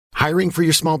Hiring for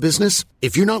your small business?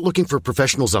 If you're not looking for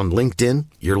professionals on LinkedIn,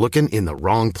 you're looking in the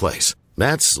wrong place.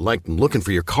 That's like looking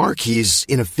for your car keys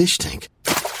in a fish tank.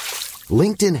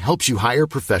 LinkedIn helps you hire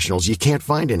professionals you can't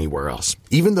find anywhere else,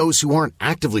 even those who aren't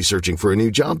actively searching for a new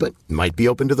job but might be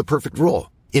open to the perfect role.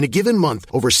 In a given month,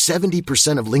 over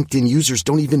 70% of LinkedIn users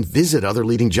don't even visit other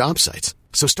leading job sites.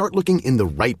 So start looking in the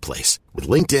right place. With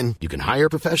LinkedIn, you can hire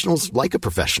professionals like a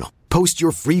professional. Post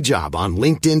your free job on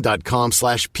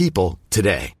linkedin.com/people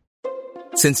today.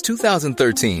 Since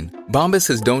 2013, Bombas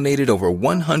has donated over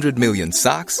 100 million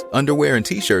socks, underwear, and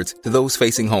T-shirts to those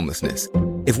facing homelessness.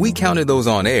 If we counted those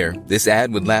on air, this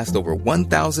ad would last over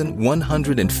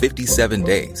 1,157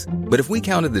 days. But if we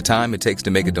counted the time it takes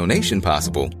to make a donation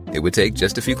possible, it would take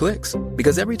just a few clicks.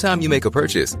 Because every time you make a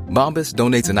purchase, Bombas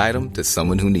donates an item to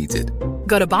someone who needs it.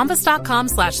 Go to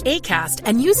bombas.com/ACAST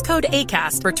and use code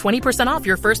ACAST for 20% off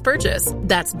your first purchase.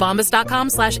 That's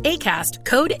bombas.com/ACAST,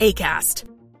 code ACAST.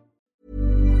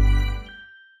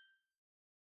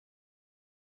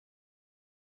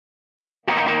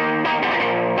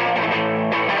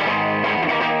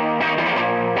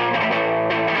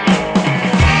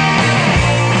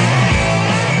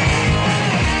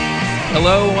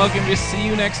 Hello, and welcome to See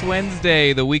You Next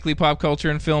Wednesday, the weekly pop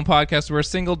culture and film podcast where a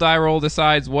single die roll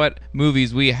decides what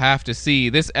movies we have to see.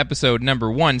 This episode, number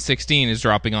 116, is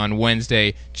dropping on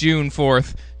Wednesday, June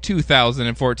 4th,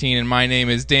 2014, and my name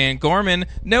is Dan Gorman.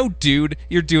 No, dude,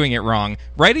 you're doing it wrong.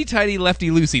 Righty-tighty,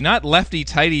 lefty-loosey, not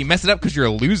lefty-tighty. Mess it up because you're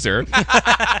a loser.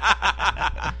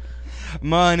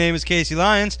 My name is Casey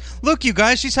Lyons. Look, you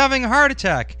guys, she's having a heart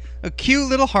attack. A cute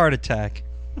little heart attack.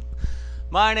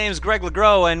 My name's Greg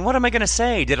LeGros, and what am I going to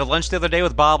say? Did a lunch the other day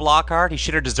with Bob Lockhart. He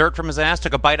shit a dessert from his ass,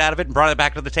 took a bite out of it, and brought it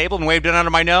back to the table and waved it under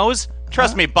my nose.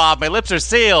 Trust me, Bob, my lips are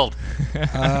sealed.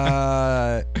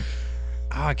 I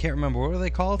can't remember. What were they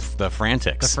called? The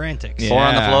Frantics. The Frantics. Yeah. Four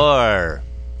on the floor.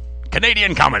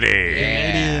 Canadian comedy.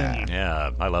 Yeah.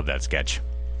 Yeah, I love that sketch.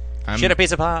 I'm- Shit a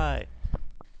piece of pie.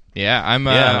 Yeah, I'm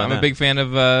Yeah, a big fan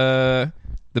of The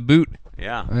Boot.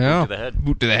 Yeah, Yeah. to the head.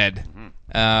 Boot to the head.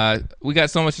 We got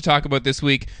so much to talk about this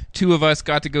week. Two of us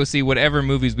got to go see whatever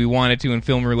movies we wanted to in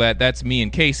Film Roulette. That's me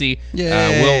and Casey.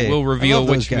 Yay. We'll I reveal love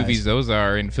those which guys. movies those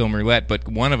are in Film Roulette, but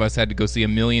one of us had to go see A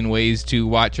Million Ways to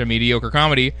Watch a Mediocre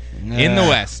Comedy in the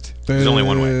West. There's only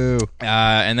one way.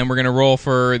 And then we're going to roll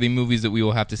for the movies that we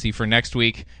will have to see for next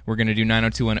week. We're going to do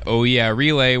 90210 Oh Yeah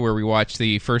Relay, where we watch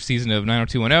the first season of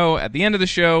 90210 at the end of the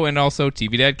show, and also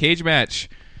TV Dad Cage Match.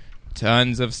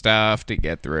 Tons of stuff to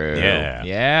get through.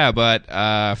 Yeah. But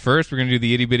first we're going to do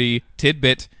the itty bitty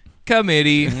tidbit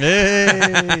committee.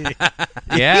 Hey.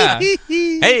 Yeah.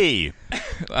 Hey!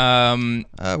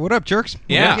 What up, jerks? What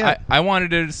do you Yeah. got? I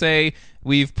wanted to say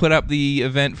we've put up the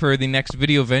event for the next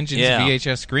Video Vengeance Yeah.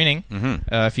 VHS screening.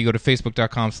 If you go to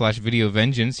facebook.com/Video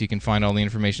Vengeance, you can find all the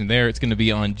information there. It's going to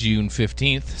be on June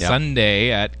 15th, Yep.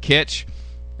 Sunday at Kitsch.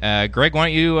 Greg, why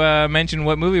don't you mention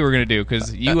what movie we're going to do?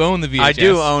 Because you own the VHS. I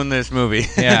do own this movie.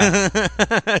 Yeah.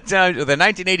 The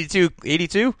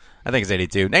 1982, I think it's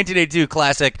 82, 1982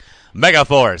 classic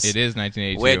Megaforce. It is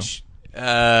 1982. Which,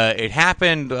 it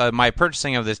happened, my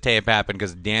purchasing of this tape happened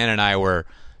because Dan and I were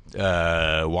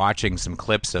watching some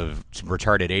clips of some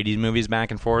retarded 80s movies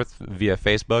back and forth via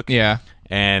Facebook. Yeah.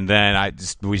 And then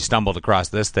we stumbled across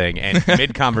this thing, and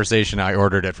mid-conversation, I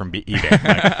ordered it from eBay.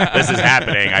 Like, this is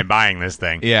happening. I'm buying this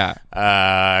thing. Yeah.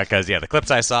 Because, the clips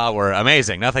I saw were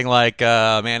amazing. Nothing like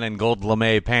a man in gold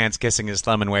lame pants kissing his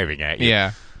thumb and waving at you.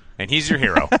 Yeah. And he's your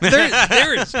hero.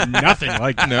 There is nothing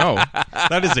like that. No.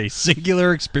 That is a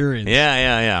singular experience.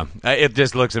 Yeah. It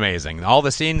just looks amazing. All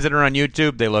the scenes that are on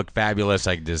YouTube, they look fabulous.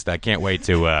 I can't wait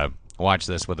to watch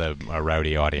this with a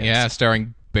rowdy audience. Yeah,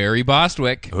 starring Barry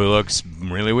Bostwick. Who looks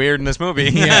really weird in this movie.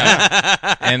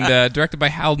 Yeah. And directed by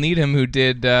Hal Needham, who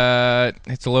did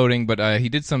it's loading, but he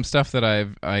did some stuff that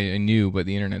I knew, but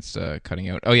the internet's cutting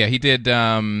out. Oh yeah, he did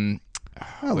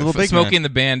Little Big Smokey Man. and the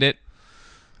Bandit.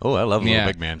 Oh, I love Little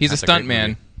Big Man. He's That's a great stunt man.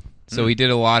 movie. So he did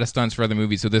a lot of stunts for other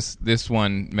movies. So this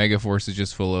one, Megaforce, is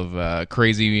just full of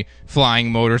crazy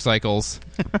flying motorcycles,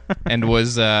 and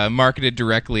was marketed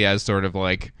directly as sort of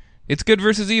like, it's good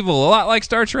versus evil, a lot like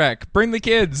Star Trek. Bring the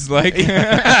kids. Like,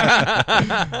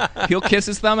 he'll kiss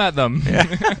his thumb at them.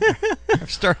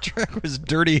 Star Trek was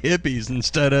dirty hippies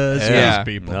instead of Yeah. serious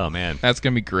people. Oh, man. That's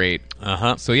gonna be great.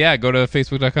 Uh-huh. So yeah, go to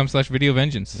facebook.com/Video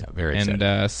Vengeance. Yeah, very and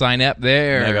excited. sign up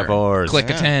there. Megaforce. Click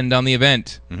Yeah. attend on the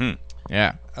event. Mhm.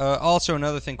 Yeah. Also,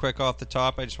 another thing quick off the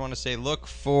top, I just want to say look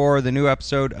for the new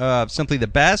episode of Simply the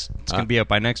Best. It's going to be out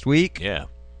by next week. Yeah.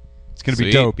 It's going to be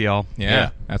Sweet. dope, y'all. Yeah.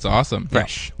 That's awesome.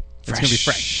 Fresh. It's going to be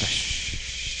fresh.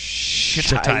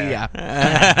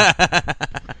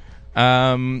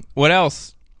 What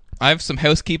else? I have some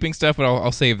housekeeping stuff, but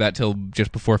I'll save that till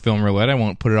just before film roulette. I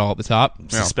won't put it all at the top.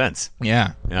 Suspense.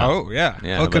 Yeah. Oh, yeah.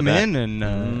 Yeah, Hook how him about in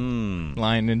and...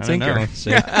 Line and I don't sinker. know.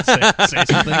 Say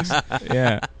some things.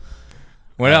 Yeah.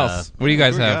 What else? What do you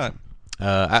guys What do we have?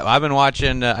 I've been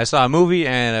watching. I saw a movie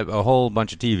and a whole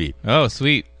bunch of TV. Oh,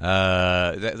 sweet.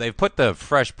 They've put the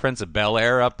Fresh Prince of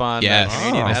Bel-Air up on Yes.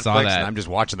 Canadian I Netflix, saw that. and I'm just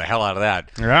watching the hell out of that.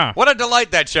 Yeah. What a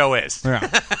delight that show is. Yeah.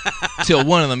 Till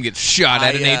one of them gets shot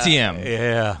at an ATM.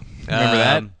 Yeah. Remember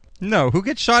that? No, who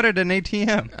gets shot at an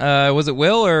ATM? Was it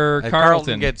Will or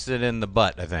Carlton gets it in the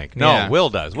butt, I think. No, Yeah. Will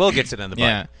does. Will gets it in the butt.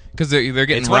 Yeah, because they're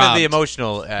getting It's robbed. one of the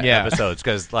emotional Yeah. episodes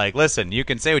because, like, listen, you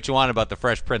can say what you want about the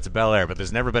Fresh Prince of Bel-Air, but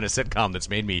there's never been a sitcom that's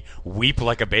made me weep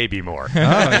like a baby more. Oh,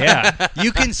 yeah.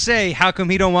 You can say, how come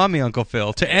he don't want me, Uncle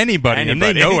Phil, to anybody, and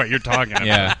Anybody. they know what you're talking about.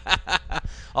 Yeah.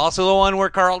 Also, the one where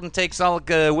Carlton takes all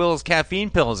Will's caffeine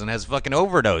pills and has fucking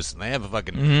overdose, and they have a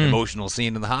fucking emotional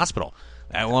scene in the hospital.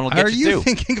 That one will get Are you you too.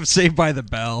 thinking of Saved by the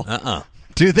Bell? Uh-uh.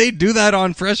 Do they do that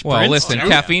on Fresh Well, Prince? listen, too?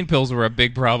 caffeine pills were a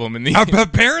big problem in the.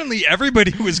 Apparently,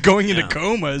 everybody was going into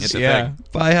comas It's a Yeah. thing.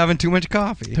 by having too much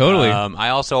coffee. Totally. I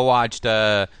also watched,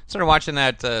 started watching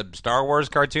that Star Wars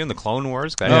cartoon, The Clone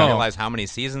Wars. I Oh. didn't realize how many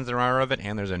seasons there are of it,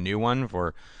 and there's a new one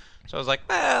for. So I was like,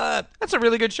 that's a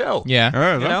really good show.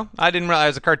 Yeah. You know, I didn't realize it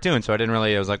was a cartoon, so I didn't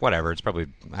really. I was like, whatever. It's probably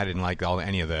I didn't like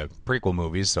any of the prequel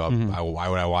movies, so why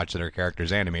would I watch their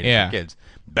characters animated Yeah. for kids?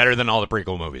 Better than all the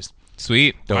prequel movies.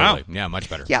 Sweet. Totally. Yeah, much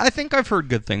better. Yeah, I think I've heard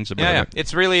good things about Yeah, it.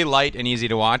 it's really light and easy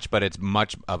to watch, but it's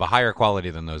much of a higher quality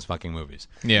than those fucking movies.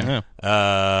 Yeah.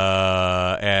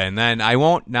 And then I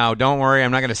won't now. Don't worry,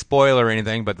 I'm not going to spoil or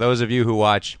anything. But those of you who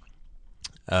watch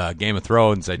Game of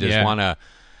Thrones, I just Yeah. want to.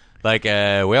 Like,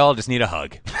 we all just need a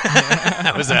hug.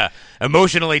 That was a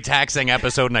emotionally taxing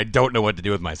episode, and I don't know what to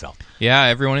do with myself. Yeah,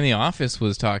 everyone in the office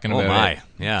was talking Oh about my, it.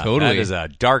 yeah, Totally. that is a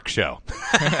dark show.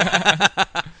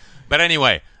 But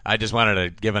anyway, I just wanted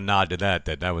to give a nod to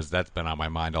that's been on my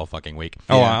mind all fucking week.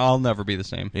 Oh, Yeah. I'll never be the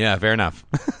same. Yeah, fair enough.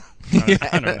 I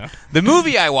don't know. The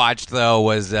movie I watched though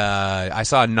was I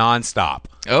saw Nonstop.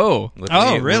 Oh. With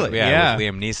Oh, really? Yeah, with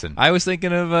Liam Neeson. I was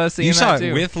thinking of seeing You that saw too.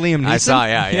 it with Liam Neeson? I saw,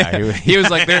 yeah. He was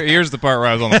like, here's the part where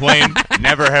I was on the plane.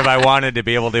 Never have I wanted to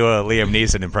be able to do a Liam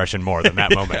Neeson impression more than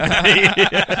that moment.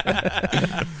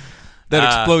 That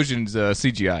explosion's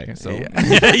CGI. So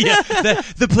Yeah,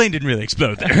 the plane didn't really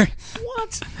explode there.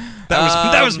 What?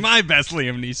 That was my best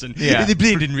Liam Neeson. Yeah. The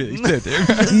plane didn't really explode there.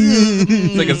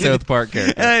 it's like a South Park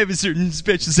character. I have a certain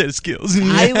special set of skills.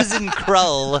 I was in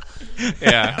Krull.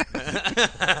 Yeah.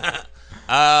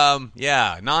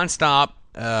 Yeah, Nonstop.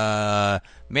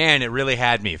 Man, it really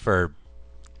had me for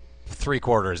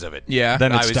 3/4 of it. Yeah.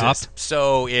 Then it I was stopped. just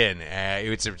so in.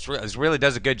 It really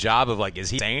does a good job of like, is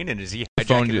he sane and is he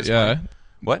Phone, hijacking this yeah. phone?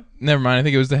 What? Never mind. I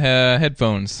think it was the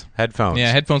headphones. Headphones.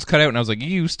 Yeah, headphones cut out, and I was like,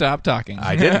 "You stop talking."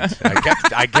 I didn't.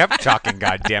 I kept talking.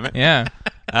 God damn it. Yeah.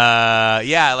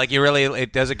 Yeah, like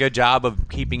it does a good job of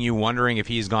keeping you wondering if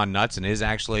he's gone nuts and is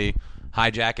actually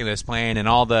hijacking this plane, and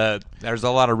there's a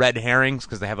lot of red herrings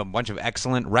because they have a bunch of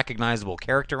excellent recognizable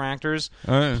character actors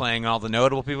playing all the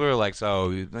notable people. Who are like,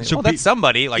 that's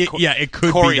somebody. Like, it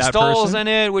could Corey be that Stoll's person.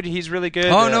 in it. He's really good.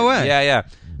 Oh, no way. Yeah.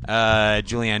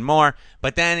 Julianne Moore,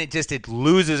 but then it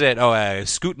loses it.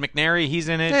 Scoot McNairy, he's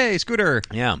in it. Hey, Scooter.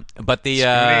 Yeah, but the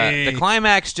Scooty.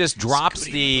 climax just drops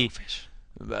the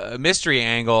mystery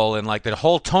angle, and like the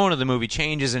whole tone of the movie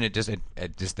changes, and it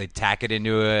just they tack it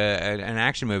into an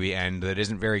action movie, and that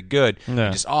isn't very good. Yeah.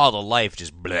 Just all the life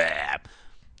just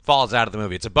falls out of the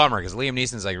movie. It's a bummer because Liam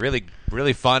Neeson's like really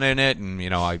really fun in it, and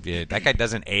that guy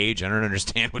doesn't age. I don't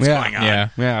understand what's going on. Yeah.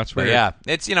 Yeah, that's But weird. yeah,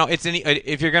 it's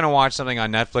if you're gonna watch something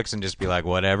on Netflix and just be like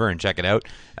whatever and check it out,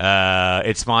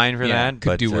 it's fine for Yeah, that. could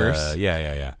but do worse.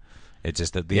 Yeah. It's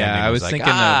just that the Yeah, ending I was like, thinking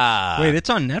of- Wait,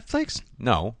 it's on Netflix?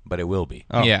 no, but it will be.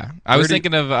 Oh. Yeah. I was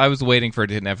thinking of. I was waiting for it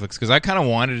to hit Netflix because I kind of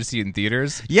wanted to see it in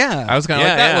theaters. Yeah. I was kind of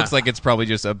Yeah, like, that yeah. looks like it's probably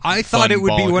just a. I thought fun it would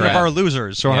be ball of one of crap. our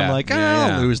losers, so Yeah. I'm like,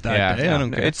 Yeah. I'll lose that Yeah. day. I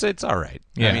don't care. It's all right.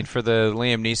 Yeah. I mean, for the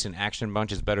Liam Neeson action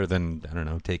bunch is better than I don't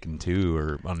know Taken 2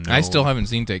 or Unknown. I still haven't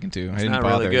seen Taken 2. I didn't not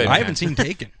bother. really good. I haven't seen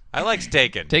Taken. I liked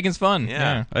Taken. Taken's fun. Yeah.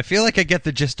 Yeah. I feel like I get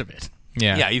the gist of it.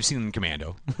 Yeah. Yeah, you've seen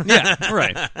Commando. Yeah,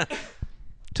 right.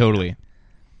 Totally.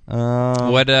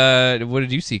 What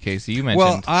did you see, Casey? You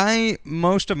mentioned. Well,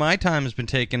 most of my time has been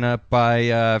taken up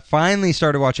by finally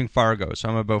started watching Fargo. So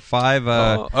I'm about 5.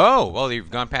 Well, you've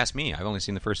gone past me. I've only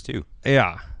seen the first 2.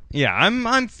 Yeah,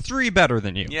 I'm 3 better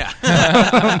than you.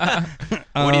 Yeah.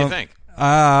 What do you think?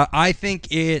 I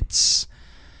think it's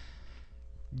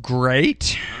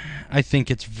great. I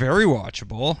think it's very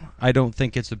watchable. I don't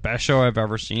think it's the best show I've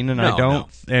ever seen, and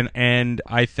and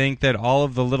I think that all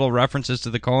of the little references to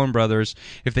the Coen brothers,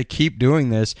 if they keep doing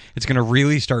this, it's going to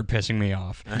really start pissing me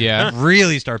off. Yeah,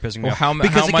 really start pissing me off. How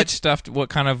much stuff? What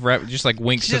kind of just like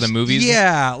winks to the movies?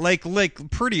 Yeah, like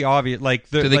pretty obvious. Like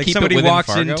Do they keep somebody it within walks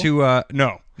Fargo? into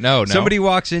no. Somebody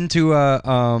walks into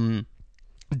a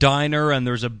diner and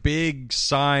there's a big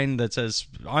sign that says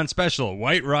on special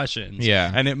White Russians.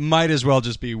 Yeah, and it might as well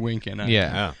just be winking at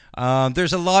yeah.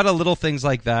 There's a lot of little things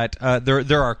like that.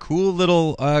 There are cool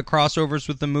little crossovers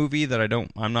with the movie that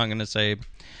I'm not going to say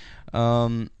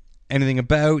anything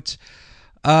about.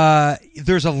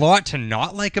 There's a lot to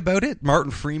not like about it.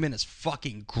 Martin Freeman is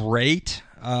fucking great.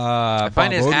 I find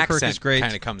Bob his Odenkirk accent is great.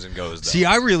 kind of comes and goes, though. See,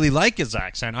 I really like his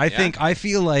accent. I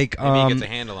feel like maybe he gets a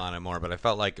handle on it more, but I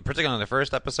felt like, particularly on the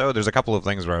first episode, there's a couple of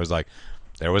things where I was like,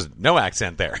 there was no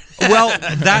accent there. Well,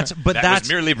 that's was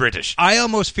merely British. I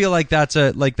almost feel like that's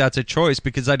a choice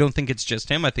because I don't think it's just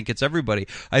him. I think it's everybody.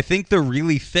 I think the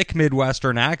really thick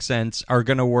Midwestern accents are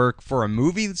going to work for a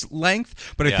movie's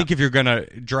length, but I think if you're going to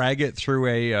drag it through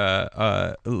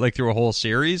through a whole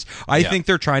series, I think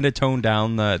they're trying to tone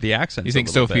down the accents. You think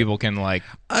so people can like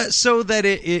so that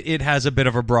it has a bit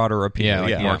of a broader appeal,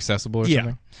 more accessible or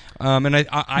something. And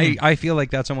I feel like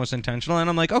that's almost intentional, and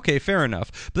I'm like, okay, fair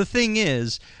enough. The thing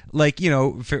is, like, you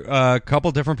know, a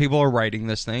couple different people are writing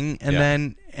this thing,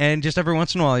 and just every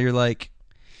once in a while, you're like,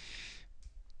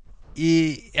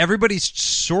 everybody's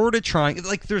sort of trying.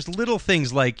 Like, there's little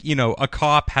things like, you know, a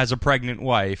cop has a pregnant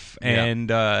wife, and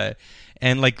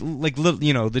like little,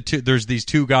 you know, there's these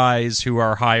two guys who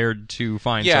are hired to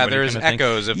find somebody. There's kind of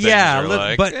echoes of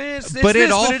things. But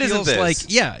it all feels like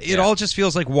it all just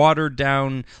feels like watered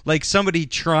down, like somebody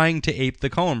trying to ape the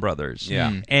Coen brothers.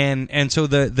 And so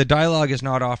the dialogue is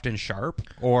not often sharp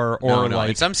or like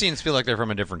and some scenes feel like they're from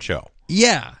a different show.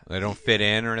 Yeah, they don't fit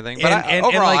in or anything. But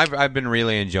overall, I've been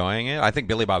really enjoying it. I think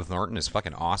Billy Bob Thornton is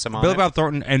fucking awesome on it. Billy Bob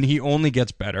Thornton, and he only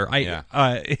gets better.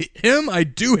 Him, I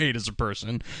do hate as a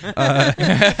person.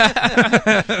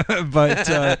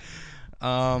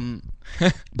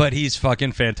 But he's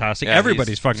fucking fantastic.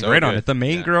 Everybody's fucking great on it. The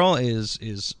main girl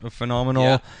is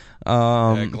phenomenal.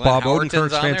 Bob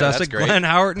Odenkirk's fantastic. Glenn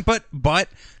Howerton, but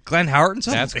Glenn Howerton's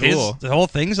that's cool. The whole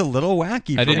thing's a little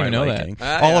wacky. I didn't even know liking.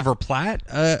 that. Oliver Platt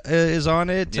is on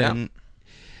it, and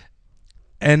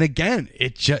again,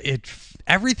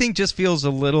 everything just feels a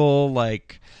little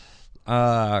like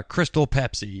Crystal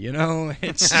Pepsi, you know.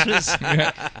 It's just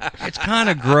it's kind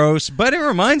of gross, but it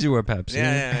reminds you of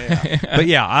Pepsi. But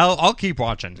yeah, I'll keep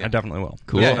watching. I definitely will.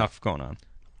 Cool. There's enough going on.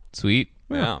 Sweet.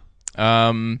 Yeah.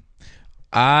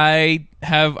 I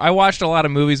watched a lot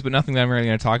of movies, but nothing that I'm really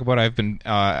going to talk about. I've been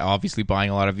obviously buying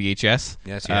a lot of VHS.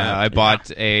 Yes, you have. I bought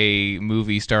a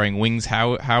movie starring Wings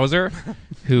Hauser,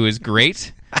 who is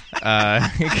great.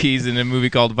 He's in a movie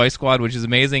called Vice Squad, which is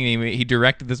amazing. He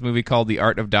directed this movie called The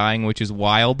Art of Dying, which is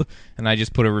wild, and I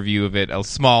just put a review of it, a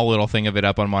small little thing of it,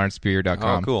 up on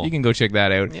modernsuperior.com. Oh, cool. You can go check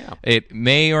that out. Yeah. It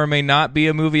may or may not be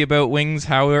a movie about Wings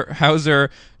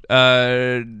Hauser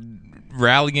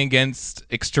rallying against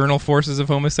external forces of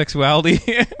homosexuality.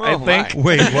 I think.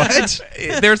 Wait, what?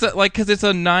 There's because it's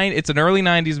an early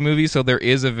 90s movie, so there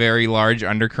is a very large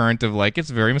undercurrent of like it's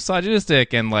very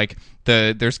misogynistic, and like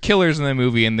there's killers in the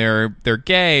movie, and they're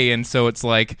gay, and so it's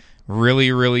like really,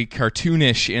 really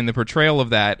cartoonish in the portrayal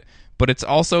of that. But it's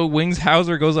also Wings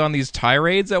Hauser goes on these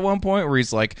tirades at one point where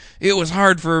he's like, it was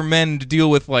hard for men to deal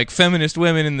with like feminist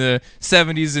women in the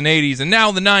 70s and 80s and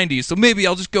now the 90s, so maybe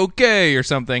I'll just go gay or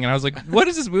something. And I was like, what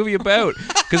is this movie about?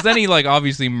 Because then he like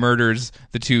obviously murders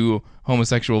the two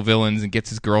homosexual villains and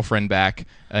gets his girlfriend back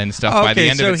and stuff by the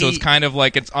end of it. So it's kind of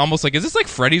like, it's almost like, is this like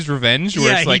Freddy's Revenge?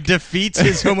 Where it's like, he defeats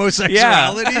his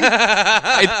homosexuality?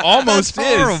 It almost That's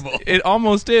is. horrible. It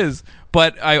almost is.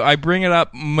 But I bring it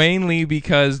up mainly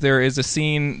because there is a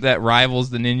scene that rivals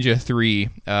the Ninja 3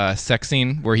 sex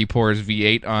scene where he pours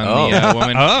V8 on the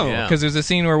woman. Because there's a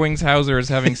scene where Wings Hauser is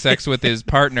having sex with his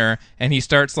partner, and he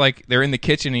starts like, they're in the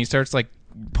kitchen, and he starts like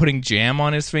putting jam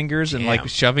on his fingers and like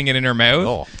shoving it in her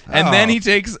mouth. And then he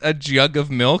takes a jug of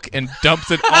milk and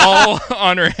dumps it all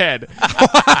on her head.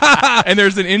 And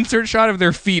there's an insert shot of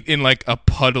their feet in like a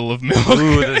puddle of milk.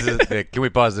 Ooh, can we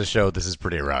pause the show? This is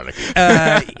pretty erotic.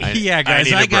 Yeah,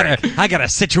 guys, I got a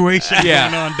situation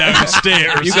going on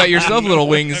downstairs. You got yourself a little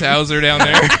Wings Hauser down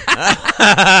there.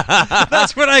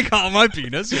 That's what I call my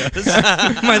penis.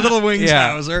 Yes, my little Wings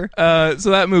Hauser.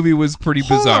 So that movie was pretty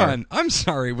bizarre. Hold on. I'm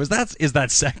sorry. Is that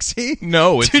sexy?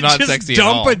 No, it's not just sexy at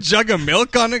all. dump a jug of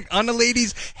milk on a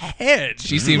lady's head.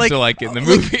 She seems to like it in the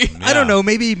movie. I don't know.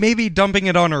 Maybe dumping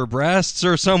it on her breasts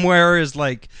or somewhere is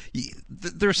like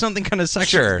there's something kind of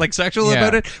sexual Yeah.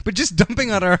 about it, but just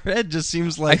dumping on our head just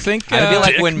seems like I think I feel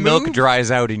like when dick milk move?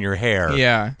 dries out in your hair,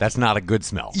 Yeah. that's not a good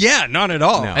smell. yeah, not at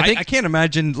all. No. I can't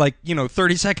imagine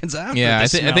 30 seconds after. Yeah, I the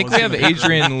think smell we is have gonna-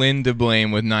 Adrian Lynn to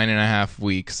blame with 9.5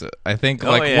 weeks. I think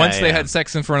Oh, yeah, once they yeah. had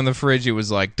sex in front of the fridge, it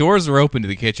was like doors are open to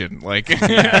the kitchen. Like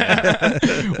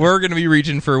we're gonna be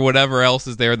reaching for whatever else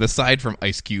is there, aside from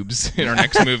ice cubes in our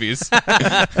next movies.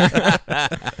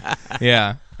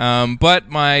 Yeah. But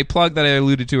my plug that I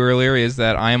alluded to earlier is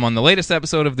that I am on the latest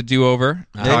episode of The Do-Over,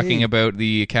 talking about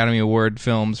the Academy Award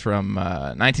films from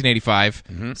 1985,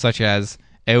 such as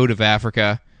Out of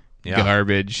Africa,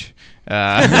 Garbage.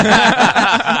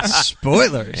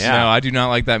 Spoilers. No, I do not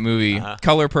like that movie.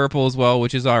 Color Purple as well,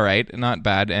 which is all right, not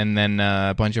bad, and then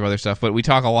a bunch of other stuff. But we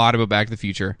talk a lot about Back to the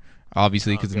Future,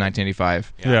 obviously, because of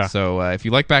 1985. Yeah. So if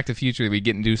you like Back to the Future, we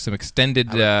get into some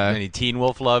extended... Any Teen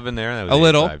Wolf love in there? That was a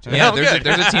little. 85 too. Yeah, Oh, there's good.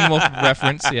 there's a Teen Wolf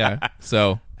reference, yeah.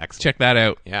 So Excellent. check that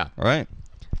out. Yeah. All right.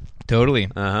 Totally.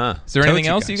 Uh-huh. Is there anything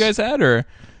else you guys had, or...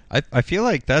 I feel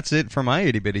like that's it for my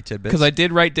itty bitty tidbits. Because I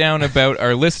did write down about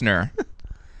our listener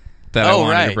that I Oh,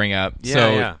 wanted to right. bring up. Yeah,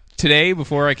 so yeah. today,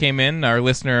 before I came in, our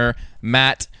listener,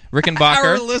 Matt Rickenbacher...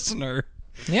 our listener.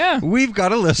 Yeah. We've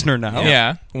got a listener now.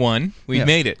 Yeah, one. We Yes.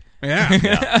 made it.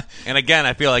 Yeah. And again,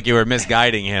 I feel like you were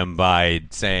misguiding him by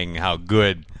saying how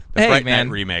good the Hey, Fright man.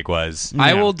 Night remake was.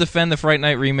 I will defend the Fright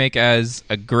Night remake as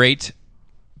a great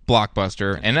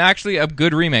blockbuster and actually a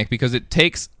good remake because it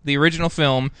takes the original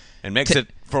film And makes it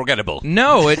forgettable.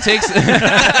 No, it takes...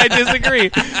 I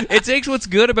disagree. It takes what's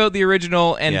good about the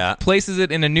original and Yeah. places it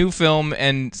in a new film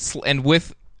and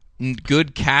with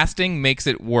good casting makes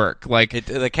it work. Like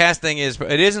The casting it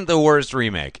isn't the worst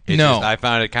remake. It's No. just, I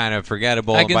found it kind of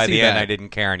forgettable. I And can by see the end, that. I didn't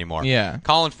care anymore. Yeah.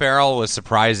 Colin Farrell was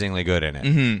surprisingly good in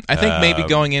it. I think maybe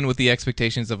going in with the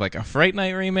expectations of like a Fright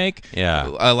Night remake Yeah.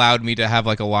 allowed me to have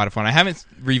like a lot of fun. I haven't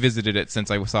revisited it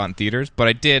since I saw it in theaters, but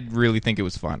I did really think it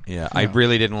was fun. Yeah, I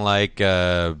really didn't like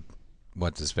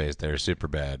what's his face there,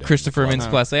 Superbad. Christopher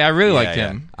Mintz-Plasse. I really liked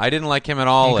him. I didn't like him at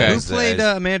all. Okay. Who as- played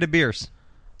as- Amanda Bierce?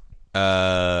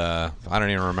 I don't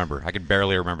even remember. I can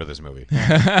barely remember this movie.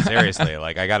 Seriously,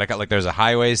 like I got like there's a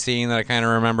highway scene that I kind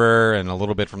of remember and a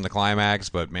little bit from the climax,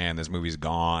 but man, this movie's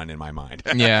gone in my mind.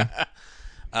 Yeah.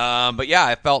 But yeah,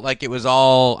 I felt like it was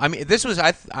all. I mean, this was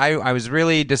I was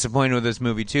really disappointed with this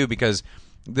movie too because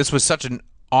this was such an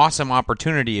awesome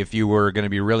opportunity if you were going to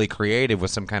be really creative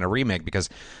with some kind of remake because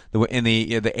in the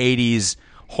 80s.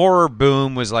 Horror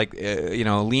boom was like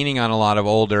leaning on a lot of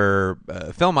older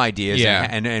film ideas Yeah.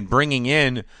 and bringing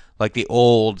in like the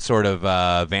old sort of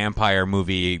vampire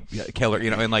movie killer,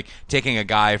 and like taking a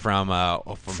guy from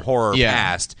horror Yeah.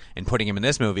 past and putting him in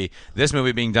this movie. This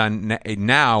movie being done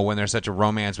now when there's such a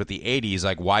romance with the 80s,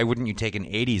 like why wouldn't you take an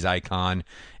 80s icon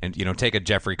and take a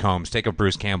Jeffrey Combs, take a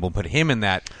Bruce Campbell, put him in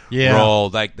that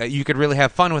role? Like that, you could really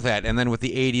have fun with that. And then with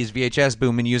the 80s VHS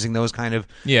boom and using those kind of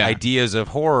ideas of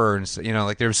horror, and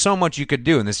like there's so much you could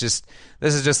do. And this is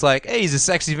just like, hey, he's a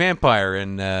sexy vampire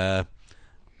and that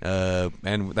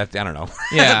I don't know.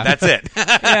 Yeah. That's it.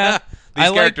 Yeah. These I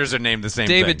like characters are named the same.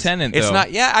 David things. Tennant, It's though.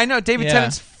 not. Yeah, I know David Yeah.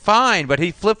 Tennant's fine, but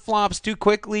he flip flops too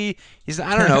quickly.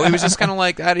 I don't know. It was just kind of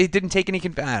like he didn't take any.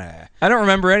 I don't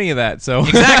remember any of that, so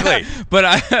Exactly. but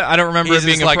I don't remember He's it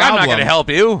being just a like, problem. I'm not going to help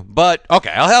you, but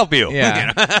okay, I'll help you.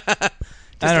 Yeah.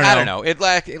 I don't know. It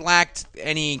lacked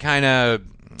any kind of.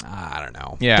 I don't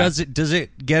know. Yeah. Does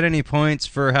it get any points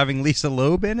for having Lisa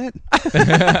Loeb in it?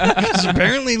 Because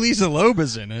apparently Lisa Loeb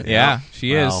is in it. Yeah,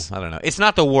 she Well, is. I don't know. It's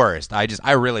not the worst.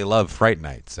 I really love Fright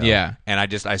Night. So. Yeah. And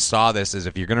I saw this as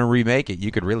if you're going to remake it, you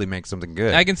could really make something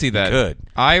good. I can see that. You could.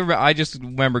 I just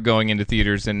remember going into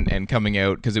theaters and coming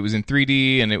out because it was in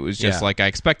 3D and it was just Yeah. like I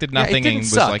expected Yeah, it nothing didn't and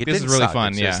was suck. like It this is didn't really suck.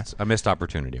 fun. It's Yeah. just a missed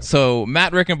opportunity. So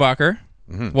Matt Rickenbacker,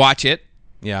 watch it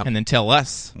Yeah. and then tell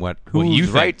us What you who's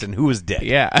think. right and who is dead?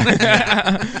 Yeah.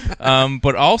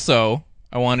 But also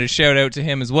I wanted to shout out to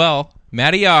him as well,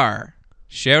 Matty R.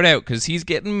 Shout out because he's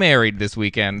getting married this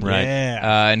weekend. Right.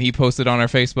 Yeah. And he posted on our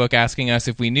Facebook asking us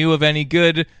if we knew of any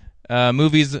good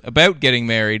movies about getting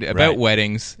married, about Right.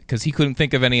 weddings, because he couldn't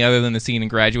think of any other than the scene in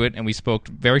Graduate, and we spoke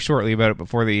very shortly about it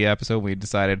before the episode. We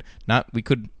decided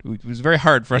it was very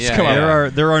hard for us to Yeah, come yeah.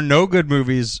 up. There are no good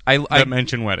movies I that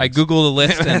mention weddings. I googled a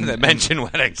list and that mention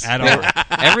weddings. at all.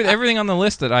 everything on the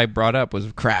list that I brought up was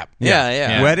crap.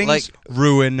 Yeah. Weddings Like,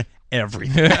 ruin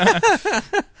everything.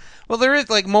 well, there is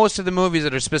like most of the movies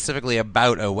that are specifically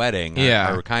about a wedding.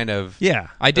 Yeah. Are kind of. Yeah.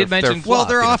 I did they're mention fluff, Well,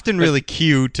 they're you know. often really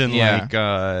cute and Yeah.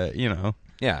 like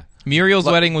Yeah. Muriel's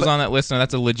Wedding was on that list, and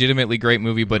that's a legitimately great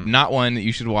movie, but not one that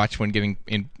you should watch when getting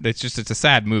in. It's a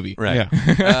sad movie. Right.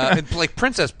 Yeah. Like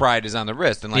Princess Bride is on the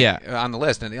list, and on the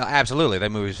list, and absolutely,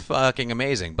 that movie's fucking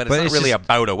amazing. But it's not really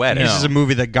about a wedding. This is a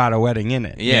movie that got a wedding in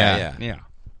it. Yeah.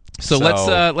 So let's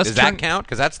does that count?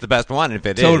 Because that's the best one. If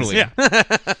it totally. is,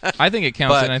 I think it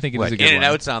counts, and I think it is a good one.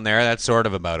 In-N-Out's on there. That's sort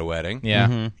of about a wedding.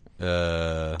 Yeah.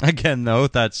 Again, though,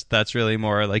 that's really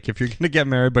more like if you're going to get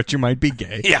married, but you might be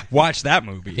gay. Yeah. Watch that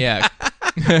movie. Yeah.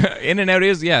 In-N-Out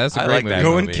is that's a I great like movie. that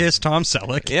Go movie. and kiss Tom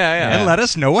Selleck. Yeah. And let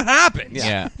us know what happens.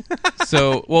 Yeah.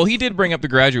 So, well, he did bring up The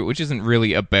Graduate, which isn't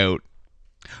really about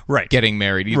Right. getting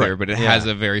married either, Right. but it has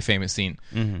a very famous scene.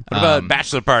 What about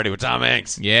Bachelor Party with Tom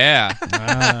Hanks? Yeah.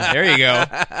 There you go.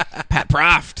 Pat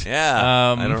Proft.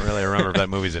 Yeah. I don't really remember if that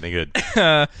movie's any good.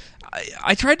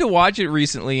 I tried to watch it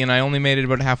recently, and I only made it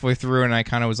about halfway through, and I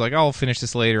kind of was like, I'll finish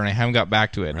this later, and I haven't got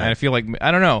back to it. And I feel like,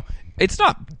 I don't know. It's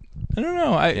not... I don't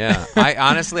know. I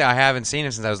honestly, I haven't seen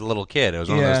it since I was a little kid. It was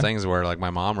one of those things where like my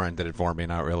mom rented it for me,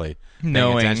 not really paying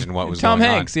attention to what was Tom going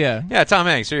Hanks, on. Yeah, Tom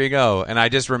Hanks. Here you go. And I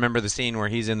just remember the scene where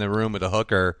he's in the room with a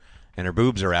hooker, and her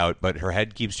boobs are out, but her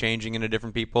head keeps changing into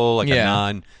different people, like a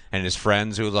nun, and his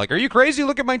friends who was like, "Are you crazy?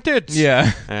 Look at my tits."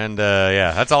 Yeah. And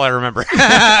that's all I remember.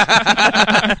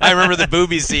 I remember the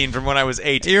booby scene from when I was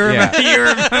 8. You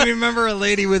remember a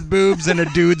lady with boobs and a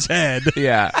dude's head.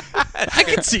 Yeah. I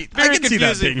can see that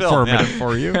confusing being film, formative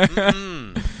for you.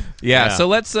 Yeah, so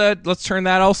let's turn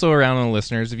that also around on the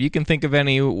listeners. If you can think of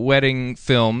any wedding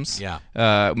films,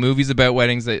 movies about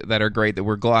weddings that are great that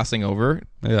we're glossing over,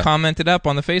 comment it up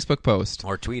on the Facebook post.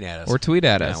 Or tweet at us.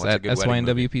 At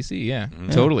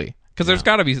SYNWPC, totally. Because there's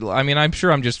got to be, I mean, I'm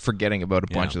sure I'm just forgetting about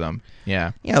a bunch of them.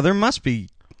 Yeah. Yeah, there must be.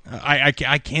 I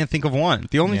can't think of one.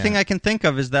 The only thing I can think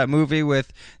of is that movie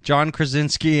with John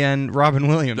Krasinski and Robin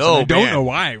Williams. Oh, and I don't man. know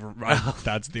why.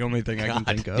 That's the only thing I can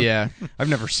think of. Yeah. I've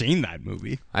never seen that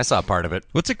movie. I saw part of it.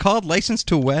 What's it called? License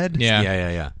to Wed?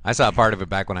 Yeah. I saw part of it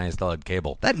back when I still had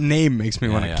cable. That name makes me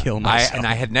want to kill myself.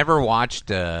 I had never watched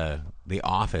The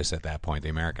Office at that point, The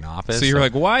American Office. So you're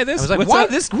like, why this? I was like, What's why up?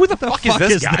 this? Who the fuck is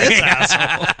this guy? This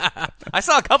asshole? I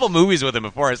saw a couple movies with him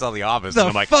before I saw The Office. The and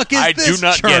I'm like, fuck is I this do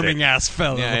not charming get it. ass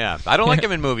fellow? Yeah. I don't like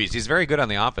him in movies. He's very good on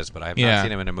The Office, but I have not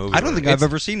seen him in a movie. I don't think I've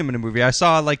ever seen him in a movie. I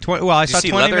saw like 20. Well, I saw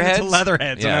see 20 minutes of Leatherheads?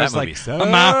 Leatherheads, Yeah, and I that was movie like, sucks.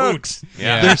 I'm out.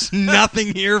 Yeah. There's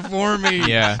nothing here for me.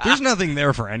 Yeah. There's nothing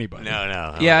there for anybody.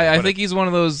 No. Yeah, I think he's one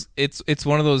of those. It's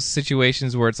one of those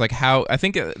situations where it's like how I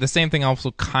think the same thing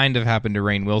also kind of happened to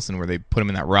Rainn Wilson, where they put him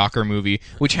in that rocker movie,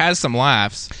 which has some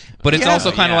laughs, but it's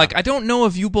also kind of like I don't know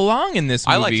if you belong in this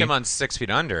movie. I liked him on 6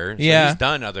 Feet Under. So Yeah. he's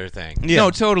done other things. Yeah.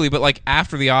 No, totally. But like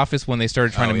after The Office, when they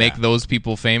started trying to make those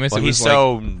people famous, Well, it was he's like,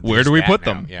 so where do we bad put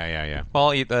now. them? Yeah. Well,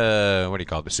 what do you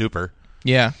call it? The Super.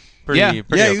 Yeah, Pretty Yeah,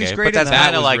 okay. he was great But that's in that.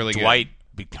 kind That of was like really good. Dwight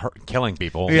killing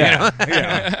people. Yeah. You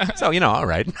know? So, all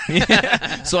right.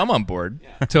 so I'm on board.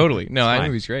 Totally. No, that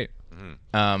movie's great.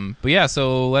 But yeah,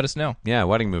 so let us know. Yeah,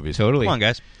 wedding movies. Totally. Come on,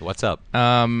 guys. What's up?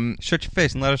 Shut your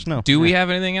face and let us know. Do we have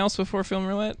anything else before Film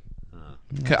Roulette?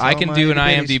 I all can my do an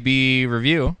debates. IMDb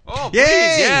review Oh, Yay!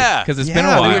 please, yeah. because it's Yeah, been a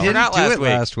while. we didn't Forgot do last it week.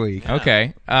 last week.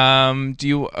 Okay.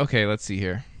 Okay, let's see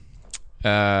here.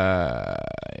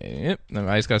 Yep.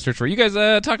 I just got to search for it. You guys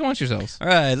talk amongst yourselves. All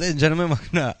right, ladies and gentlemen, welcome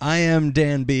to I Am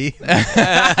Dan B.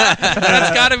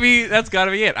 That's gotta be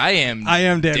it. I am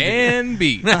Dan Dan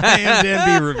B. I Am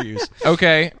Dan B reviews.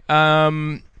 Okay.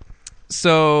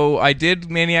 So I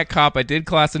did Maniac Cop. I did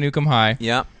Class of Nukem High.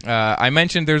 Yeah. I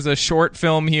mentioned there's a short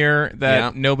film here that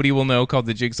Yeah. nobody will know called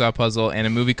The Jigsaw Puzzle, and a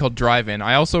movie called Drive-In.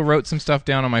 I also wrote some stuff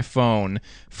down on my phone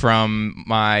from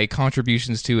my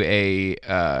contributions to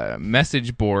a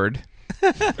message board.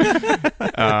 You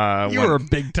were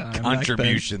big time.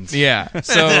 Contributions. Yeah.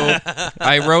 So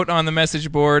I wrote on the message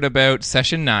board about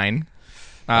Session 9.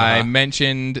 I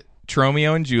mentioned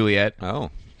Tromeo and Juliet. Oh.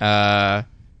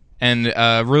 And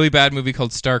a really bad movie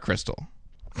called Star Crystal,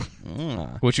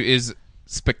 which is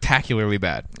spectacularly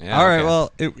bad. Yeah, All right, okay.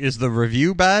 well, is the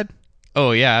review bad? Oh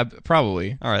yeah,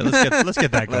 probably. All right, let's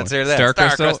get that going. Let's hear that. Star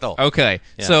Crystal. Okay,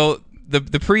 so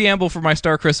the preamble for my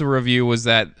Star Crystal review was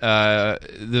that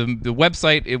the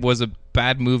website, it was a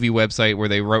bad movie website where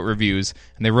they wrote reviews,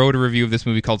 and they wrote a review of this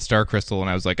movie called Star Crystal, and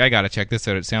I was like, I gotta check this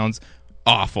out. It sounds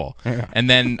awful. And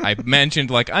then I mentioned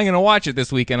like I'm gonna watch it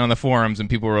this weekend on the forums, and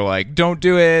people were like, don't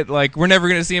do it, like we're never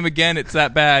gonna see him again, it's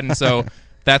that bad. And so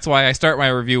that's why I start my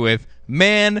review with,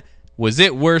 man, was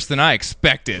it worse than I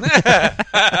expected.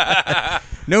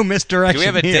 No misdirection. Do we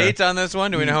have a here. date on this one?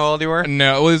 Do we know how old you were?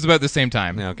 No, it was about the same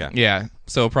time. Okay. Yeah,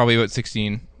 so probably about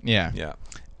 16. Yeah. Yeah.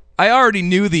 I already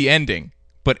knew the ending,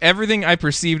 but everything I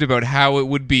perceived about how it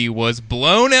would be was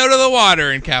blown out of the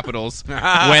water in capitals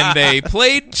when they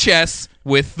played chess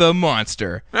with the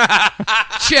monster.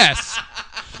 Chess.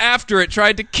 After it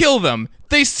tried to kill them,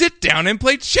 they sit down and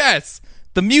play chess.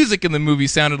 The music in the movie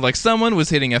sounded like someone was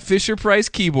hitting a Fisher-Price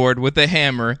keyboard with a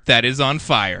hammer that is on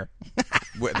fire.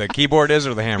 The keyboard is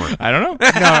or the hammer? I don't know.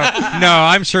 No,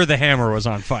 I'm sure the hammer was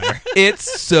on fire.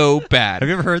 It's so bad. Have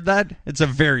you ever heard that? It's a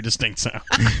very distinct sound.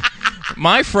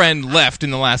 My friend left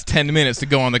in the last 10 minutes to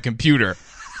go on the computer.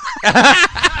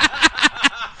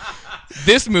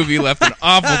 This movie left an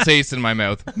awful taste in my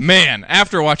mouth. Man,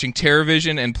 after watching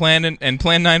TerrorVision and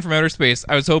Plan 9 from Outer Space,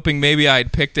 I was hoping maybe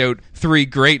I'd picked out 3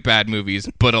 great bad movies,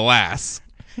 but alas.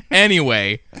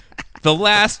 Anyway, the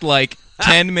last,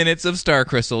 10 minutes of Star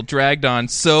Crystal dragged on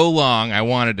so long I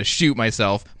wanted to shoot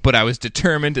myself, but I was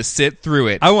determined to sit through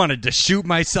it. I wanted to shoot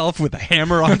myself with a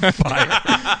hammer on fire.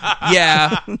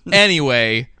 Yeah,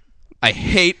 anyway, I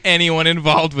hate anyone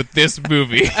involved with this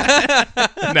movie.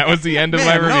 And that was the end of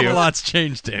my review. Not a lot's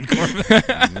changed, Dan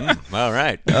Corbin. All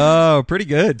right. Oh, pretty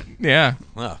good. Yeah.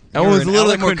 Well, That was a an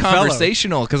little bit more eloquent fellow.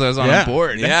 conversational because I was on a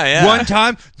board. yeah. One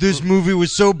time, this movie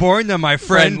was so boring that my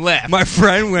friend left. My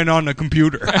friend went on the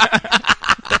computer.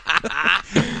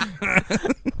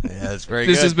 Yeah, that's very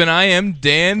This good. has been I Am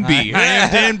Dan B. I am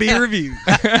Dan B. Reviews.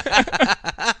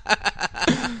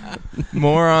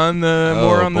 More on the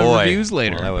reviews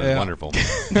later. Well, that was wonderful.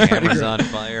 Hammer's on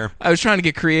fire. I was trying to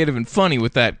get creative and funny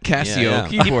with that Casio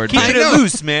keyboard. Keep it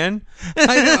loose, man.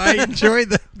 I enjoyed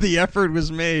that the effort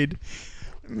was made.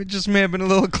 It just may have been a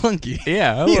little clunky.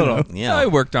 Yeah, a You little. know. Yeah. I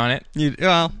worked on it.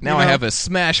 Now I have a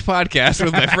smash podcast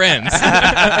with my friends.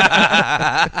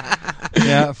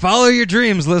 Yeah, follow your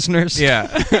dreams, listeners. Yeah.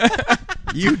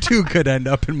 You too could end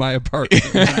up in my apartment.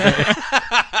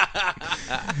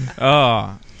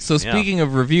 Oh. So speaking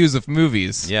of reviews of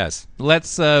movies, Yes.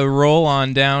 let's roll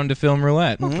on down to Film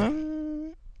Roulette. I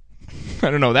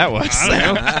don't know what that was.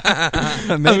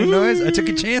 I made a noise. I took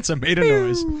a chance. I made a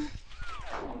noise.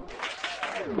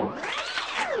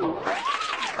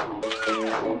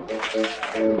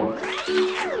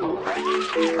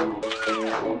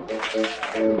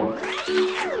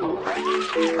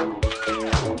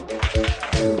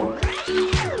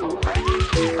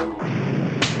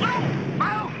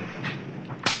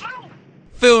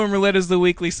 Film Roulette is the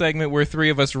weekly segment where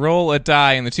 3 of us roll a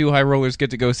die and the 2 high rollers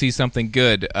get to go see something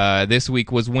good. This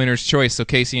week was winner's choice, so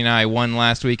Casey and I won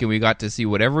last week and we got to see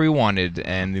whatever we wanted,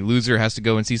 and the loser has to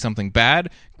go and see something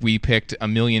bad. We picked A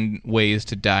Million Ways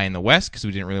to Die in the West because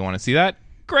we didn't really want to see that.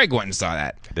 Greg went and saw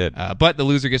that. I did. But the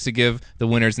loser gets to give the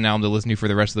winners an album to listen to for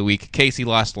the rest of the week. Casey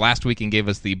lost last week and gave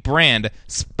us the brand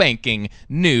spanking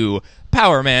new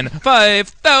Power Man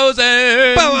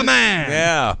 5000. Power Man.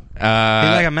 Yeah. Be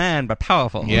like a man, but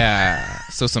powerful. Yeah.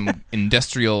 So some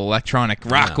industrial electronic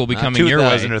rock will be Not coming your way.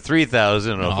 2,000 or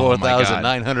 3,000 or Oh, my God.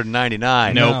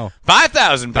 4,999. Nope.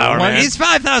 5,000 Power one- Man. He's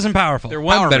 5,000 powerful. They're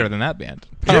one Powerman. better than that band.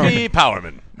 Jimmy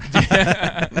Powerman.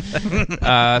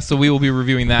 So we will be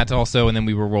reviewing that also, and then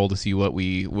we will roll to see what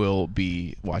we will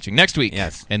be watching next week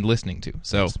Yes. and listening to.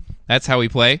 So that's how we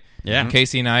play. Yeah.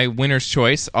 Casey and I, winner's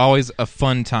choice, always a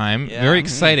fun time. Yeah. Very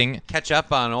exciting. Catch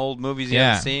up on old movies you Yeah.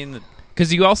 haven't seen.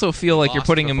 Because you also feel like you're Lost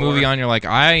putting a movie before. on, you're like,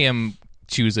 I am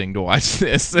choosing to watch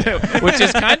this, which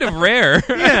is kind of rare.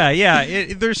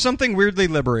 Yeah. There's something weirdly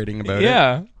liberating about it.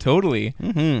 Yeah, totally.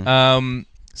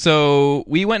 So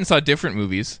we went and saw different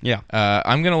movies. Yeah.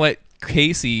 I'm going to let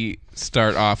Casey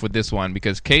start off with this one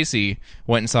because Casey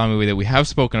went and saw a movie that we have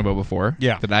spoken about before.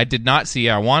 Yeah. That I did not see.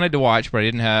 I wanted to watch, but I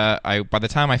didn't have. By the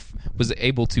time I was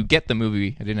able to get the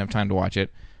movie, I didn't have time to watch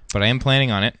it. But I am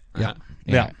planning on it. Yeah.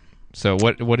 Yeah. So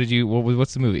what's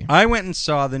the movie? I went and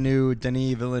saw the new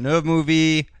Denis Villeneuve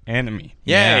movie, Enemy.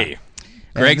 Yay.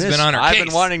 Greg's this- been on our I've case.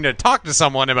 been wanting to talk to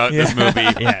someone about this movie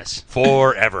Yes.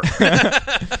 forever.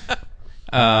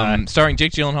 Starring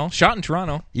Jake Gyllenhaal, shot in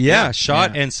Toronto. Yeah,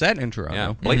 shot and set in Toronto.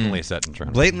 Yeah, blatantly set in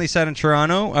Toronto. Blatantly set in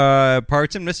Toronto.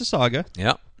 Parts in Mississauga.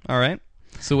 Yeah. All right.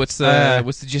 So what's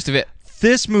the gist of it?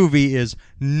 This movie is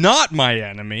not my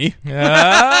enemy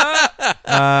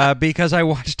because I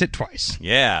watched it twice.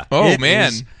 Yeah. Oh It man,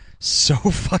 is so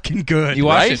fucking good. You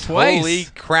watched Right? it twice. Holy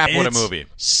crap, what a It's movie.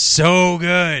 So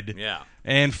good. Yeah.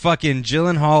 And fucking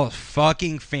Gyllenhaal is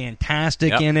fucking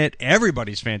fantastic Yep. in it.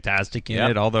 Everybody's fantastic in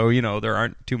Yep. it, although, there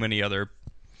aren't too many other...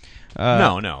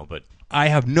 No, but I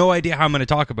have no idea how I'm going to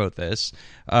talk about this.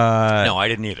 no, I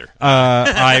didn't either.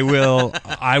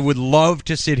 I would love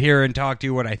to sit here and talk to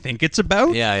you what I think it's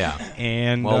about. Yeah.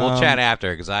 And Well, we'll chat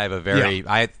after because I have a very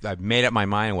I've made up my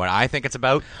mind what I think it's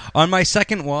about. on my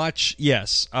second watch,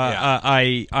 yes,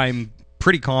 I'm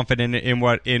pretty confident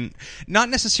in not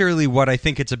necessarily what I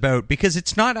think it's about, because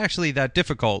it's not actually that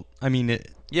difficult. I mean,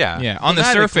 yeah. On the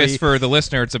surface, for the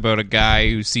listener, it's about a guy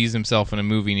who sees himself in a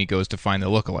movie and he goes to find the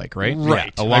lookalike, right?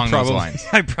 Right. Yeah, along those lines.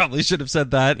 I probably should have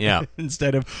said that. Yeah.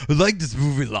 Instead of, I like this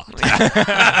movie a lot.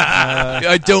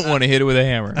 I don't want to hit it with a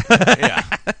hammer. Yeah.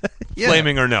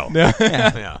 Flaming or no.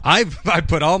 Yeah. I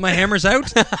put all my hammers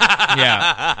out.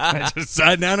 Yeah. I just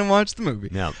sat down and watched the movie.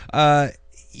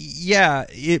 Yeah.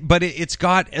 But it's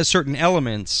got certain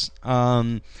elements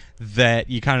that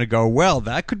you kind of go, well,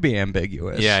 that could be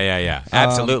ambiguous. Yeah.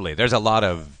 Absolutely. There's a lot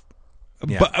of...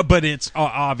 Yeah. But it's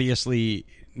obviously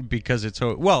because it's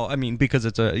because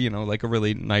it's a like a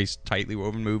really nice, tightly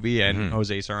woven movie, and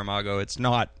Jose Saramago. It's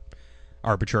not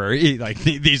arbitrary. Like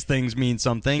these things mean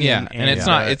something. Yeah, and it's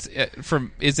not. It's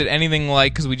Is it anything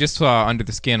like? Because we just saw Under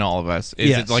the Skin, all of us.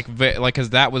 Is it like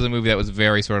because that was a movie that was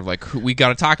very sort of like we got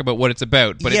to talk about what it's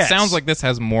about. But it sounds like this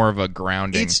has more of a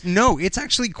grounding. It's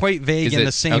actually quite vague in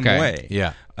the same way.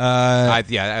 Yeah.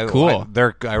 Cool.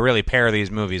 I really pair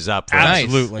these movies up for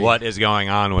Absolutely. what is going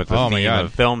on with the theme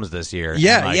of films this year.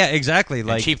 Yeah, exactly.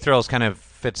 Like Cheap Thrills kind of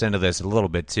fits into this a little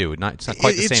bit too. It's not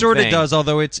quite the same thing. It sort of does,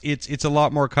 although it's a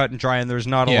lot more cut and dry, and there's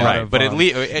not a lot of. But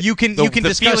you can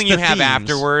discuss the feeling you have themes.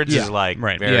 afterwards is like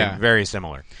very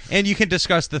similar. And you can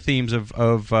discuss the themes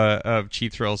of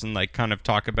Cheap Thrills and like kind of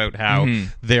talk about how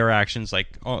their actions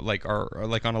are like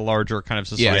on a larger kind of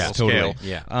societal scale. Totally.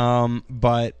 Yeah.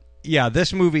 But yeah,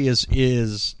 this movie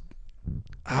is.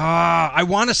 I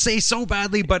want to say so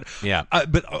badly, but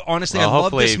honestly, I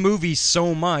love this movie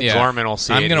so much. Yeah. Gorman will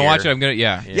see I'm it gonna here. watch it. I'm gonna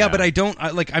Yeah, but I don't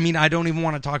I don't even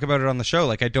want to talk about it on the show.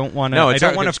 Like I don't want to. No, I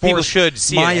don't want to people force should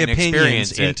see my it and opinions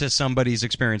experience it. into somebody's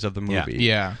experience of the movie.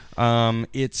 Yeah.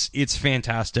 It's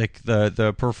fantastic.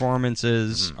 The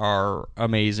performances are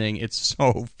amazing. It's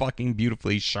so fucking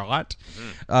beautifully shot.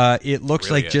 It looks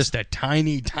Really like is. just a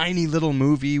tiny little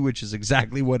movie, which is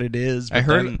exactly what it is. I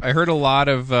heard a lot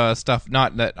of stuff.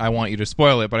 Not that I want you to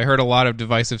spoil it, but I heard a lot of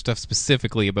divisive stuff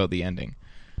specifically about the ending.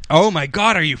 Oh my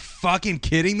god, are you fucking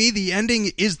kidding me? The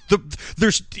ending is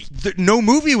there's no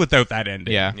movie without that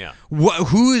ending. Yeah.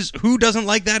 Who doesn't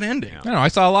like that ending? I don't know. I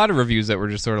saw a lot of reviews that were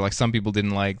just sort of like some people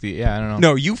didn't like the. Yeah, I don't know.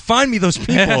 No, you find me those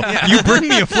people. You bring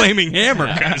me a flaming hammer,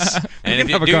 guys. And if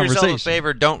you have a do yourself a conversation.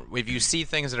 favor, if you see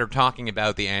things that are talking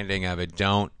about the ending of it,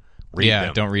 don't read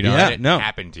them. Don't read on Let it. it No.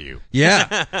 happen to you.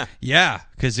 Yeah,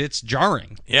 because it's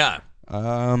jarring. Yeah.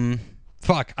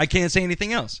 Fuck, I can't say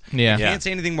anything else. Yeah. I can't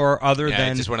say anything more other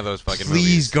than it's just one of those fucking please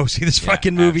movies. go see this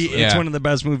fucking movie. absolutely. It's Yeah. one of the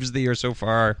best movies of the year so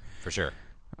far. For sure.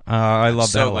 I love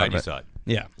that. So a lot glad of you it. saw it.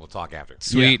 Yeah. We'll talk after.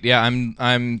 Sweet. Yeah,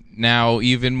 I'm now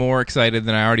even more excited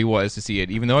than I already was to see it.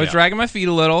 Even though I was dragging my feet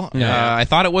a little, I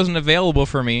thought it wasn't available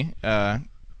for me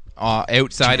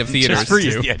outside of theaters. Just for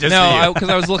you. Just for you. No, because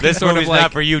I was looking This sort movie's of like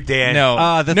not for you, Dan.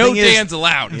 No, the no thing is- Dan's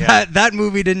allowed. That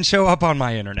movie didn't show up on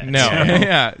my internet. No, so-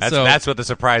 yeah. That's what the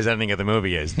surprise ending of the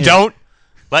movie is. Don't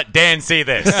let Dan see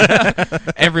this.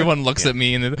 Everyone looks at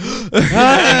me in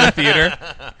the theater.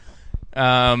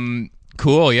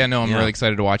 Cool. Yeah. No, I'm really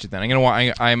excited to watch it. Then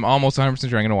I'm almost 100%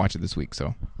 sure I'm gonna watch it this week.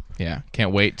 So, yeah,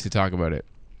 can't wait to talk about it.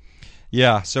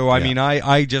 Yeah, so I mean,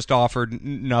 I just offered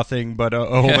nothing but a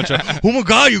whole bunch of oh my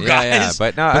god, you guys! yeah,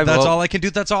 but no, that's all I can do.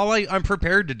 That's all I'm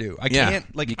prepared to do. I can't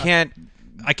you can't.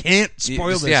 I can't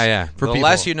spoil this. Yeah. For the people.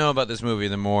 less you know about this movie,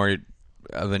 the more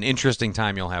of an interesting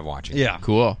time you'll have watching. Yeah.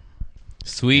 Cool.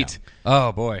 Sweet.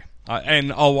 Oh boy,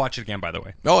 and I'll watch it again. By the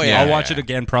way. Oh, yeah, I'll yeah, watch yeah. it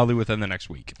again probably within the next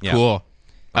week. Yeah. Cool.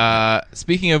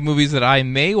 Speaking of movies that I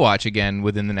may watch again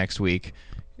within the next week,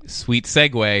 sweet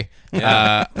segue.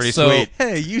 Pretty so, sweet.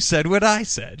 Hey, you said what I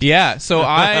said. Yeah, so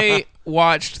I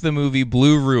watched the movie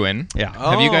Blue Ruin. Yeah.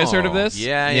 Have you guys heard of this?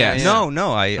 Yeah. Yes. No.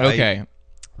 Okay.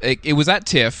 It was at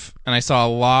TIFF, and I saw a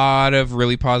lot of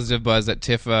really positive buzz at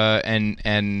TIFF,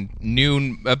 and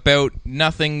knew about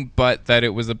nothing but that it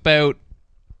was about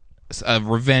a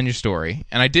revenge story.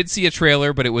 And I did see a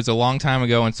trailer, but it was a long time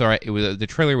ago, and so the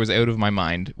trailer was out of my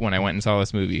mind when I went and saw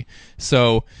this movie.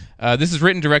 So this is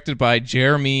written and directed by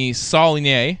Jeremy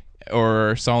Saulnier,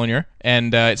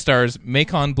 and it stars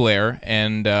Macon Blair,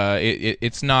 and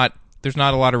it's not. There's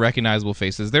not a lot of recognizable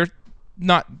faces. They're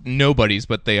not nobodies,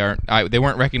 but they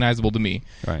weren't recognizable to me.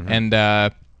 Right. And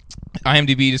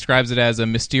IMDb describes it as a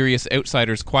mysterious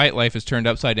outsider's quiet life is turned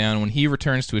upside down when he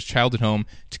returns to his childhood home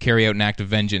to carry out an act of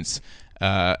vengeance.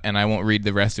 And I won't read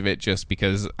the rest of it just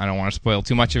because I don't want to spoil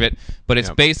too much of it. But it's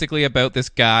basically about this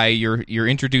guy. You're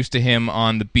introduced to him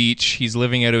on the beach. He's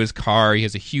living out of his car. He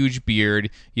has a huge beard.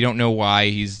 You don't know why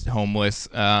he's homeless.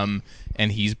 And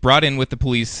he's brought in with the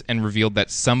police and revealed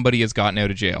that somebody has gotten out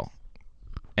of jail.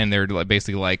 and they're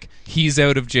basically like, he's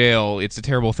out of jail. It's a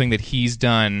terrible thing that he's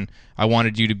done. I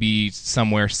wanted you to be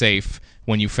somewhere safe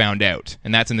when you found out.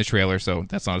 And that's in the trailer, so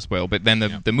that's not a spoil. But then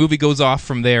the movie goes off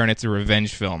from there, and it's a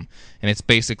revenge film. And it's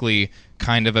basically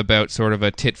kind of about sort of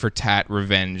a tit-for-tat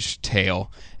revenge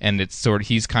tale. And it's sort of,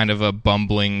 he's kind of a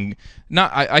bumbling...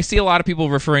 I see a lot of people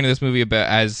referring to this movie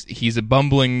as he's a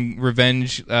bumbling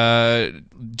revenge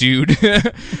dude.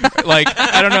 Like,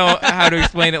 I don't know how to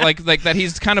explain it. Like that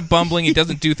he's kind of bumbling, he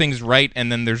doesn't do things right,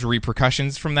 and then there's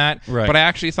repercussions from that. Right. But I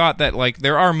actually thought that, like,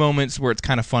 there are moments where it's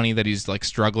kind of funny that he's, like,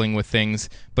 struggling with things,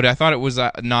 but I thought it was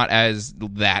not as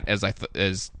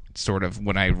as sort of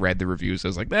when I read the reviews. I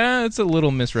was like, it's a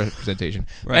little misrepresentation.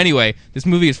 Right. Anyway, this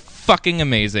movie is fucking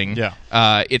amazing. Yeah.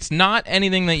 It's not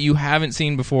anything that you haven't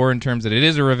seen before in terms that it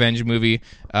is a revenge movie,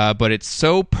 but it's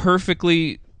so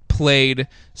perfectly played,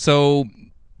 so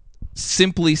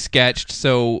simply sketched,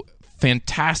 so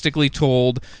fantastically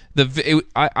told.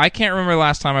 I can't remember the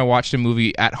last time I watched a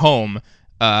movie at home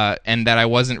and that I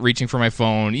wasn't reaching for my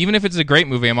phone. Even if it's a great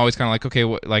movie, I'm always kind of like, okay,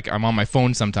 like I'm on my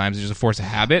phone sometimes. It's just a force of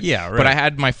habit. Yeah, right. But I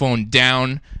had my phone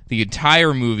down the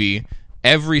entire movie.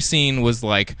 Every scene was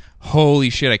like,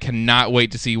 holy shit, I cannot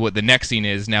wait to see what the next scene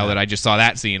is now that I just saw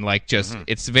that scene. Like, just,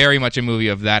 it's very much a movie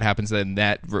of that happens, and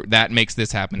that makes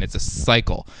this happen. It's a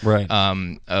cycle right.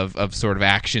 Of sort of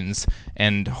actions.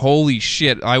 And holy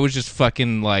shit, I was just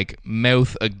fucking like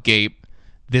mouth agape.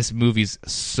 This movie's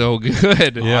so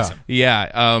good. Yeah. Awesome.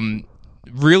 Yeah.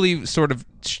 Really sort of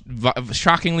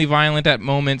shockingly violent at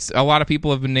moments. A lot of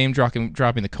people have been name dropping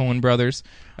the Coen brothers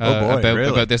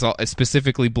about this,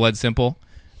 specifically Blood Simple.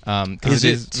 Because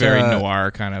it is very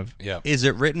noir kind of. Yeah. Is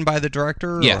it written by the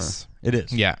director? Yes. It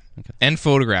is. Yeah. Okay. And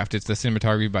photographed. It's the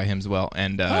cinematography by him as well.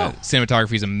 And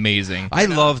cinematography is amazing. I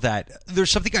love that.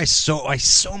 There's something I so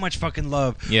much fucking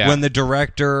love when the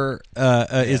director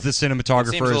is the cinematographer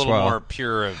it seems as a little well. more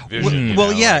pure of vision. Well,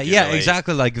 like really...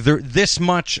 exactly. Like this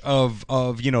much of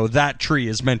that tree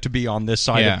is meant to be on this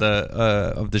side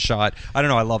of the shot. I don't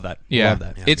know. I love that. Yeah. I love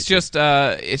that. It's just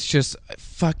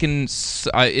fucking.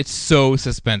 It's so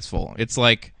suspenseful. It's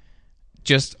like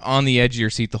just on the edge of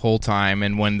your seat the whole time,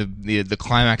 and when the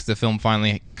climax of the film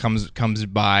finally comes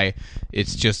by,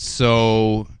 it's just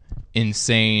so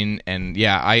insane. And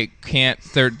I can't.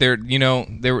 There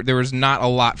was not a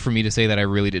lot for me to say that I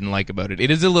really didn't like about it. It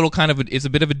is a little it's a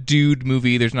bit of a dude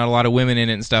movie. There's not a lot of women in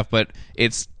it and stuff, but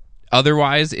it's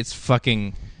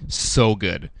fucking so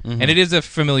good. And it is a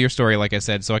familiar story, like I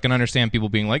said, so I can understand people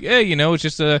being like, hey, it's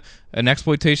just an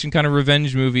exploitation kind of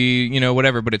revenge movie,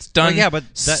 whatever, but it's done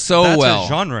that's well. A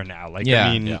genre now. Like,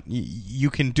 you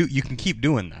can keep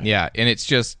doing that. Yeah, and it's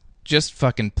just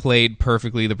fucking played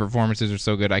perfectly. The performances are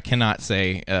so good. I cannot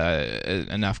say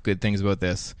enough good things about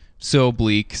this. So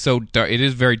bleak, so dark. It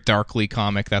is very darkly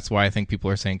comic. That's why I think people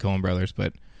are saying Coen Brothers,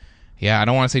 but yeah, I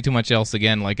don't want to say too much else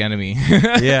again, like Enemy.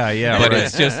 yeah. But right.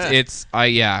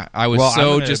 I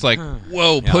was just like,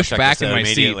 whoa, push back in my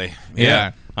seat.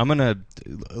 Yeah. I'm gonna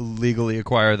legally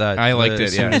acquire that. I liked it.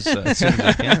 As soon as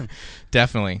I can.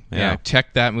 Definitely. Yeah.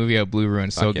 Check that movie out, Blue Ruin.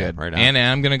 So good. Right and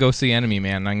I'm gonna go see Enemy,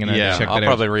 man. I'm gonna check that out. I'll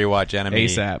probably rewatch Enemy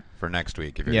ASAP for next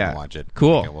week if you're gonna watch it.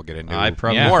 Cool. We'll get into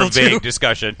more vague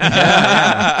discussion.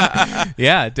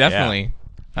 Yeah, definitely.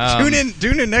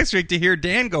 Tune in next week to hear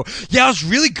Dan go, yeah, it was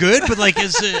really good, but like it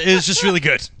was just really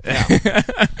good. Yeah.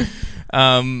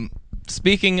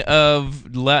 Speaking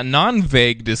of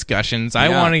non-vague discussions, I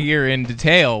want to hear in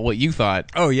detail what you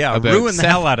thought. Oh yeah, about ruin the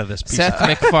hell out of this piece. Seth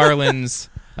MacFarlane's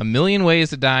A Million Ways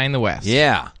to Die in the West.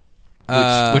 Yeah. Which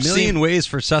a million ways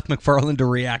for Seth MacFarlane to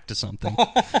react to something.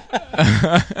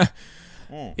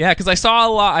 Yeah, because I saw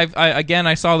a lot.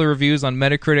 I saw the reviews on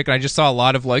Metacritic, and I just saw a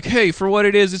lot of like, "Hey, for what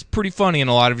it is, it's pretty funny," and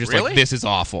a lot of just like, "This is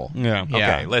awful." Yeah.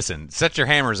 Okay, listen, set your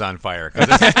hammers on fire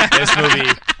because this movie.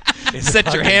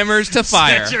 Set your hammers to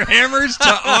fire. Set your hammers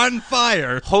to on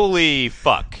fire. Holy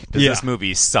fuck! Does this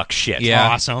movie suck shit? Yeah.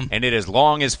 Awesome. And it is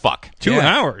long as fuck. 2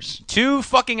 hours. 2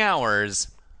 fucking hours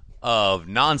of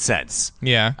nonsense.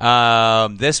 Yeah.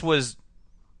 This was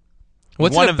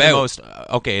What's one it of the about? most.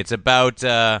 Okay, it's about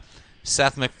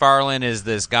Seth MacFarlane is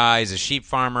this guy. He's a sheep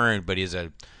farmer, but he's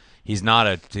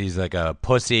like a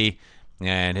pussy,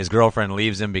 and his girlfriend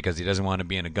leaves him because he doesn't want to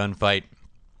be in a gunfight,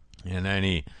 and then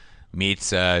he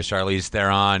meets Charlize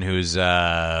Theron, who's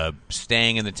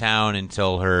staying in the town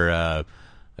until her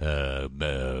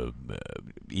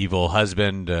evil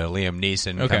husband, Liam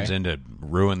Neeson, comes in to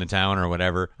ruin the town or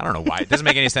whatever. I don't know why. It doesn't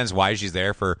make any sense why she's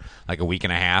there for like a week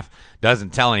and a half.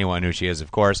 Doesn't tell anyone who she is,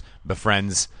 of course.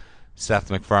 Befriends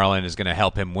Seth MacFarlane, is going to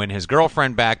help him win his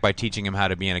girlfriend back by teaching him how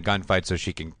to be in a gunfight so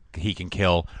he can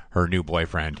kill her new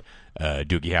boyfriend,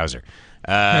 Doogie Howser.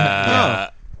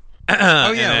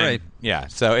 Oh yeah, right. Yeah,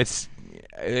 so it's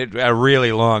a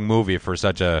really long movie for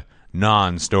such a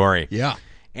non-story. Yeah.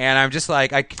 And I'm just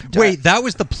like, Wait, that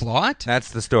was the plot?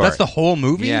 That's the story. That's the whole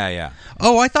movie? Yeah.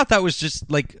 Oh, I thought that was just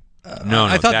like. No,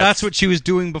 I thought that's that's what she was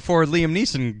doing before Liam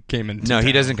Neeson came in. No,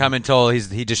 he doesn't come until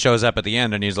he just shows up at the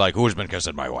end and he's like, "Who's been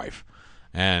kissing my wife?"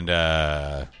 And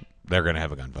they're gonna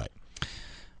have a gunfight.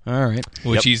 All right.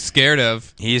 Which he's scared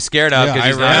of. He's scared of because I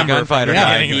he's not a remember from gunfighter. the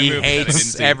Yeah, beginning of the he movie that I didn't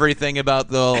hates see. everything about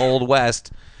the Old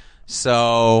West.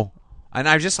 So, and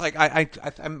I'm just like, I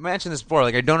mentioned this before.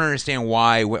 Like, I don't understand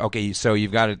why. Okay, so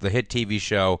you've got the hit TV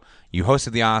show. You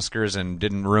hosted the Oscars and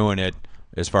didn't ruin it,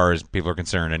 as far as people are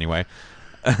concerned, anyway.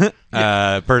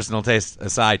 Personal taste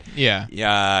aside.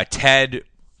 Yeah. Ted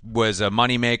was a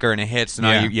moneymaker and a hit, so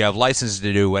now Yeah. you have license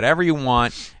to do whatever you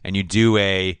want, and you do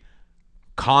a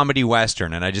comedy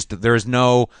western. And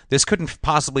this couldn't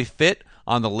possibly fit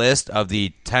on the list of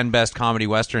the 10 best comedy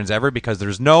westerns ever because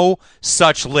there's no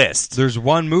such list. There's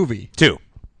one movie. 2.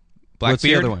 Blackbeard? What's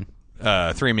the other one?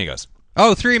 Three Amigos.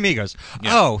 Oh, Three Amigos.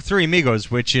 Yeah. Oh, Three Amigos,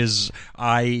 which is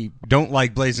I don't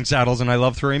like Blazing Saddles, and I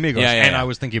love Three Amigos. Yeah. And I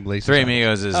was thinking Blazing Three Saddles.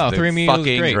 Amigos is Oh, the Three Amigos is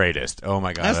fucking great. greatest. Oh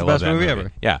my god, That's I the love best that movie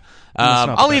ever. Yeah. not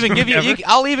the I'll best even give movie you. ever.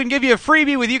 I'll even give you a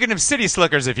freebie with you can have City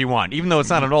Slickers if you want, even though it's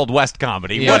not an Old West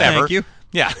comedy. Yeah. Whatever. Thank you.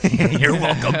 Yeah, you're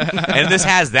welcome. And this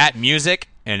has that music,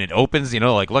 and it opens.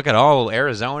 Like look at all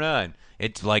Arizona, and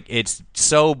it's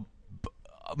so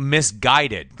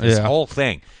misguided. This Yeah. whole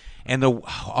thing. And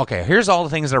here's all the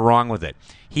things that are wrong with it.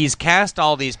 He's cast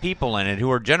all these people in it who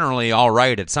are generally all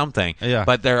right at something, Yeah.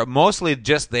 but they're mostly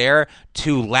just there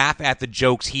to laugh at the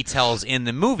jokes he tells in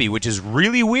the movie, which is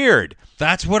really weird.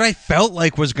 That's what I felt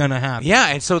like was going to happen. Yeah,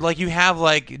 and so you have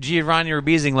Giovanni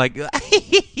Ribisi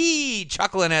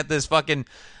chuckling at this fucking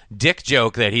dick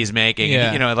joke that he's making.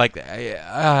 Yeah.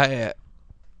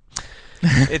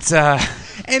 It's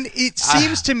And it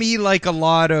seems to me like a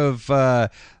lot of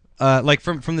like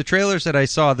from the trailers that I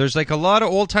saw, there's like a lot of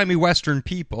old-timey Western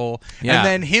people, Yeah. and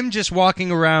then him just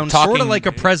walking around Talking- sort of like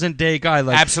a present-day guy.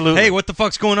 Like, Absolutely. hey, what the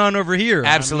fuck's going on over here?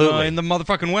 Absolutely. I'm, in the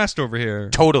motherfucking West over here.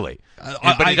 Totally.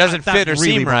 But it doesn't that fit or really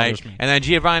seem right. bothers me. And then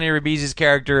Giovanni Ribisi's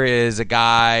character is a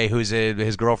guy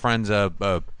his girlfriend's a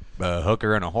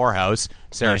hooker in a whorehouse,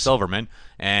 Sarah Silverman,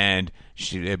 and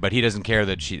but he doesn't care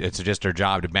that it's just her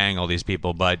job to bang all these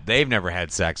people, but they've never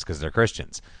had sex because they're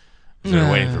Christians. So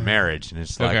they're waiting for marriage, and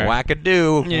it's like Okay.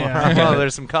 wackadoo. Yeah. Well,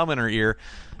 there's some cum in her ear.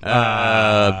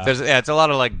 It's a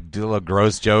lot of little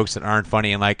gross jokes that aren't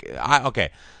funny, and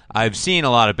I've seen a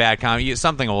lot of bad comedy.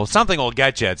 Something will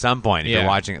get you at some point if Yeah. you're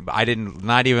watching it. But I didn't,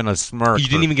 not even a smirk. You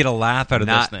didn't even get a laugh out of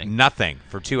this thing. Nothing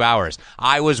for 2 hours.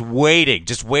 I was waiting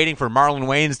for Marlon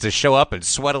Wayans to show up and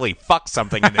sweatily fuck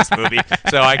something in this movie,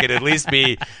 so I could at least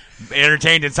be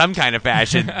entertained in some kind of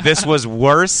fashion. This was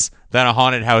worse than A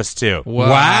Haunted House 2.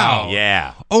 Wow.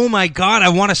 Yeah, Oh my god, I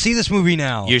want to see this movie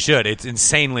now. you should. It's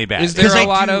insanely bad. Is there 'Cause a I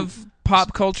lot do- of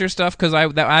pop culture stuff? Because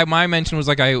my mention was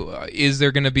is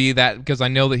there going to be that? Because I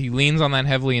know that he leans on that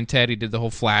heavily in Ted. He did the whole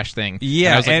Flash thing. Yeah,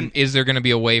 and I was like, and- is there going to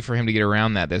be a way for him to get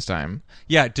around that this time?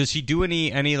 Yeah, does he do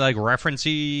any like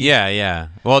referencey? Yeah.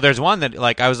 Well, there's one that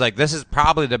I was like, this is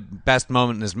probably the best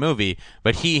moment in this movie,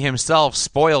 but he himself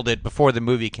spoiled it before the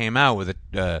movie came out with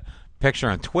a picture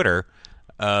on Twitter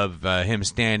of him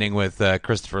standing with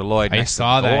Christopher Lloyd. I next to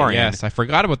saw the that. DeLorean. Yes, I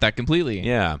forgot about that completely.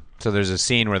 Yeah. So there's a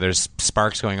scene where there's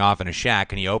sparks going off in a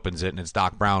shack, and he opens it, and it's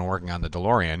Doc Brown working on the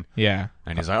DeLorean. Yeah.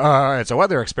 And he's like, "Oh, it's a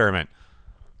weather experiment,"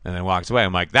 and then walks away.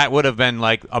 I'm like, that would have been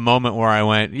like a moment where I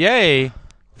went, "Yay!"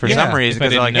 For Yeah, some reason, if I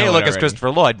because they're like, didn't "Hey, know look, it it's already. Christopher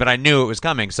Lloyd," but I knew it was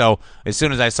coming. So as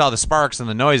soon as I saw the sparks and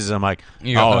the noises, I'm like,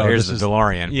 You go, "Oh, here's this the is-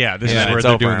 DeLorean." yeah, this And is then where it's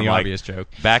they're over, doing and the I'm like, obvious joke.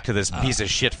 Back to this piece of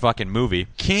shit fucking movie.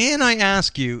 Can I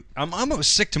ask you? I'm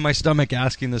almost sick to my stomach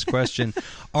asking this question.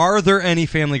 Are there any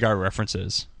Family Guy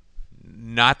references?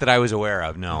 Not that I was aware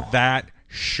of. No. That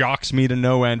shocks me to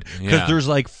no end because Yeah. there's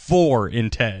like 4 in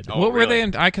Ted. Oh, What were really? they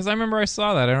in? Because I remember I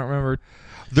saw that. I don't remember.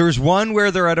 There's one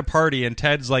where they're at a party and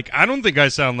Ted's like, I don't think I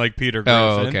sound like Peter Griffin.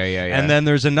 Oh, okay, yeah. And then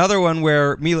there's another one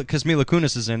where Mila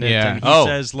Kunis is in it. Yeah. And he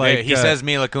says like he says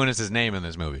Mila Kunis' name in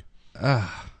this movie.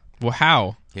 Well,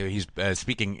 how? He's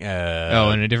speaking In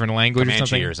a different language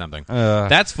Comanche or something. or something.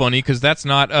 That's funny because that's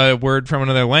not a word from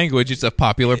another language. It's a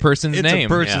popular person's it's name. a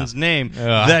person's name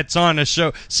that's on a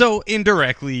show. So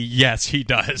indirectly, yes, he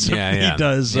does. Yeah, yeah. He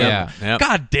does. Yeah. Yep.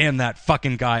 God damn that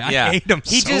fucking guy. I Yeah, hate him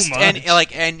he so just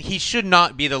much. and he should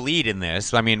not be the lead in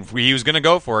this. I mean, he was going to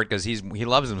go for it because he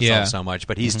loves himself Yeah. so much,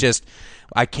 but he's just.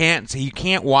 You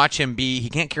can't watch him be. He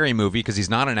can't carry a movie because he's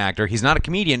not an actor. He's not a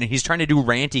comedian, and he's trying to do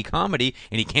ranty comedy,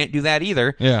 and he can't do that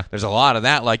either. Yeah. there's a lot of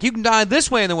that. Like you can die this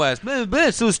way in the West. Blah, blah,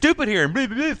 it's so stupid here, and blah,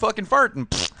 blah, blah, fucking fart, and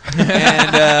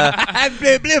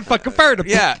And fucking fired.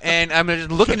 yeah, and I'm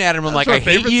just looking at him. I'm like, my I hate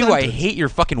favorite you. I sentence. hate your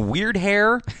fucking weird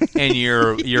hair and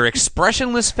your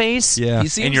expressionless face. Yeah. He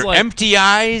seems and your like- empty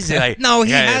eyes. Like, No,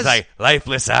 he has- it's like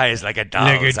lifeless eyes, like a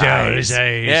doll's eyes.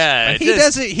 Yeah,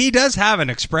 He does have an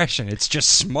expression. It's just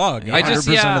smug. I just-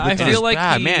 100% yeah, of the I time. feel like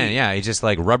he- man, yeah, he's just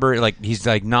like rubber. Like he's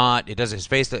like not. It does his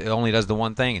face. It only does the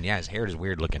one thing, and yeah, his hair is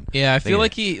weird looking. Yeah, I feel Look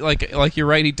like he like you're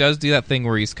right. He does do that thing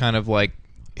where he's kind of like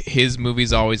his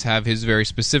movies always have his very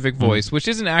specific voice, which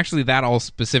isn't actually that all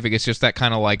specific. It's just that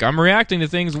kind of like I'm reacting to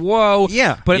things. Whoa,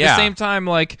 Yeah. But at Yeah. the same time,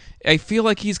 like I feel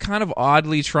like he's kind of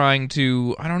oddly trying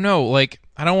to. I don't know, like.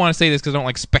 I don't want to say this because I don't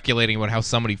like speculating about how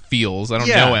somebody feels. I don't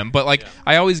Yeah. know him, but like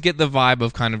I always get the vibe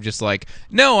of kind of just like,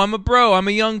 no, I'm a bro. I'm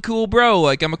a young, cool bro.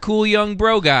 Like I'm a cool young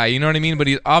bro guy. You know what I mean? But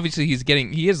he obviously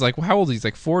he is like, how old? He's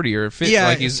like 40 or 50. Yeah,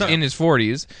 like he's so- in his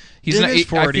 40s. He's In not his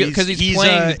 40s, because he's he's,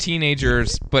 playing the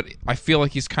teenagers, but I feel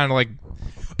like he's kind of like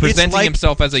presenting like-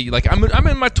 himself as a like I'm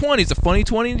in my 20s, a funny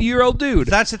 20-year-old dude.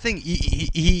 That's the thing.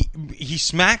 He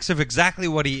smacks of exactly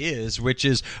what he is, which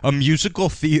is a musical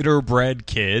theater bred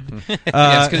kid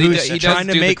Yes, 'cause who's he does trying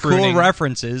to do the make cool crooning.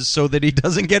 references so that he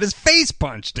doesn't get his face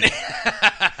punched. Yeah,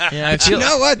 I You feel,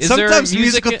 know what? is there Sometimes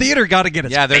music musical theater got to get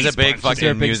its Yeah, there's face a big punched. there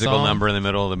a fucking big musical song? number in the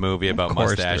middle of the movie about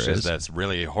course there mustaches. is. That's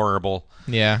really horrible.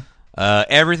 Yeah.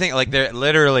 Everything, like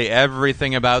literally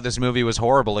everything about this movie was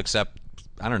horrible except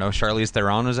I don't know. Charlize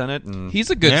Theron was in it, and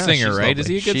He's a good Yeah, singer, she's right? lovely. Is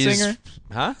he a good she's- singer?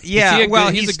 Huh? Yeah, Is he a well,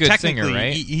 good- he's a good technically singer,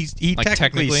 right? He Like, technically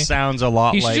technically? sounds a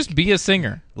lot He should like just be a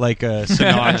singer. like a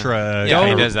Sinatra. Yeah,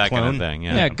 he or does that kind clone. of thing.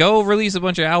 Yeah, go release a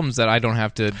bunch of albums that I don't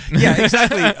have to. Yeah,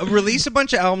 exactly. Release a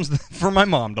bunch of albums for my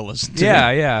mom to listen to.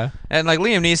 yeah. And like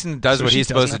Liam Neeson does So what she he's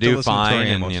supposed to doesn't have to do listen to fine,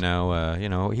 Tori and Amos. you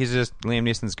know, he's just Liam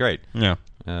Neeson's great. Yeah.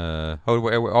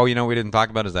 You know, we didn't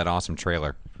talk about is that awesome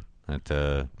trailer at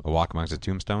A Walk Amongst the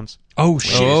Tombstones. Oh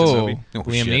shit. Oh, movie? Oh,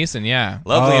 Liam shit. Neeson, yeah.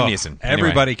 Love Oh, Liam Neeson. Anyway,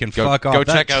 Everybody can go- fuck off. Go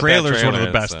that check out that trailer's one of the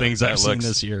trailer. best It's, things that I've seen looks-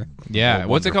 this year. Yeah,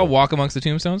 what's it wonderful. called? Walk Amongst the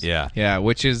Tombstones? Yeah. Yeah,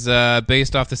 which is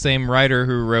based off the same writer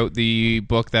who wrote the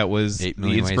book that was 8 the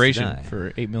Million Ways to inspiration Die.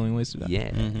 for 8 Million Ways to Die.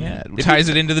 Yeah. Yeah, it ties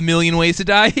it into the Million Ways to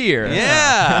Die here.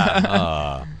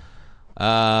 Yeah.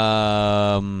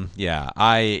 And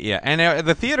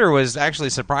the theater was actually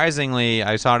surprisingly.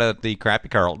 I saw it at the Crappy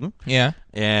Carlton, Yeah.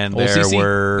 and Old there CC?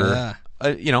 were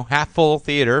half full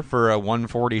theater for a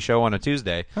 1:40 show on a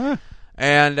Tuesday,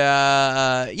 and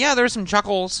there were some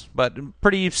chuckles, but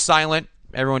pretty silent.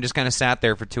 Everyone just kind of sat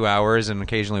there for 2 hours and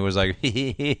occasionally was like,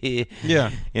 Yeah.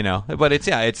 you know. But it's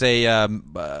a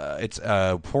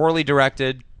poorly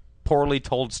directed, poorly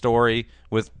told story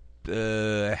with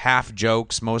half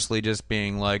jokes, mostly just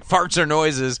being like farts are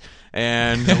noises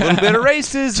and a little bit of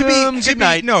racism. Good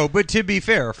night. No, but to be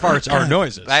fair, farts are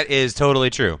noises. That is totally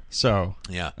true. So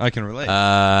Yeah. I can relate.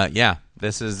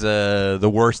 This is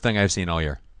the worst thing I've seen all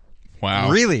year.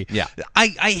 Wow. Really? Yeah. I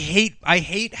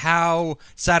hate how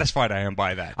satisfied I am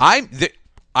by that.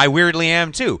 I weirdly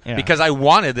am too, Yeah. because I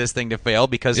wanted this thing to fail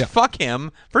because Yeah. fuck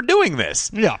him for doing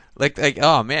this. Yeah. Like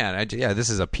oh man,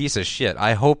 this is a piece of shit.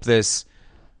 I hope this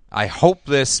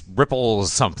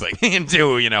ripples something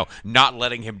into not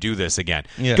letting him do this again.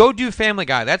 Yeah. Go do Family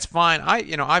Guy. That's fine. I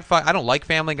don't like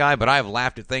Family Guy, but I've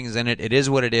laughed at things in it. It is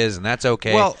what it is, and that's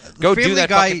okay. Well, go do Family that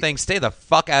Guy- fucking thing. Stay the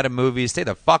fuck out of movies. Stay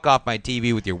the fuck off my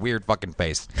TV with your weird fucking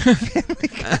face.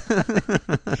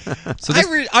 So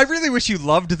I really wish you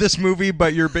loved this movie,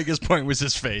 but your biggest point was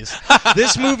his face.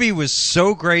 This movie was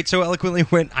so great, so eloquently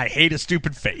went, I hate a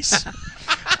stupid face.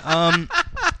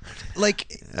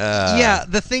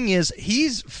 The thing is,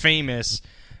 he's famous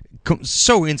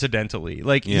so incidentally.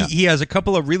 Yeah. He has a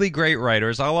couple of really great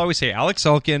writers. I'll always say Alex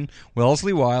Sulkin,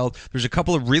 Wellesley Wild. There's a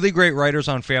couple of really great writers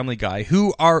on Family Guy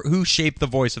who shaped the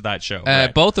voice of that show.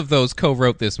 both of those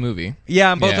co-wrote this movie.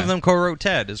 Yeah, and both Yeah. of them co-wrote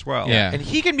Ted as well. Yeah. And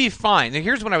he can be fine. And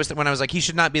here's when I was like, he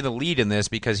should not be the lead in this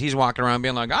because he's walking around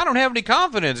being like, I don't have any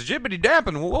confidence, jibbity dap,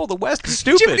 and whoa, the West is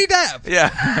stupid. Jibbity dap.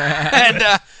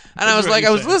 Yeah. And I was what like, he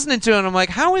I was said. listening to it, and I'm like,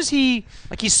 how is he?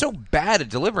 Like, he's so bad at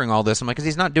delivering all this. I'm like, because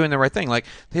he's not doing the right thing. Like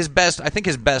I think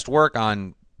his best work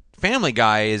on Family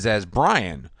Guy is as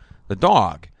Brian, the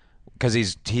dog. Because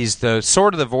he's the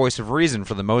sort of the voice of reason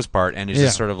for the most part, and is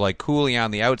just sort of like coolly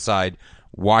on the outside,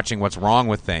 watching what's wrong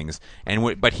with things.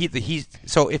 And but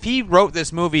so if he wrote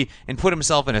this movie and put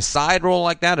himself in a side role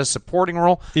like that, a supporting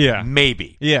role, Yeah.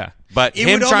 maybe, Yeah. But It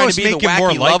him would trying almost to be the make him more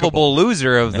wacky, likable. lovable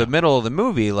loser of the middle of the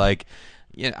movie, like,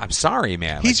 I'm sorry,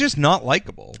 man. He's just not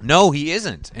likable. No, he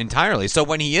isn't entirely. So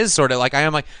when he is sort of like, I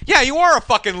am like, yeah, you are a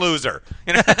fucking loser.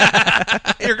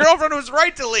 Your girlfriend was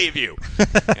right to leave you.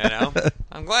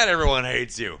 I'm glad everyone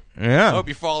hates you. Yeah. I hope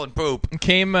you fall in poop.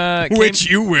 Came Which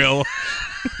you will.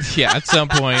 yeah, at some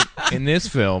point. in this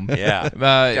film. Yeah.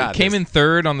 It came in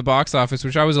third on the box office,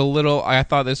 which I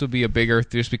thought this would be a bigger,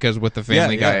 just because with the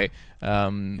Family Guy,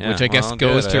 which I guess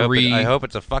goes to I hope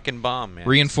it's a fucking bomb, man.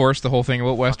 reinforce the whole thing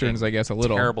about Westerns, I guess, a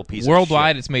little. Terrible piece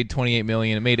Worldwide, of shit. it's made $28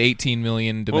 million. It made $18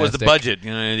 million domestic. What was the budget?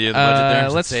 You know, any idea of the budget there?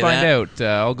 Let's find out.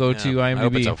 I'll go to IMDb. I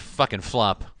hope it's a fucking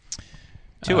flop.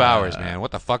 2 hours, man. What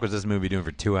the fuck was this movie doing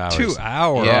for 2 hours? 2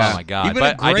 hours. Yeah. Oh my god! Even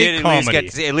but a great I did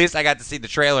comedy. at least I got to see the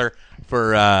trailer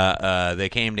for They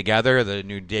Came Together, the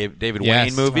new David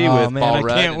Yes. Wayne movie Oh, with man, Paul I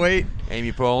Rudd can't and wait.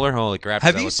 Amy Poehler. Holy crap!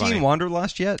 Have that you was seen funny.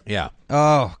 Wanderlust yet? Yeah,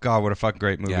 Oh God, what a fucking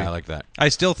great movie! yeah, I like that. I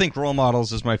still think Role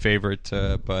Models is my favorite,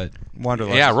 but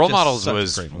Wanderlust. Yeah, is Role just Models such a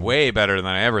was great movie. way better than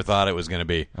I ever thought it was going to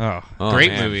be. Oh,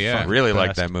 Great man. movie, yeah. I really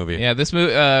liked Best. that movie. Yeah, this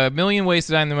movie, Million Ways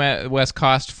to Die in the West,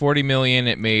 cost $40 million.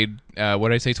 It made, what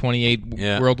did I say,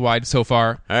 28 worldwide so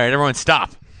far. All right, everyone,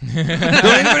 stop. Don't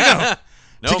anybody go.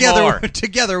 No together, more.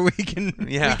 together we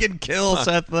can kill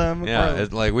Seth them. Yeah,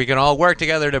 it's like we can all work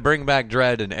together to bring back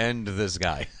Dredd and end this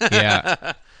guy.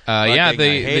 Yeah. I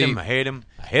hate him. I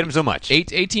hate him so much.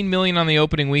 18 million on the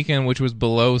opening weekend, which was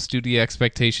below studio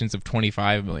expectations of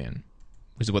 25 million,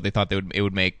 which is what they thought it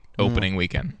would make opening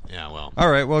weekend. Yeah, well, All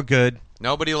right, well, good.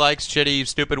 nobody likes shitty,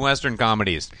 stupid Western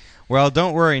comedies. Well,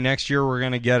 don't worry. Next year we're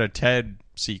gonna get a Ted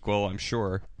sequel, I'm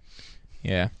sure.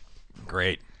 Yeah.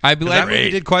 Great. I That believe.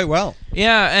 movie did quite well.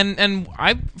 Yeah, and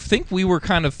I think we were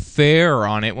kind of fair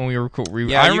on it when we were.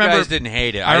 Yeah, I you remember, guys didn't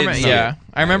hate it. I I remember, didn't see yeah, it.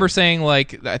 I remember saying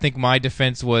like I think my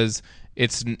defense was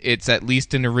it's at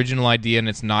least an original idea and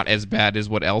it's not as bad as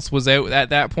what else was out at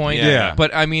that point. Yeah.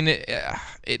 But I mean,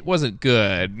 it wasn't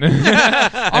good.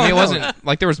 I mean, it wasn't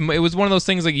like it was one of those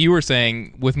things like you were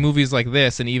saying with movies like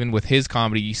this, and even with his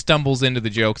comedy, he stumbles into the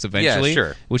jokes eventually. Yeah,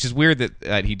 sure. Which is weird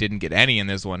that he didn't get any in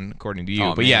this one, according to you.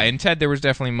 Oh, but yeah, man. in Ted, there was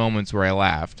definitely moments where I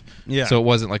laughed. Yeah. So it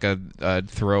wasn't like a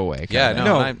throwaway. Yeah, kinda.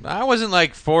 no, I wasn't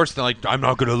like forced to like I'm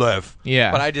not gonna laugh.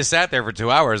 Yeah. but I just sat there for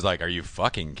 2 hours like, are you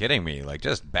fucking kidding me? Like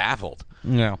just baffled.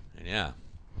 No, Yeah,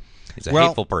 he's a Well-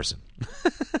 hateful person.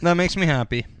 that makes me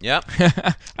happy. Yep.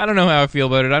 I don't know how I feel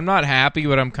about it. I'm not happy,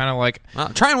 but I'm kind of like, Well,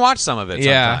 try and watch some of it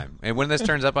Yeah. sometime. And when this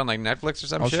turns up on like Netflix or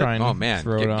some I'll shit, try and oh man,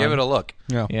 throw it on. give it a look.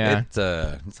 Yeah. yeah. It's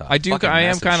a I do. fucking I am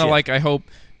mess of kind of shit. like. I hope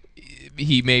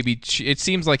he maybe. It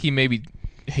seems like he maybe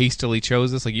hastily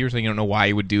chose this. Like you were saying, you don't know why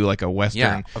he would do like a western.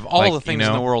 yeah, of all like, the things you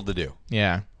know? in the world to do.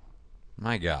 Yeah,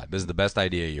 My God, this is the best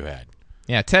idea you had.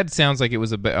 yeah. Ted sounds like it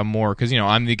was a more because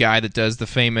I'm the guy that does the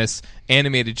famous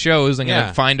animated shows. I'm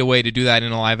gonna find a way to do that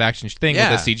in a live action thing with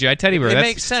a CGI teddy bear. It That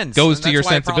makes sense. Goes and to your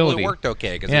that's why it sensibility. probably worked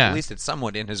okay because Yeah. at least it's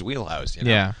somewhat in his wheelhouse. You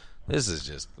know? Yeah. This is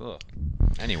just ugh.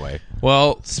 Anyway.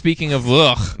 Well, speaking of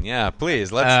ugh. Yeah,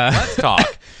 please let's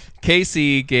talk.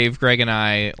 Casey gave Greg and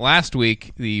I last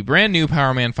week the brand new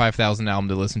Power Man 5000 album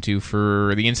to listen to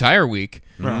for the entire week.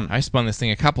 I spun this thing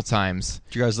a couple times.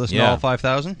 Did you guys listen Yeah. to all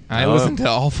 5,000? I listened to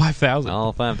all 5,000.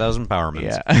 All 5,000 Powermans.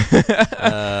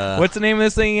 Yeah. What's the name of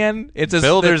this thing again? It's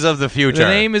Builders of the Future. The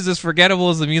name is as forgettable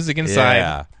as the music inside.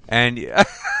 Yeah. And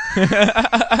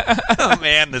oh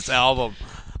man, this album.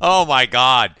 Oh my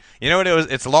God. You know what it was?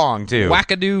 It's long too.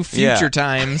 Wackadoo Future Yeah.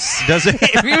 Times. Does it?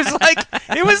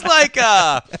 it was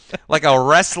like a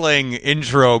wrestling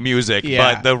intro music,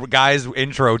 Yeah. but the guy's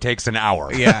intro takes an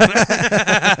hour. Yeah.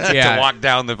 To yeah. walk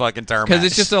down the fucking tarmac. Because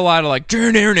it's just a lot of like,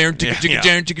 and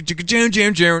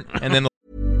then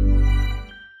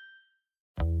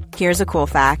Here's a cool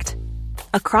fact.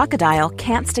 A crocodile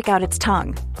can't stick out its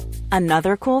tongue.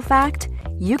 Another cool fact,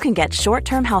 you can get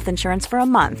short-term health insurance for a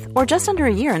month or just under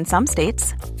a year in some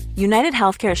states. United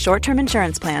Healthcare short-term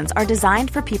insurance plans are designed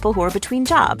for people who are between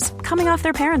jobs, coming off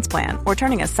their parents' plan, or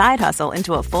turning a side hustle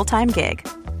into a full-time gig.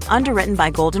 Underwritten by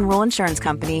Golden Rule Insurance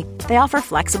Company, they offer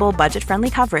flexible, budget-friendly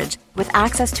coverage with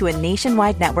access to a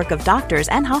nationwide network of doctors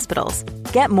and hospitals.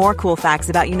 Get more cool facts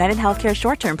about United Healthcare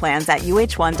short-term plans at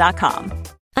uh1.com.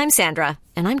 I'm Sandra,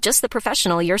 and I'm just the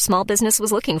professional your small business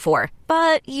was looking for.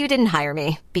 But you didn't hire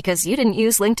me because you didn't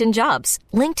use LinkedIn Jobs.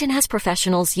 LinkedIn has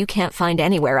professionals you can't find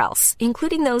anywhere else,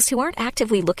 including those who aren't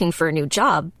actively looking for a new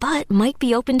job, but might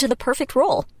be open to the perfect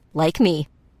role, like me.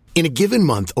 In a given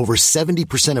month, over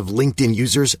 70% of LinkedIn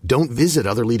users don't visit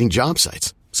other leading job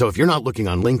sites. So if you're not looking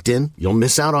on LinkedIn, you'll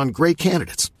miss out on great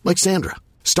candidates like Sandra.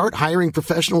 Start hiring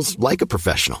professionals like a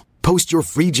professional. Post your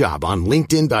free job on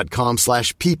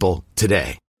linkedin.com/people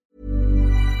today.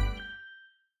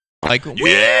 like,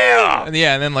 yeah, and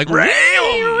then like, future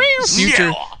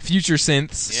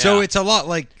synths. So it's a lot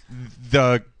like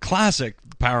the classic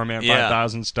Power Man Yeah.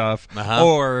 5000 stuff, Uh-huh.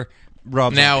 or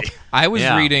Rob Now, Zombie. I was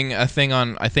Yeah. reading a thing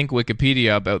on, I think,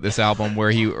 Wikipedia about this album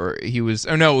where he was.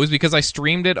 Oh no, it was because I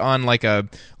streamed it on like a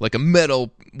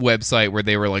metal website where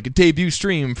they were like a debut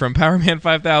stream from Power Man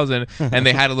 5000, and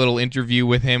they had a little interview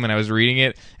with him, and I was reading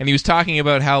it, and he was talking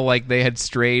about how like they had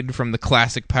strayed from the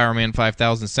classic Power Man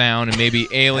 5000 sound and maybe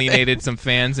alienated some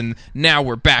fans, and now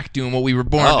we're back doing what we were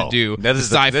born to do. This is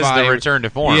sci-fi. this is the return to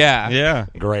form. Yeah.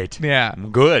 Great. Yeah.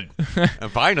 Good.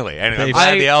 Finally. And I'm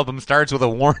glad the album starts with a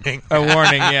warning. A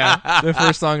warning, yeah. The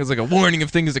first song is like a warning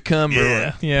of things to come.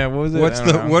 Yeah. What was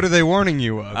it? What are they warning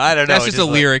you of? I don't know. That's just a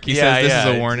lyric. He says this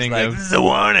is a warning. Like, this is a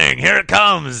warning. Here it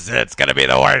comes. It's going to be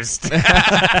the worst.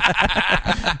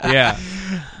 Yeah.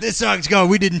 This song's going.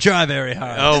 We didn't try very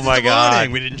hard. Oh, my God.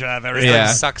 Warning. We didn't try very hard. Yeah.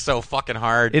 It sucks so fucking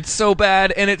hard. It's so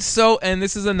bad, and and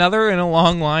this is another in a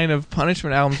long line of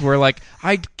Punishment albums where, like,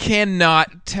 I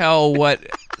cannot tell what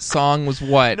song was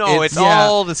what. No, it's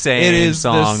all the same it is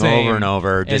song the same. over and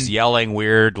over, just And yelling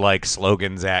weird, like,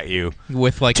 slogans at you.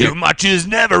 with like Too much is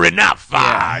never enough.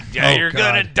 You're God.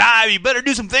 going to die. You better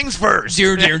do some things first.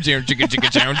 That's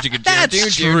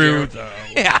true, though.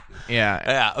 Yeah.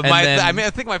 Yeah. And I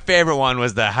think my favorite one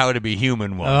was the How to Be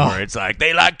Human one, where it's like,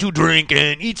 they like to drink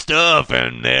and eat stuff,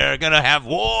 and they're going to have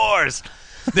wars.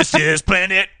 This is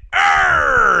planet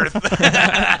Earth.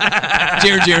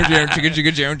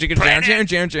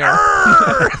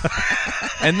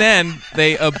 And then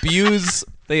they abuse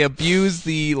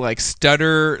the like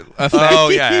stutter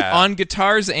effect on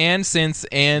guitars and synths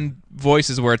and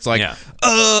voices where it's like like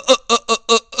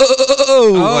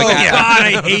God,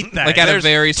 I hate that. like at a There's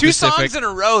very two specific songs in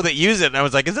a row that use it, and I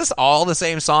was like, is this all the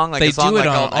same song? Like They a song do it like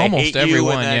on called I almost Hate every You,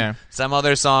 one, and then yeah. some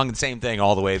other song, same thing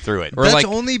all the way through it. or That's like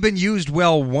only been used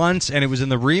well once, and it was in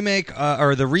the remake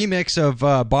or the remix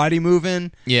of Body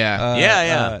Movin'.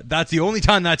 That's the only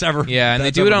time that's ever. yeah, and they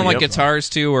that's do it ever on like been used. guitars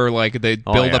too, or like they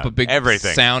build up a big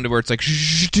Everything. sound where it's like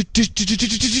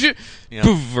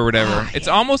poof or whatever. It's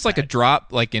almost like a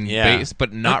drop, like in bass,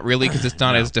 but not really because it's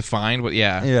not as defined. But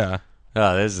Yeah.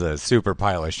 Oh, this is a super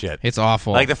pile of shit. it's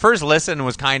awful. Like the first listen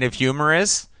was kind of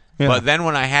humorous, but then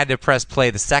when I had to press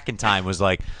play the second time, was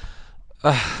like,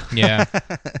 yeah,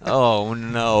 oh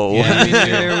no, Yeah, me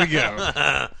too. There we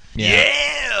go.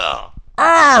 yeah.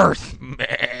 Earth,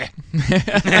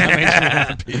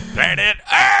 planet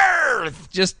Earth.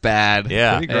 just bad.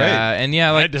 Yeah. Pretty great. And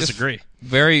yeah, like I disagree. just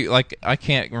very like I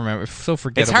can't remember. It's so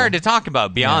forgettable. It's hard to talk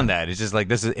about beyond that. It's just like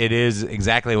it is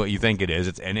exactly what you think it is.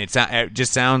 It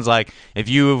just sounds like if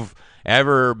you've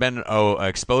ever been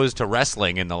exposed to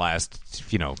wrestling in the last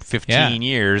 15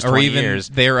 years, 20 or even years,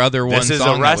 their other one. this is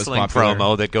song a wrestling that was popular.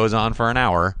 promo that goes on for an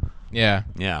hour. Yeah,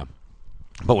 Yeah,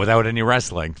 but without any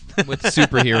wrestling. with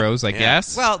superheroes, I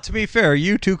guess. Well, to be fair,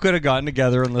 you two could have gotten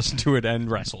together and listened to it and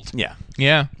wrestled. Yeah,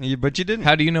 yeah. But you didn't.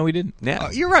 How do you know we didn't?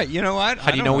 yeah. You're right. You know what?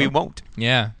 How do you know we won't?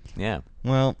 Yeah. Yeah.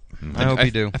 Well, I hope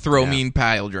you do. A throw mean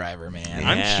pile driver, man.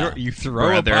 I'm Yeah. sure you throw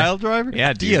Brother. a pile driver.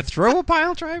 Yeah, Do dude. you throw a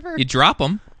pile driver? You drop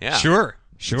them. Yeah. Sure.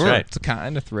 right. It's a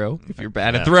kind of throw if you're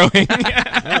bad at throwing.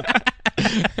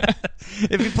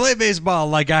 If you play baseball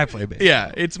like I play baseball,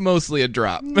 Yeah, it's mostly a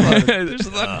drop. there's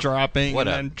a lot of dropping what and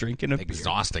a then drinking a beer.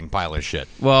 Exhausting pile of shit.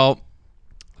 Well,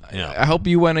 Yeah. I hope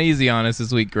you went easy on us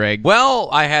this week, Greg. Well,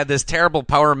 I had this terrible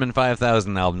Powerman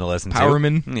 5000 album to listen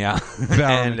Powerman? to. Yeah.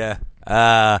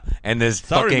 Powerman. and this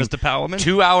Sorry, fucking Mr. Powerman.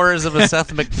 2 hours of a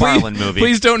Seth MacFarlane movie.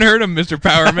 Please don't hurt him, Mr.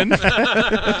 Powerman.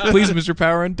 Please, Mr.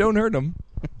 Powerman, don't hurt him.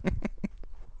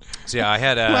 So yeah, I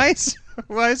had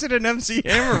Why is it an MC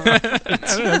Hammer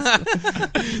reference?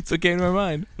 It's what came to my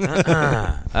mind.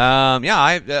 I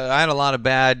had a lot of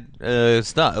bad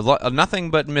stuff.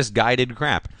 Nothing but misguided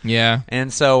crap. Yeah.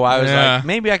 And so I was Yeah. like,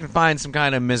 maybe I can find some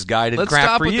kind of misguided Let's crap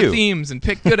stop for with you. the themes and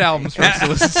pick good albums for us to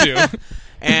listen to.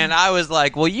 And I was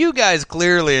like, well, you guys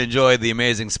clearly enjoyed The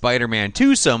Amazing Spider-Man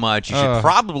 2 so much, you should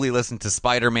probably listen to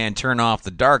Spider-Man Turn Off the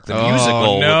Dark, the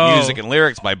musical no. with music and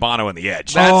lyrics by Bono and the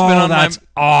Edge. That's been on that's my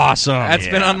awesome. That's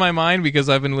been on my mind because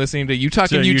I've been listening to You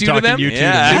Talking So You You Two to Talking them. You Two to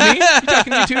Yeah. me? You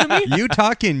Talking You Two to me? You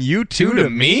talking you two Two to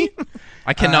me?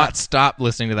 I cannot stop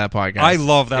listening to that podcast. I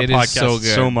love that It is podcast so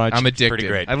good. so much. I'm It's addicted. pretty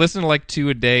great. I listen to like 2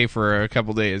 a day for a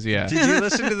couple days. Yeah. Did you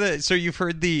listen to the? So you've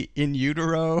heard the In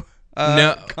Utero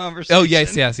conversation? Oh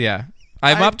yes, yeah.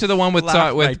 I'm I up to the one with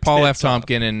laughed my Paul F. tits off.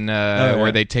 Tompkin and yeah.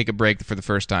 where they take a break for the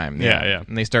first time. Yeah.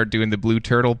 And they start doing the Blue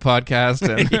Turtle podcast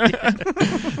and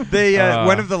They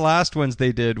one of the last ones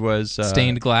they did was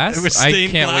Stained Glass. It was I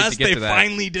Stained can't Glass. wait to get they to that.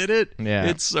 finally did it. Yeah.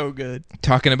 It's so good.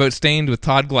 Talking about Stained with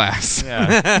Todd Glass.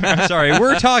 Yeah. Sorry,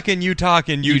 we're talking you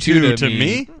two to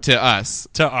me to us.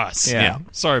 to us. Yeah.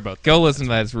 Sorry about that. Go listen to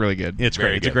that. It's really good. It's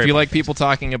great. It's a If great you like people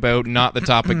talking about not the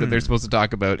topic that they're supposed to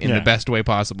talk about in Yeah. the best way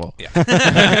possible. Yeah.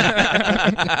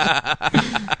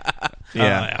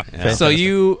 Yeah. So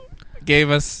you gave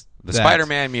us The that.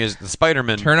 Spider-Man music, the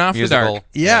Spider-Man Turn Off the musical. Dark.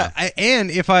 Yeah,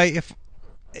 and if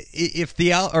if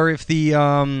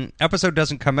the episode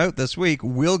doesn't come out this week,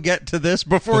 we'll get to this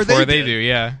before they do.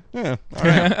 Yeah. Yeah. All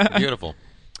right. Beautiful.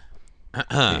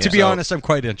 To be honest, I'm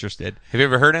quite interested. Have you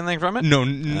ever heard anything from it? No,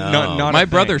 not My a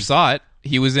brother thing. saw it.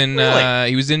 He was in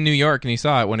New York and he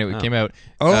saw it when it came out.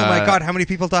 Oh my God! How many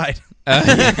people died?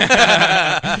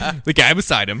 The guy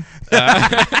beside him.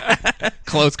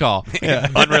 Close call. Yeah.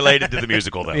 Unrelated to the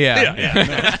musical, though.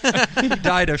 Yeah. He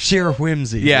died of sheer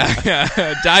whimsy.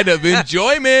 Yeah. Died of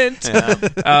enjoyment.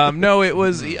 No, it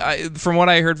was from what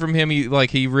I heard from him.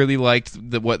 He really liked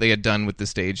what they had done with the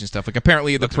stage and stuff. Like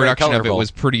apparently the Looks very production of it colorful.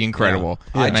 was pretty incredible.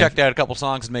 I And checked out a couple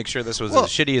songs to make sure this was as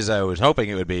shitty as I was hoping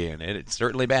it would be, and it's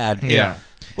certainly bad. Yeah.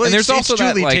 Well, and there's also it's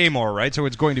Julie that, Taymor, right? So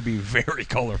it's going to be very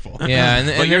colorful. Yeah, and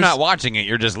But you're there's- not watching it;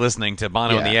 you're just listening to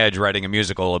Bono and the Edge writing a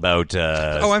musical about.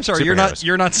 Oh, I'm sorry. superheroes.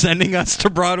 You're not sending us to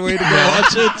Broadway to go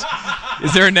watch it.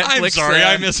 Is there a Netflix? I'm sorry,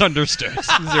 I misunderstood. Is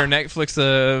there a Netflix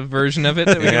version of it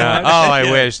that we can Yeah. watch? Oh,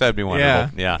 I wish that'd be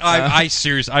wonderful. Yeah. Yeah. I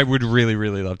seriously, I would really,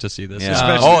 really love to see this. Yeah.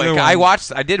 Especially the I one-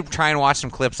 I did try and watch some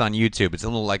clips on YouTube. It's a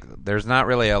little like there's not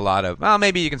really a lot of. Well,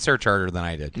 maybe you can search harder than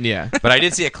I did. Yeah. But I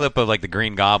did see a clip of like the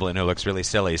Green Goblin who looks really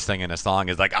silly singing a song.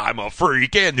 Is like I'm a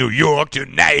freak in New York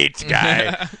tonight,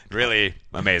 guy. Really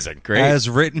amazing. Great. as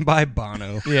written by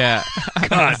Bono. Yeah.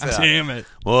 God damn it.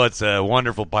 Well, it's a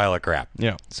wonderful pile of crap.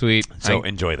 Yeah. Sweet. So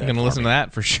enjoy that I'm going to for listen me. to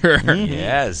that for sure.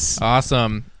 Yes.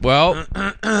 Awesome. Well,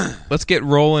 let's get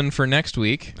rolling for next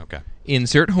week. Okay.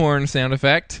 Insert horn sound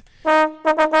effect.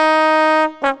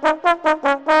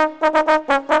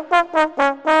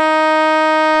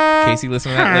 Casey,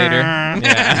 listen to that later.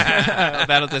 Yeah.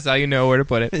 That's how you know where to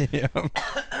put it.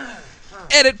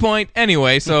 Edit point.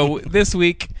 Anyway, so this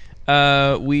week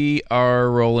we are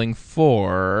rolling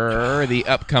for the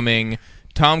upcoming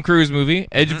Tom Cruise movie,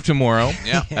 Edge of Tomorrow.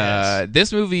 Yeah.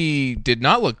 This movie did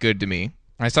not look good to me.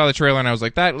 I saw the trailer and I was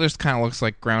like, that just kind of looks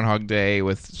like Groundhog Day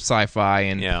with sci-fi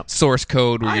and source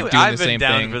code where you're doing I've the same been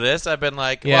down thing. for this. I've been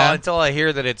like, Yeah. well, until I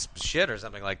hear that it's shit or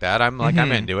something like that, I'm like,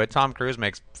 I'm into it. Tom Cruise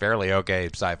makes fairly okay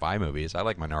sci-fi movies. I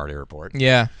like Minority Report.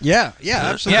 Yeah. Yeah,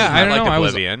 absolutely. Yeah, I don't like know.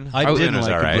 Oblivion. I didn't was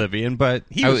like all right. Oblivion, but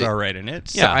he was all right in it.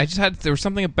 So I just had there was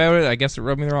something about it. I guess it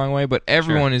rubbed me the wrong way, but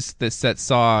everyone that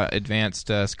saw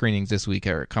advanced screenings this week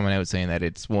are coming out saying that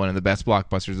it's one of the best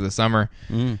blockbusters of the summer.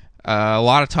 A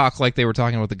lot of talk like they were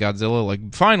talking about the Godzilla,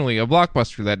 like finally a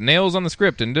blockbuster that nails on the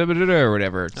script and or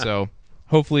whatever. So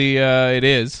hopefully it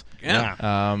is.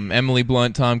 Yeah. Emily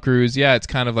Blunt, Tom Cruise. Yeah, it's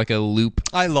kind of like a loop.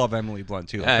 I love Emily Blunt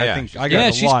too. Like, Yeah, yeah. I think I Yeah, got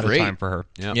a she's lot great. of time for her.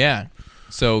 Yeah.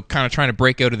 So kind of trying to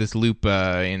break out of this loop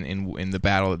in the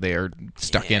battle that they are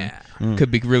stuck in could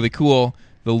be really cool.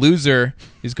 The loser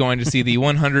is going to see the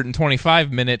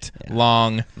 125-minute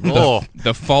long Oh.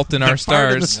 the Fault in Our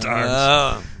Stars. It's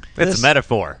a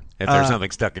metaphor if there's something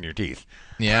stuck in your teeth.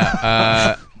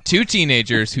 Yeah. Two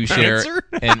teenagers who share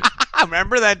and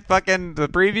Remember that fucking the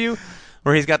preview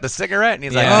where he's got the cigarette and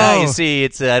he's like, Yeah. you see,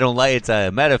 it's I don't like it's a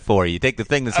metaphor. You take the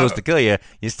thing that's supposed to kill you,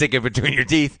 you stick it between your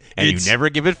teeth, and you It's- never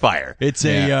give it fire. It's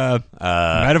a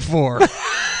metaphor.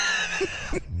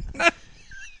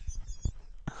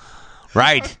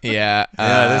 Right. yeah.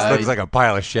 This looks like a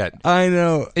pile of shit. I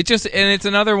know. It's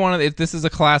another one of this is a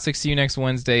classic See You Next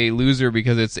Wednesday loser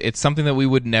because it's something that we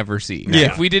would never see.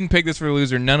 Yeah. If we didn't pick this for a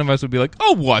loser, none of us would be like,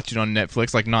 "Oh, watch it on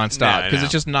Netflix like nonstop," No, because no.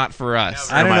 it's just not for us.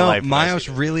 Never. I don't my know. life would I Myos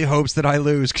see it. really hopes that I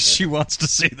lose because she wants to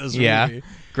see this Yeah. movie.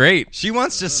 Great. She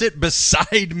wants to sit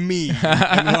beside me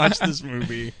and watch this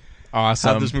movie.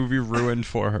 Awesome. Have this movie ruined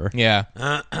for her. Yeah.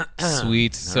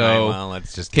 Sweet. So All right, well,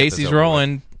 let's just get this Casey's over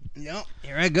rolling. Yep,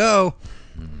 here I go.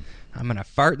 I'm gonna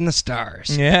fart in the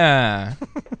stars. Yeah.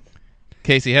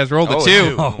 Casey has rolled a Oh, 2.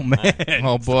 two. Oh man.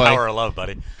 Oh with. boy. Power of love,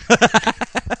 buddy.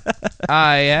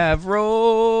 I have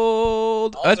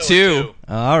rolled a 2.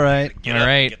 All right. All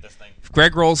right. Get this thing. If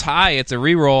Greg rolls high, it's a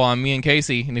re-roll on me and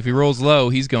Casey, and if he rolls low,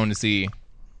 he's going to see.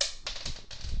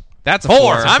 That's a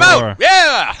 4. I'm out.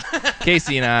 Yeah.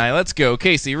 Casey and I, let's go.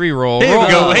 Casey, re-roll. Here we Roll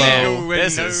go. low. Here we go.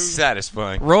 This is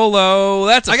satisfying. Roll low.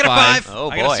 That's a I got 5. a 5. Oh,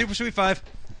 I got boy. a super sweet 5.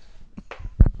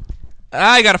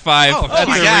 I got a 5. Oh, That's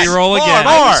my a gosh. re-roll More, again.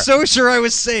 more. I was so sure I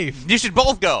was safe. You should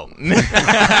both go. And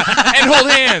hold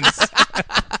hands.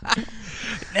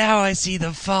 Now I see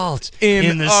the fault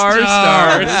In the our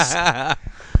stars. stars.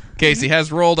 Casey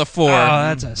has rolled a 4. Oh,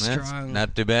 that's a That's strong.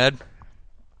 not too bad.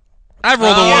 I've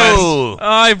rolled Oh. a 1.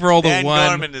 I've rolled Dan a 1.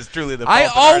 Gorman is truly the I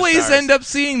fault of our always stars. end up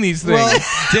seeing these things. Well,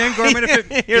 Dan Gorman,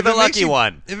 if You're if the it makes lucky you-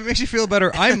 one. If it makes you feel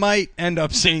better, I might end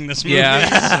up seeing this movie.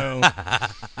 Yeah.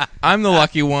 So I'm the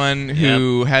lucky one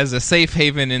who has a safe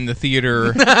haven in the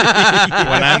theater when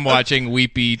I'm watching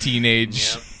weepy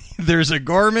teenage there's a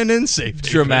Gorman in safety.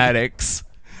 dramatics.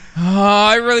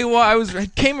 I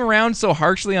came around so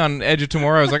harshly on Edge of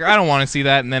Tomorrow. I was like, I don't want to see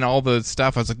that. And then all the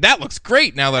stuff, I was like, that looks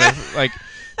great. Now that I like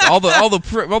all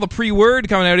the pre-word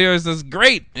coming out here is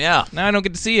great. Yeah. Now I don't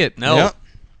get to see it. No. Yep.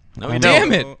 No, you Damn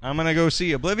don't. it. I'm going to go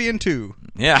see Oblivion 2.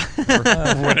 Yeah.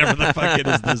 Or whatever the fuck it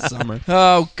is this summer.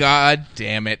 Oh, God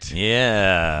damn it.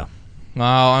 Yeah. Oh,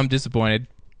 I'm disappointed.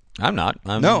 I'm not.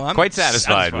 I'm I'm quite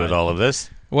satisfied with all of this.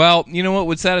 Well, you know what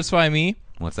would satisfy me?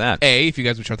 What's that? A, if you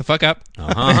guys would shut the fuck up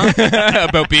Uh-huh.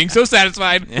 about being so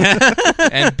satisfied.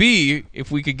 And B,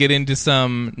 if we could get into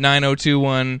some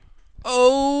 9021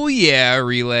 oh yeah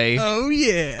relay. Oh,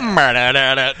 yeah.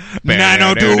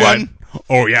 9021.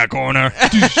 Oh, yeah, corner.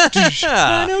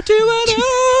 9021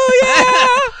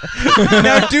 oh yeah.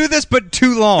 Now do this, but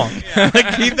too long.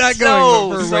 Like, keep that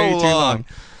going for way too long.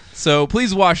 So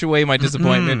please wash away my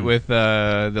disappointment with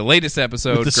the latest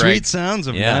episode. With the Greg. sweet sounds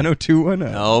of Yeah.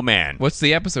 90210. Oh, man. What's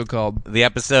the episode called? The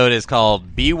episode is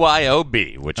called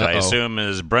BYOB, which I Uh-oh. assume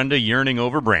is Brenda yearning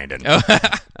over Brandon.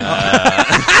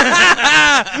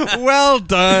 Well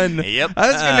done. Yep.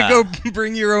 I was going to go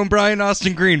bring your own Brian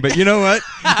Austin Green, but you know what?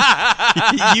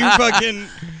 You fucking...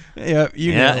 Yeah,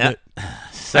 you nailed it.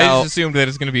 So, I just assumed that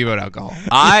it's going to be about alcohol.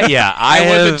 I I have-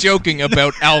 wasn't joking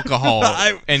about alcohol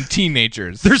I- and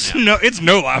teenagers. There's it's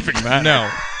no laughing matter. No.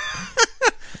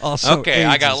 Also, Okay,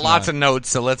 I AIDS got is lots not. of notes,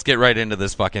 so let's get right into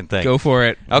this fucking thing. Go for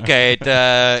it. Okay,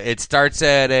 it starts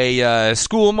at a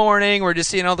school morning. We're just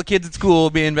seeing all the kids at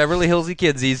school being Beverly Hillsy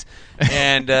kidsies.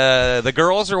 And the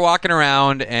girls are walking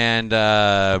around, and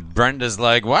Brenda's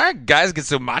like, why guys get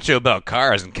so macho about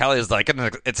cars? And Kelly's like,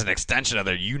 it's an extension of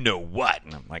their you-know-what.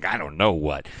 And I'm like, I don't know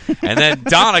what. And then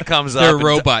Donna comes up. They're and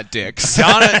robot dicks.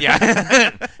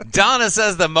 Donna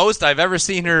says the most I've ever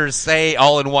seen her say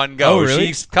all in one go. Oh,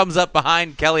 really? She comes up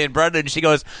behind Kelly and Brenda, and she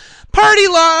goes, party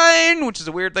line, which is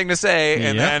a weird thing to say.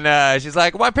 And then she's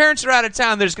like, my parents are out of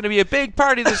town. There's going to be a big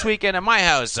party this weekend at my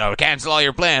house, so cancel all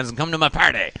your plans and come to my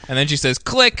party. And then she says,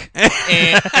 click.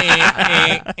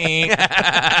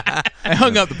 I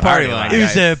hung up the party line. It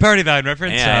was a party line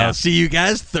reference. Yeah. I'll see you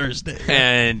guys Thursday.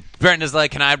 And Brenda's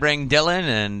like, can I bring Dylan?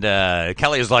 And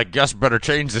Kelly's like, guess better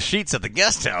change the sheets at the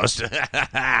guest house.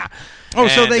 So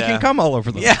And, they can come all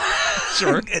over the Yeah,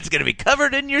 sure. It's going to be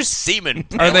covered in your semen.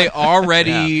 Are they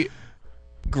already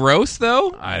gross,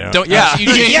 though? I don't. Yeah, You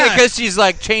change- because she's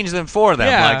like changed them for them.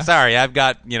 Yeah. Like, sorry, I've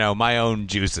got my own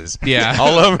juices. Yeah.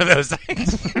 all over those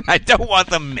things. I don't want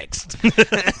them mixed.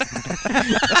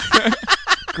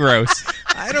 Gross.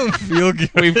 I don't feel good.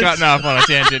 We've gotten off on a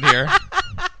tangent here.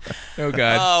 Oh,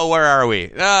 God. Oh, where are we?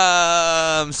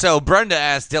 So Brenda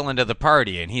asked Dylan to the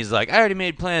party, and he's like, I already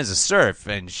made plans to surf,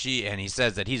 and he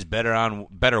says that he's better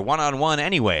one-on-one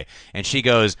anyway. And she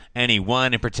goes,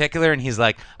 anyone in particular? And he's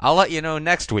like, I'll let you know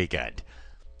next weekend.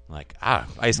 I'm like,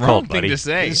 ice Wrong cold, thing buddy. to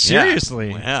say.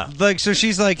 Seriously. Yeah. Like, so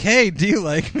she's like, hey, do you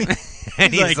like me?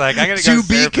 And he's like, I gotta go to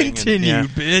be surfing," continued, and-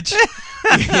 bitch.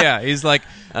 Yeah, he's like,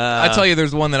 I tell you,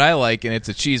 there's one that I like, and it's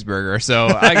a cheeseburger, so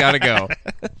I gotta go.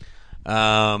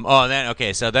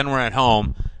 So then we're at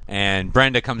home, and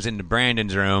Brenda comes into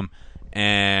Brandon's room,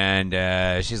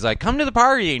 and she's like, come to the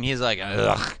party, and he's like,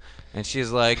 ugh. And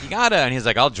she's like, you gotta, and he's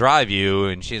like, I'll drive you,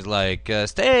 and she's like,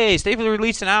 stay for at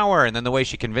least an hour, and then the way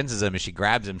she convinces him is she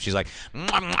grabs him, she's like,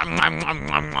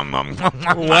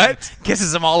 what?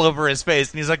 Kisses him all over his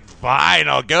face, and he's like, fine,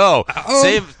 I'll go.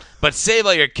 Save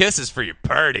all your kisses for your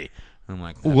party. I'm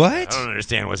like, What? I don't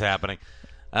understand what's happening.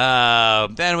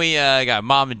 Then we got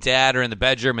mom and dad are in the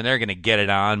bedroom, and they're going to get it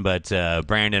on, but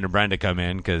Brandon and Brenda come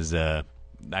in because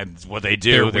that's what they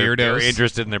do. They're weirdos. They're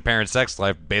interested in their parents' sex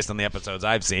life based on the episodes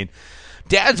I've seen.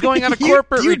 Dad's going on a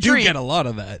corporate you retreat. do get a lot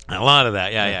of that. A lot of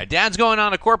that, yeah. Dad's going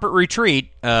on a corporate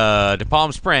retreat to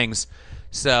Palm Springs.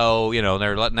 So,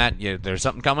 they're letting that, there's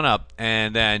something coming up.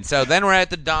 And then we're at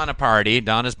the Donna party.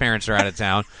 Donna's parents are out of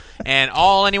town. And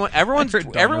everyone's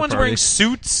party. wearing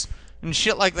suits and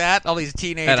shit like that. All these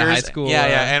teenagers. At a high school,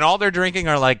 Yeah. And all they're drinking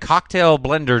are like cocktail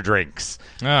blender drinks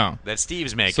Oh. that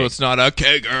Steve's making. So it's not a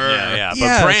kegger. Yeah. But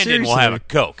Yeah, Brandon will have seriously. a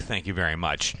Coke. Thank you very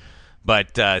much.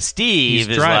 But Steve He's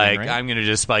is driving, like, right? I'm going to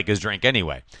just spike his drink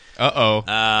anyway. Uh-oh.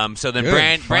 So then Good.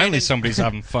 Brandon... Finally, somebody's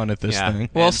having fun at this Yeah. thing.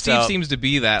 Well, And Steve so- seems to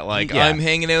be that, like, Yeah. I'm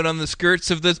hanging out on the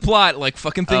skirts of this plot, like,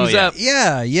 fucking things yeah. up.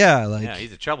 Yeah, like Yeah,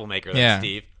 he's a troublemaker, Yeah.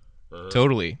 Steve.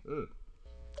 Totally.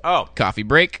 Oh, Coffee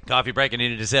break. coffee break. I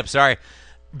needed to sip. Sorry.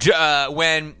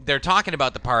 When they're talking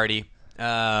about the party,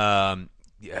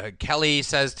 Kelly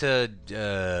says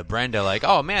to Brenda, like,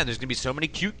 oh, man, there's going to be so many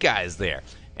cute guys there.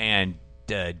 And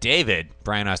David,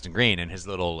 Brian Austin Green, and his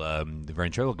little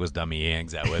ventriloquist dummy he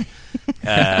hangs out with,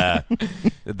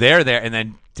 they're there, and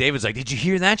then David's like, "Did you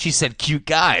hear that? She said cute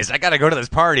guys. I got to go to this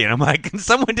party." And I'm like,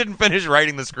 someone didn't finish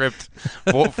writing the script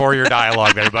for your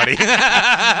dialogue there, buddy.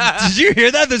 Did you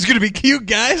hear that? There's going to be cute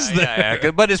guys there.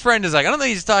 Yeah. But his friend is like, "I don't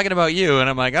think he's talking about you." And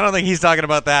I'm like, "I don't think he's talking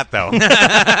about that, though."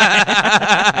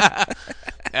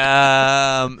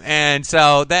 And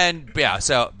so then,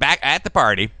 so back at the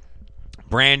party,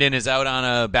 Brandon is out on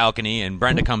a balcony, and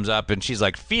Brenda comes up, and she's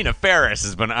like, "Fina Ferris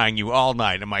has been eyeing you all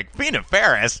night." I'm like, "Fina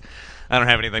Ferris?" I don't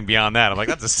have anything beyond that. I'm like,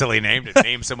 that's a silly name to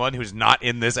name someone who's not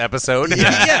in this episode.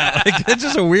 Yeah, like, that's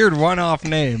just a weird one-off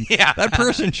name. Yeah. That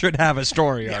person should have a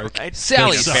story arc. Right?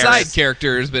 Sally's side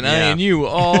character has been eyeing you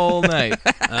all night.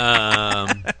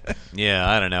 Yeah,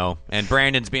 I don't know. And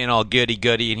Brandon's being all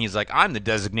goody-goody, and he's like, "I'm the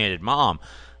designated mom."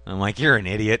 I'm like, "You're an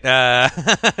idiot."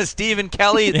 Steve and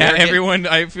Kelly. Yeah, everyone.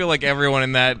 I feel like everyone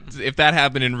in that, if that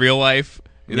happened in real life,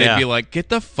 they'd be like, "Get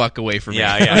the fuck away from me."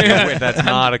 Yeah. That's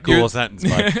not a cool sentence,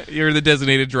 bud. You're the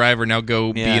designated driver. Now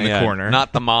go be in the corner.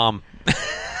 Not the mom.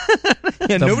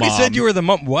 Yeah, nobody mom. said you were the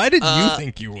mom. Why did you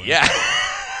think you were? Yeah.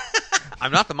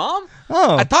 I'm not the mom?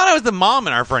 Oh. I thought I was the mom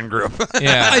in our friend group.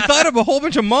 Yeah. I thought of a whole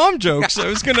bunch of mom jokes. I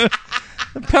was going to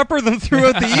pepper them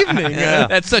throughout the evening. Yeah.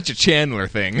 That's such a Chandler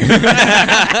thing. You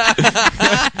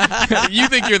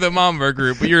think you're the mom of our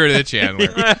group, but you're the Chandler.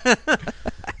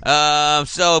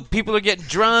 So people are getting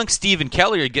drunk. Steve and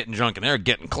Kelly are getting drunk, and they're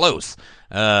getting close.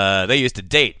 They used to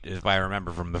date, if I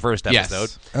remember from the first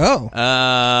episode. Yes. Oh.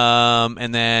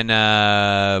 And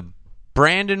then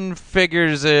Brandon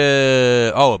figures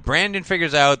out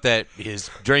that his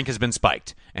drink has been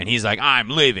spiked, and he's like, "I'm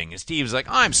leaving." And Steve's like,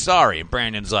 "I'm sorry." And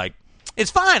Brandon's like,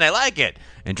 "It's fine, I like it,"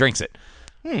 and drinks it.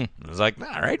 I was like,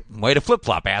 "All right, way to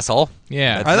flip-flop, asshole."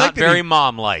 Yeah. That's I like not that very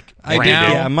mom-like.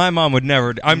 Yeah, my mom would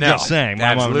never. I'm No, just saying,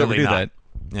 my mom would never absolutely do not. that.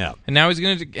 Yeah. And now he's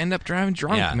going to end up driving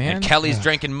drunk, Yeah, man. and Kelly's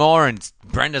drinking more, and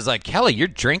Brenda's like, "Kelly, you're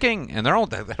drinking?" And they don't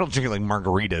drink like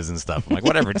margaritas and stuff. I'm like,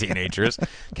 whatever, teenagers.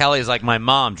 Kelly's like, "My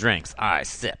mom drinks. I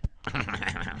sip."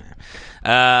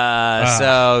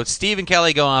 So Steve and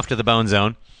Kelly go off to the Bone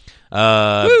Zone.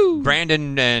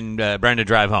 Brandon and Brenda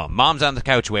drive home. Mom's on the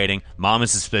couch waiting. Mom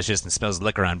is suspicious and smells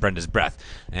liquor on Brenda's breath.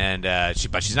 And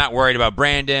but she's not worried about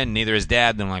Brandon. Neither is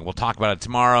Dad. Then like, we'll talk about it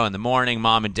tomorrow. In the morning,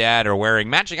 Mom and Dad are wearing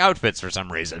matching outfits for some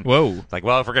reason. Whoa. Like,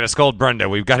 well, if we're gonna scold Brenda,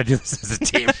 we've got to do this as a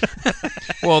team.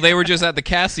 Well, they were just at the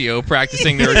Casio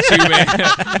practicing their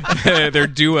their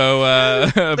duo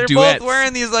They're duets. both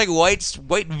wearing these like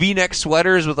white V-neck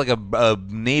sweaters with like a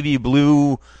navy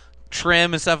blue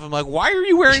trim and stuff. I'm like, why are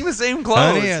you wearing the same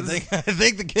clothes? Honey, I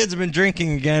think the kids have been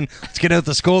drinking again. Let's get out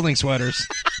the scolding sweaters.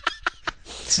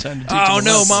 It's time to teach Oh them a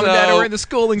no, lesson. Mom and Dad are wearing the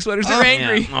scolding sweaters. They're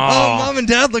angry. Oh, Mom and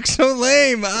Dad look so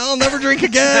lame. I'll never drink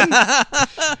again.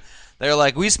 They're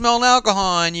like, "We smelled alcohol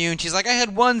on you," and she's like, "I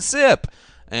had one sip."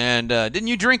 And didn't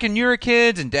you drink when you were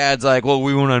kids? And Dad's like, "Well,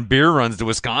 we went on beer runs to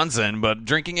Wisconsin, but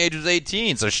drinking age was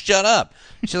 18, so shut up."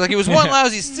 She's like, "It was one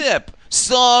lousy sip.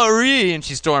 Sorry." And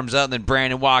she storms out, and then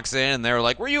Brandon walks in, and they're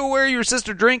like, "Were you aware of your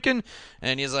sister drinking?"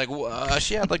 And he's like,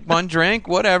 "She had like one drink,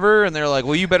 whatever." And they're like,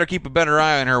 "Well, you better keep a better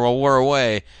eye on her while we're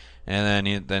away."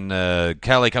 And then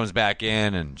Kelly comes back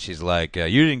in, and she's like,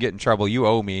 "You didn't get in trouble. You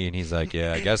owe me." And he's like,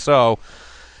 "Yeah, I guess so."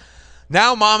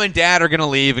 Now Mom and Dad are going to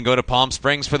leave and go to Palm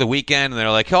Springs for the weekend, and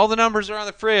they're like, "All the numbers are on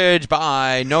the fridge.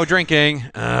 Bye. No drinking."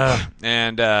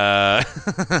 And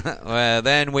well,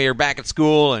 then we are back at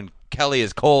school, and Kelly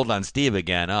is cold on Steve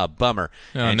again. Oh, bummer.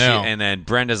 Oh, no. And then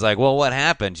Brenda's like, "Well, what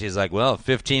happened?" She's like, "Well,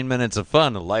 15 minutes of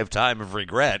fun, a lifetime of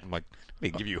regret." I'm like,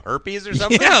 "Did he give you herpes or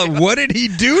something?" Yeah, what did he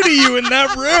do to you in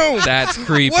that room? That's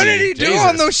creepy. What did he do Jesus.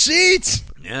 on those sheets?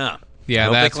 Yeah. Yeah,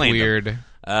 Hope they that's cleaned them. weird.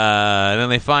 Then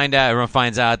they find out. Everyone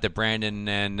finds out that Brandon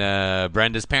and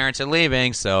Brenda's parents are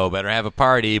leaving, so better have a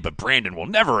party. But Brandon will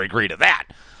never agree to that.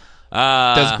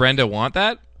 Does Brenda want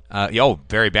that?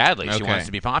 Very badly. She Okay. wants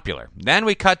to be popular. Then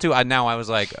we cut to now. I was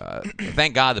like,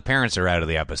 thank God the parents are out of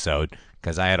the episode,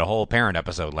 because I had a whole parent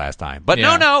episode last time. But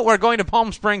Yeah. no, we're going to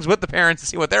Palm Springs with the parents to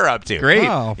see what they're up to. Great.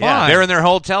 Oh, Yeah, fine. they're in their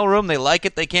hotel room. They like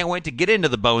it. They can't wait to get into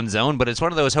the Bone Zone, but it's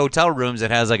one of those hotel rooms that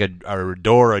has like a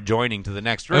door adjoining to the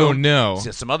next room. Oh, no.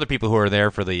 So some other people who are there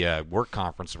for the work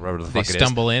conference or whatever the They fuck it is.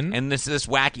 stumble in? And this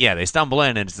whack, they stumble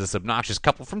in, and it's this obnoxious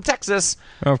couple from Texas.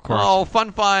 Of course. Oh,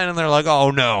 fun, and they're like, "Oh,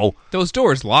 no." Those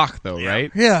doors lock, though, right?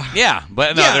 Yeah. Yeah,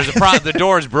 but no, Yeah. there's a problem. The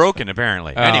door's broken,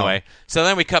 apparently. Oh. Anyway, so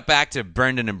then we cut back to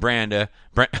Brendan and Brenda.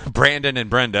 Brandon and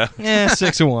Brenda. Yeah,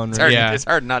 6-1. It's hard, Yeah. it's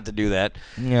hard not to do that.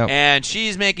 Yep. And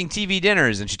she's making TV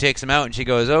dinners, and she takes them out, and she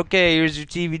goes, "Okay, here's your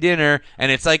TV dinner."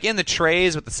 And it's like in the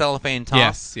trays with the cellophane top.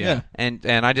 Yes, yeah. And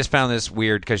I just found this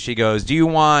weird, because she goes, "Do you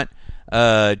want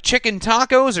chicken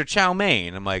tacos or chow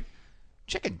mein? I'm like,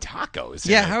 chicken tacos?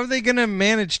 Yeah, how are they going to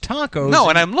manage tacos? No,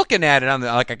 and I'm looking at it,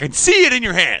 I can see it in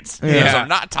your hands. Yeah. So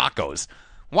not tacos.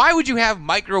 Why would you have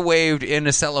microwaved in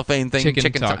a cellophane thing Chicken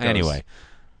tacos. Anyway,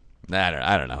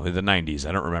 I don't know. The 90s.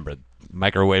 I don't remember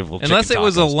microwavable Unless chicken it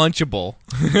was a tacos. Lunchable.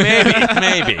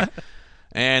 Maybe.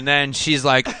 And then she's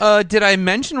like, did I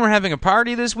mention we're having a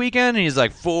party this weekend? And he's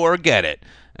like, forget it.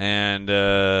 And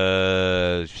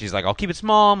she's like, I'll keep it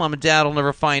small. Mom and Dad will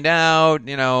never find out.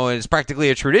 You know, it's practically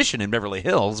a tradition in Beverly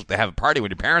Hills to have a party when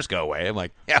your parents go away. I'm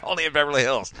like, yeah, only in Beverly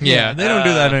Hills. Yeah. They don't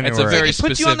do that anywhere. It's a very It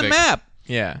puts you on the specific- map.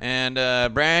 Yeah. And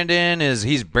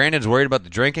Brandon's worried about the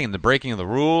drinking and the breaking of the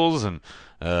rules, and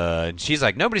she's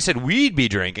like, nobody said we'd be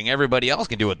drinking. Everybody else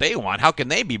can do what they want. How can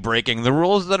they be breaking the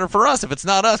rules that are for us if it's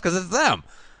not us because it's them?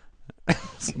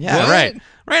 Yeah, What?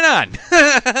 right on.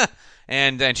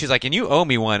 And then she's like, and you owe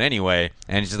me one anyway.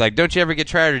 And she's like, don't you ever get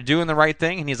tired of doing the right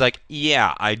thing? And he's like,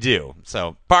 yeah, I do.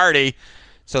 So party.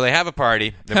 So they have a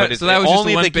party, but it's So that was just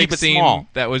only if one they big keep it scene small.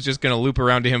 that was just going to loop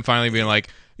around to him finally being like,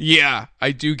 yeah,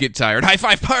 I do get tired. High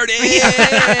five party!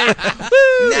 Now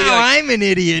I'm an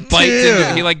idiot,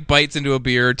 too. He like bites into a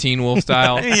beer, Teen Wolf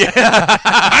style.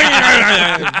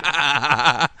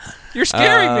 You're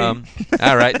scaring me.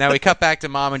 All right, now we cut back to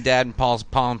Mom and Dad in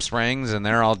Palm Springs, and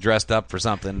they're all dressed up for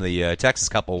something. The Texas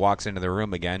couple walks into their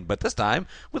room again, but this time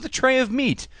with a tray of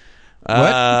meat.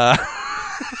 What?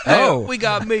 Oh. We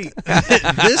got meat.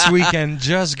 This weekend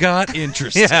just got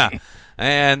interesting. Yeah.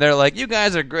 And they're like, you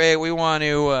guys are great. We want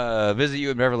to visit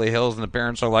you in Beverly Hills. And the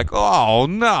parents are like, oh,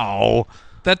 no.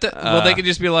 Well, they could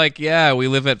just be like, yeah, we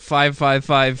live at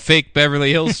 555 fake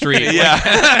Beverly Hills Street.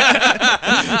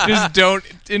 Yeah. Just don't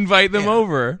invite them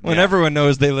over. When everyone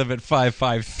knows they live at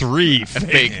 553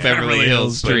 Fake Beverly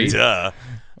Hills Street. Duh.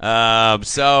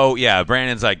 So, yeah,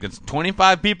 Brandon's like, it's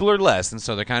 25 people or less. And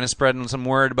so they're kind of spreading some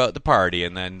word about the party.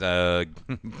 And then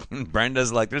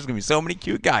Brenda's like, there's going to be so many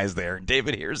cute guys there. And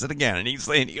David hears it again. And he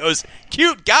goes,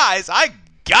 cute guys? I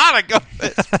gotta go to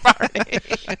this party.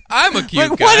 I'm a cute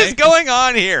like, guy. what is going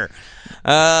on here?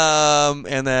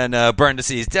 And then Brenda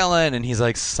sees Dylan, and he's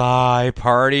like, "Sigh,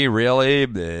 party, really?"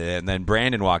 And then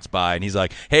Brandon walks by, and he's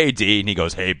like, "Hey, D," and he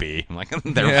goes, "Hey, B." I'm like,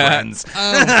 they're friends.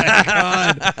 Oh my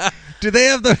god! Do they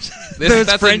have those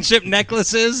that's friendship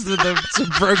necklaces with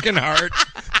a broken heart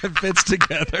that fits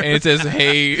together? And it says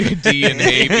 "Hey D" and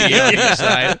 "Hey B" on each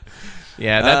side.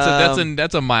 Yeah,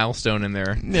 that's a milestone in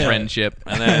their friendship.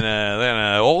 And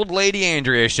then old lady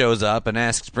Andrea shows up and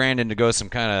asks Brandon to go some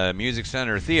kind of music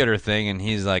center theater thing, and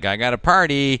he's like, "I got a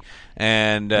party."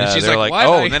 And she's they're like, like, "What?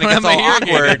 "Oh!" And then it Why gets am I all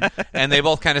here?" awkward, and they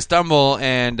both kind of stumble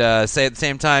and say at the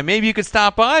same time, "Maybe you could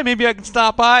stop by. Maybe I can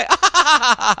stop by.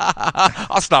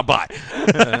 I'll stop by."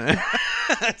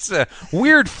 It's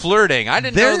weird flirting. I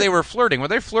didn't know they were flirting. Were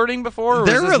they flirting before? Or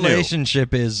Their was this new?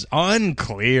 relationship is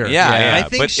unclear. Yeah. I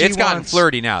think but she it's gotten wants...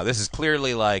 flirty now. This is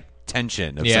clearly like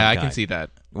tension. Of some I can kind. see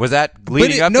that. Was that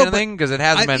leading up to anything? Because it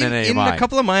hasn't been in any of In mine. a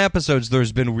couple of my episodes,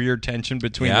 there's been weird tension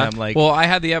between them. Like, Well, I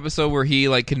had the episode where he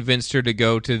like convinced her to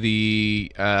go to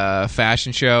the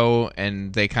fashion show,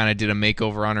 and they kind of did a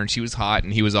makeover on her, and she was hot,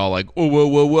 and he was all like, "Oh, whoa,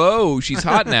 whoa, whoa, she's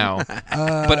hot now."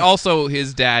 But also,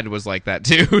 his dad was like that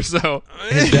too. So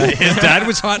his dad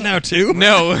was hot now too.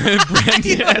 no, He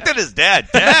Brandon. looked at his dad.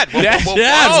 Dad, whoa, Dad, whoa,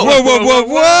 Dad, whoa, whoa, whoa, whoa,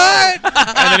 what?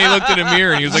 And then he looked at a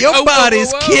mirror, and he was like, Your "Oh, whoa,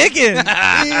 body's whoa, whoa." kicking.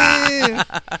 Yeah.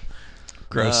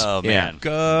 Gross. Oh, man.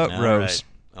 Gross. All right.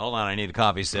 Hold on, I need a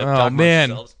coffee sip. Oh, Talk amongst man.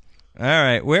 yourselves. All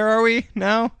right, where are we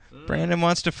now? Brandon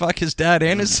wants to fuck his dad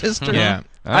and his sister. Yeah.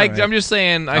 All right. I'm just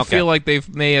saying, I Okay. feel like they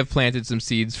may have planted some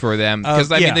seeds for them.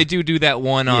 Because, I mean, yeah. they do that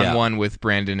one-on-one with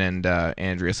Brandon and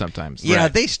Andrea sometimes. Yeah,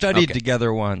 Right. they studied Okay.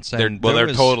 together once. They're And there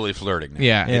was- totally flirting now.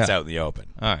 Yeah. It's Yeah. out in the open.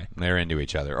 All right. They're into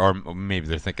each other. Or maybe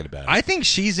they're thinking about it. I think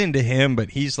she's into him,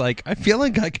 but he's like, I feel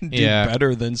like I can do Yeah.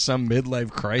 better than some midlife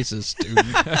crisis student.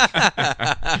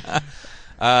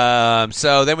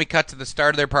 So then we cut to the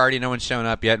start of their party. No one's shown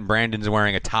up yet, and Brandon's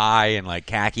wearing a tie and like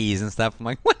khakis and stuff. I'm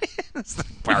like, what is the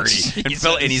party?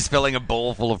 And he's filling a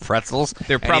bowl full of pretzels.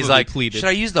 They're And he's probably like, pleated. should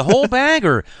I use the whole bag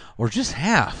or just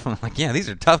half? I'm like, yeah, these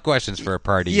are tough questions for a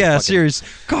party. Yeah, You fucking- serious.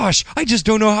 Gosh, I just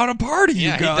don't know how to party, Yeah,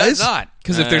 you he guys. does not.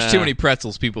 Because if there's too many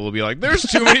pretzels, people will be like, "There's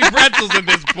too many pretzels in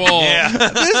this bowl."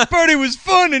 This party was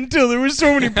fun until there were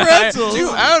so many pretzels.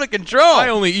 Too out of control. I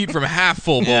only eat from half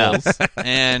full bowls.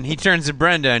 And he turns to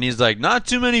Brenda and he's like, not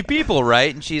too many people,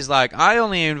 right? And she's like, I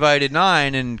only invited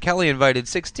 9 and Kelly invited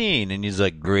 16. And he's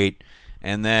like, great.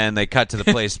 And then they cut to the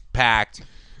place packed.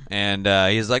 And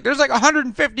he's like, there's like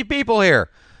 150 people here.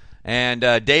 And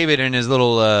David and his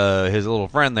little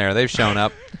friend there, they've shown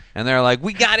up. And they're like,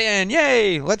 we got in.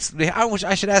 Yay.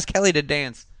 I should ask Kelly to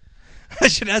dance. I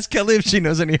should ask Kelly if she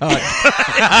knows any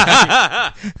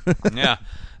hot. Yeah.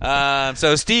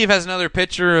 So Steve has another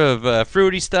picture of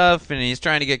fruity stuff, and he's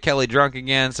trying to get Kelly drunk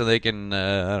again so they can,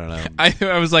 I don't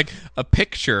know. I was like, a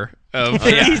picture of...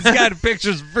 He's got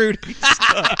pictures of fruity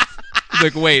stuff.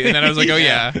 Like, wait, and then I was like, oh,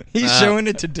 yeah. He's showing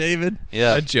it to David.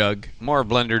 Yeah. A jug. More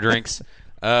blender drinks.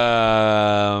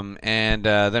 And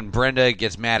then Brenda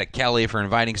gets mad at Kelly for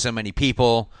inviting so many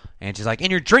people. And she's like, and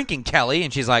you're drinking, Kelly.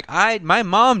 And she's like, my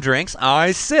mom drinks,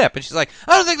 I sip. And she's like,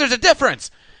 I don't think there's a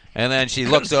difference. And then she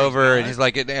looks over and she's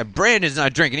like, Brandon's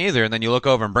not drinking either. And then you look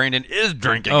over and Brandon is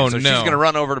drinking. Oh, so no. she's going to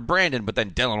run over to Brandon. But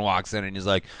then Dylan walks in and he's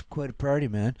like, quite a party,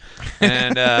 man.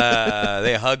 And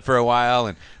they hug for a while.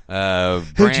 And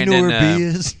Don't you know where B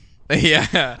is? Yeah.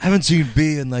 I haven't seen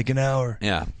B in like an hour.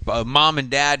 Yeah. Mom and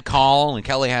Dad call, and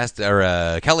Kelly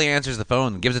Kelly answers the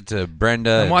phone and gives it to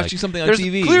Brenda. I'm watching something on there's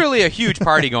TV. There's clearly a huge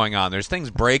party going on. There's things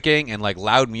breaking and like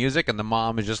loud music, and the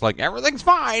mom is just like, everything's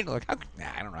fine. Like, I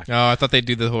don't know. Oh, I thought they'd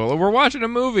do the whole, we're watching a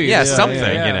movie. Yeah, something,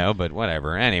 yeah. you know, but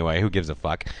whatever. Anyway, who gives a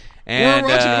fuck? And,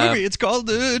 We're watching a movie. It's called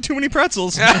Too Many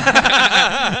Pretzels.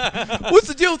 What's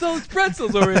the deal with all these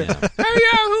pretzels over here? Hey,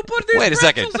 who put these Wait a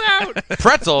pretzels second. out?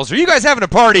 Pretzels? Are you guys having a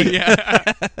party?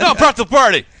 Yeah. No, pretzel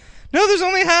party. No, there's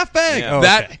only a half bag. Yeah. Oh,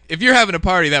 That okay. if you're having a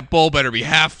party, that bowl better be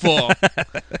half full.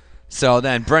 So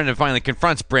then Brendan finally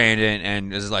confronts Brandon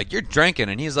and is like, you're drinking.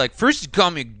 And he's like, first you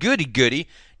call me a goody-goody,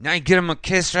 now you get him a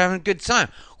kiss for having a good time.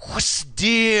 What's the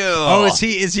deal? Oh, is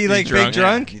he like big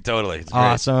drunk? Yeah, totally. It's great.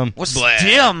 Awesome. What's the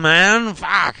deal, man?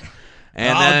 Fuck.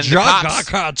 And then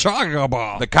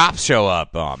the cops show up.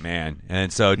 Oh, man.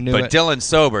 And so, Knew but it. Dylan's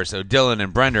sober, so Dylan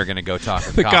and Brenda are going to go talk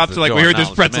to The cops are like, we heard there's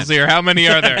pretzels here. How many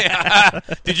are there?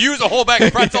 Did you use a whole bag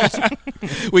of pretzels?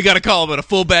 We got to call about a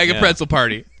full bag of Yeah. pretzel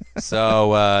party.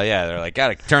 So, they're like,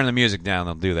 gotta turn the music down.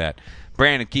 They'll do that.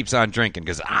 Brandon keeps on drinking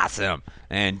because awesome.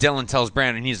 And Dylan tells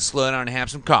Brandon he needs to slow down and have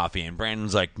some coffee. And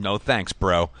Brandon's like, no thanks,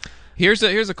 bro. Here's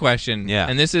a question. Yeah.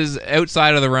 And this is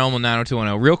outside of the realm of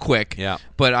 90210, real quick. Yeah.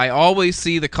 But I always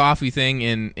see the coffee thing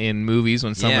in movies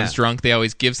when someone's Yeah. drunk. They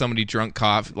always give somebody drunk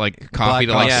coffee Black to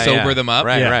coffee. sober them up.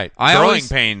 Right, Yeah. right. I Growing always-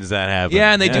 pains that happen.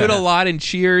 Yeah, and they do it a lot in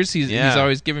Cheers. He's Yeah.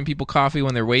 always giving people coffee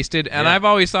when they're wasted. And Yeah. I've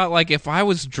always thought, like, if I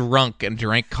was drunk and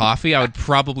drank coffee, I would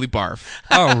probably barf.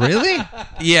 Oh, really?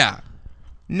 Yeah.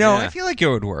 No, Yeah. I feel like it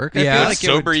would work. Yeah. I feel Would like it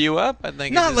would- sober you up? I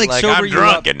think Not it's just like sober I'm you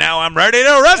drunk up. and now I'm ready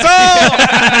to wrestle.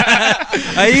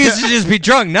 I used to just be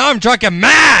drunk. Now I'm drunk and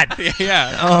mad.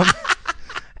 Yeah.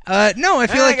 No, I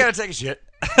feel like gotta take a shit.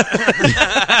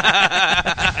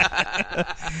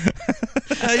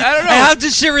 I don't know. I have to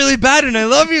shit really bad, and I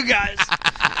love you guys.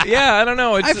 Yeah, I don't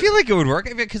know. It's, I feel like it would work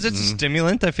because it's a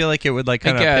stimulant. I feel like it would like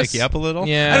kind of guess. pick you up a little.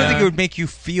 Yeah. I don't think it would make you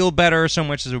feel better so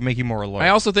much as it would make you more alert. I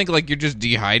also think, like, you're just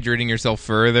dehydrating yourself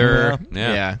further.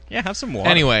 Yeah. yeah, have some water.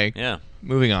 Anyway, Yeah.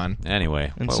 moving on.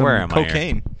 Anyway, and where some am I here?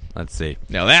 cocaine. Let's see.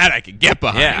 Now that I could get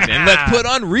behind. Yeah. And let's put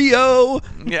on Rio.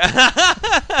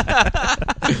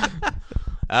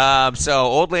 So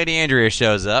old lady Andrea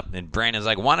shows up, and Brandon's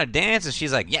like, "Want to dance?" And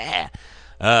she's like, "Yeah."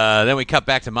 Then we cut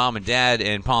back to Mom and Dad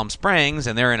in Palm Springs,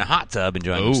 and they're in a hot tub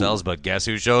enjoying themselves. But guess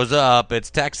who shows up? It's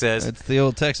Texas, It's the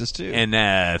old Texas too.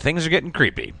 and things are getting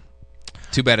creepy.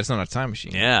 Too bad it's not a time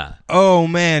machine. Yeah, Oh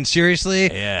man, seriously?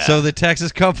 Yeah. So the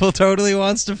Texas couple totally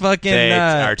wants to fucking they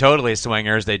are totally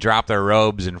swingers. They drop their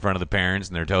robes in front of the parents,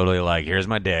 and they're totally like, "Here's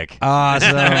my dick."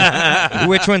 Awesome.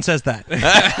 Which one says that?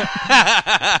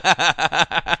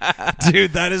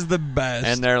 Dude, that is the best.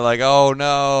 And they're like, "Oh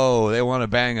no, they want to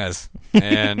bang us."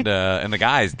 And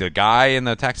the guy in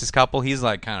the Texas couple, he's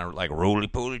like kind of like roly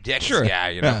poly Texas Sure.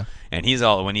 guy, you know. Yeah. And he's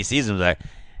all when he sees him, he's like,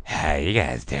 "How you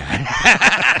guys doing?"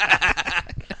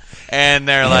 And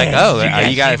they're like, "Oh,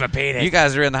 you guys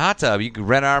are in the hot tub. You can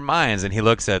rent our minds." And he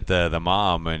looks at the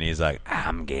mom, and he's like,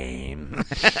 "I'm game."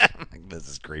 This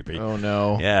is creepy. Oh,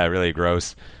 no. Yeah, really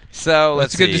gross. So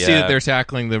let's It's good to see that uh, they're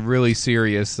tackling the really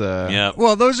serious. Yeah.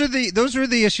 well, those were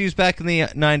the issues back in the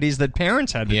 90s that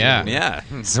parents had to Yeah. do. Yeah,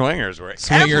 swingers were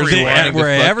Swingers everywhere. wanted to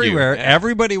Were fuck everywhere. you.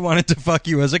 Everybody wanted to fuck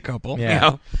you as a couple.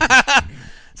 Yeah.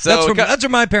 So That's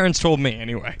what my parents told me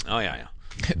anyway. oh yeah.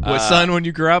 Well, son, when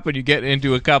you grow up and you get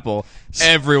into a couple,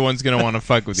 everyone's going to want to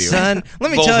fuck with you. Son, let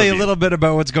me Both tell of you a you. little bit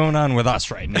about what's going on with us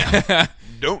right now.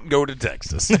 Don't go to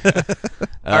Texas.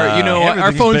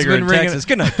 Our phone's bigger been in ringing. Texas.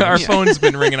 Good night, Our folks. phone's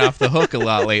been ringing off the hook a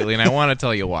lot lately, and I want to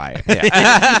tell you why.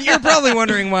 You're probably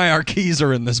wondering why our keys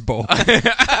are in this bowl.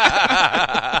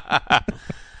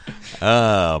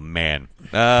 Oh man.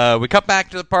 We cut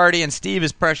back to the party, and Steve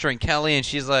is pressuring Kelly, and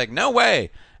she's like, "No way."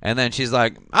 And then she's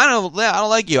like, I don't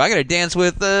like you. I got to dance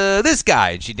with this guy.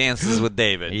 And she dances with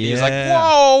David. He's like, Yeah.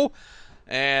 whoa.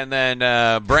 And then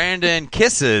Brandon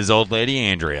kisses old lady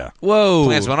Andrea. Whoa.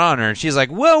 Plants one on her, and she's like,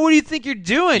 "Whoa, what do you think you're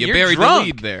doing? You You're buried drunk." the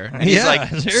lead there. And he's like,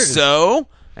 seriously. "So?"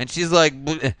 And she's like,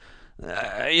 but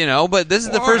this is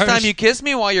the first time you kiss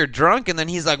me while you're drunk. And then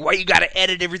he's like, "Why you got to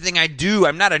edit everything I do?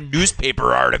 I'm not a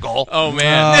newspaper article." Oh,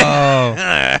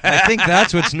 man. I think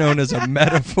that's what's known as a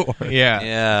metaphor. Yeah.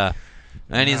 Yeah.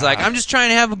 And he's like, "I'm just trying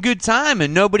to have a good time,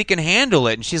 and nobody can handle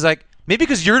it." And she's like, "Maybe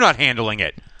because you're not handling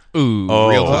it." Ooh, Oh,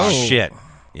 real talk. shit.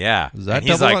 Yeah. Is that And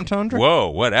he's double like, entendre? Whoa,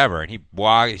 whatever. And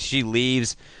she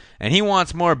leaves, and he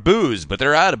wants more booze, but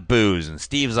they're out of booze. And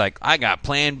Steve's like, "I got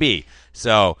plan B."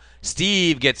 So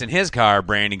Steve gets in his car.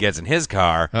 Brandon gets in his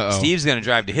car. Uh-oh. Steve's going to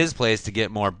drive to his place to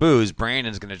get more booze.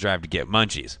 Brandon's going to drive to get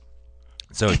munchies.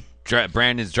 So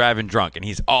Brandon's driving drunk, and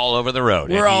he's all over the road.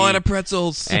 We're And all he- out of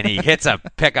pretzels. and he hits a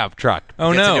pickup truck.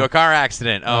 Oh, Gets no. into a car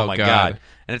accident. Oh, Oh, my God. God.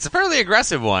 And it's a fairly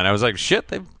aggressive one. I was like, shit,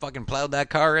 they fucking plowed that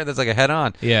car in. That's like a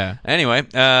head-on. Yeah. Anyway,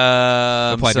 Applied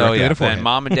so directly to yeah, the forehead. then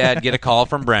Mom and Dad get a call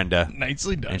from Brenda.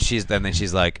 Nicely done. And then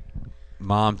she's like,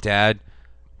 "Mom, Dad,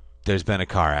 there's been a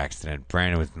car accident.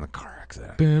 Brandon was in the car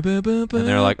accident." And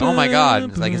they're like, "Oh, my God."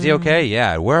 And it's like, "Is he okay?"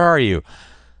 "Yeah." "Where are you?"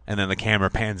 And then the camera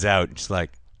pans out, and she's like,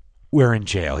 "We're in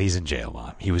jail. He's in jail,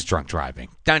 Mom. He was drunk driving."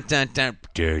 Dun, dun, dun.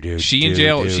 She in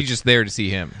jail? She's just there to see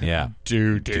him. Yeah.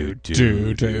 Dude. Dude.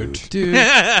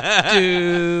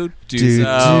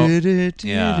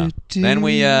 Yeah. Then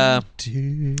we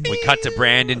cut to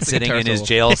Brandon sitting guitar in his solo.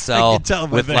 jail cell tell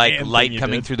by with the like hand thing light you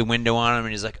coming did. through the window on him,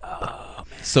 and he's like, "Oh,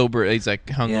 Sober. He's like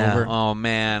hungover. oh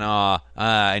man,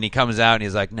 and he comes out and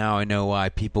he's like, "Now I know why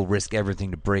people risk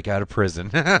everything to break out of prison."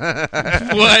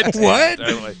 What?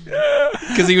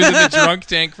 Because he was in the drunk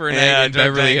tank for a night in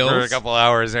drunk Beverly tank for a Hills. couple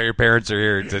hours. Now your parents are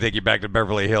here to take you back to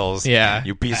Beverly Hills. Yeah.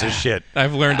 you piece of shit.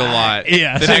 I've learned a lot.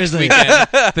 Yeah, The next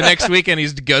seriously. weekend,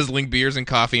 he's guzzling beers and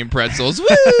coffee and pretzels. Woo!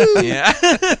 Yeah,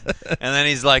 and then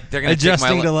he's like, "They're gonna Adjusting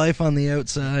take my to life on the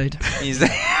outside. He's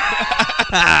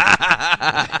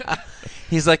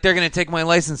he's like, "They're going to take my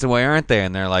license away, aren't they?"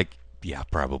 And they're like, "Yeah,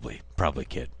 probably,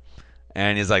 kid."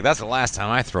 And he's like, "That's the last time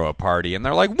I throw a party." And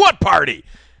they're like, "What party?"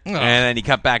 And then he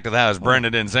cut back to the house. Brenda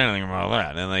didn't say anything about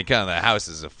that. And they come, the house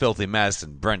is a filthy mess,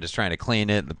 and Brenda's trying to clean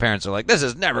it. And the parents are like, "This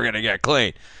is never going to get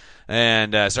clean."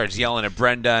 And starts yelling at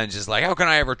Brenda and just like, "How can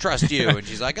I ever trust you?" And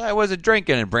she's like, "I wasn't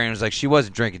drinking." And Brandon's like, "She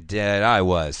wasn't drinking, Dad. I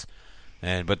was."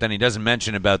 But then he doesn't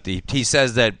mention about he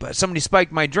says that somebody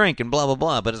spiked my drink and blah, blah,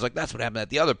 blah. But it's like, that's what happened at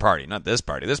the other party, not this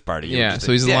party. This party. you were Yeah, just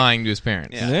so a he's dick. lying to his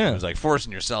parents. Yeah. It was like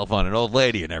forcing yourself on an old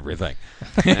lady and everything.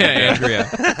 Andrea.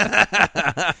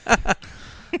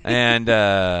 And,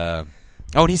 and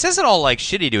he says it all like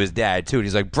shitty to his dad, too. And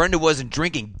he's like, "Brenda wasn't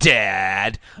drinking,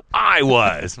 Dad. I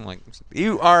was." I'm like,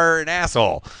 you are an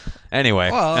asshole. Anyway.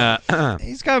 Well,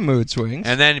 he's got mood swings.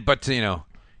 And then,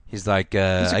 he's like,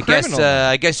 a I criminal,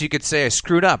 though. guess you could say I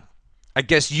screwed up. I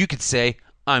guess you could say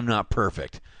I'm not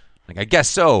perfect. Like, I guess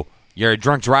so. You're a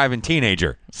drunk driving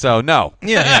teenager, so no.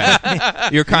 yeah.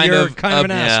 You're kind You're of kind of a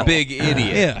an asshole. big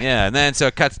idiot. Yeah. Yeah, and then so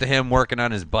it cuts to him working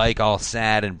on his bike, all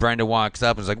sad, and Brenda walks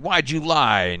up and is like, "Why'd you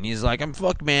lie?" And he's like, "I'm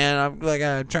fucked, man.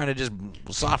 I'm trying to just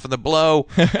soften the blow."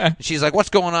 And she's like, "What's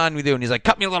going on with you?" And he's like,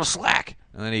 "Cut me a little slack."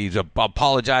 And then he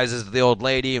apologizes to the old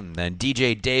lady, and then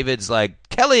DJ David's like,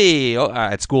 "Kelly,"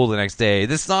 at school the next day,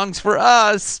 "this song's for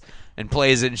us," and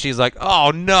plays it, and she's like,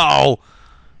 "Oh no."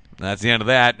 And that's the end of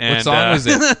that. And, What song was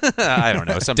it? I don't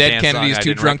know. Some Dead dance Kennedy's song I Too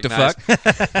didn't Drunk to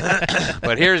recognize. Fuck.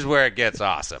 But here's where it gets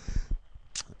awesome.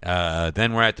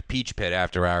 Then we're at the Peach Pit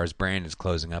after hours. Brandon's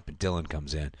closing up, and Dylan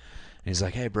comes in. And he's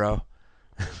like, "Hey, bro,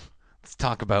 let's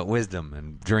talk about wisdom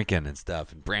and drinking and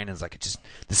stuff." And Brandon's like, "This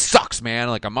sucks, man.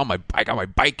 Like, I'm on my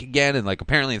bike again, and like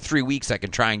apparently in 3 weeks I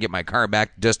can try and get my car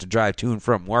back just to drive to and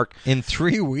from work." In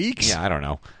 3 weeks? Yeah, I don't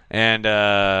know. And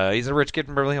he's a rich kid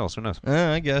from Beverly Hills. Who knows?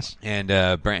 I guess. And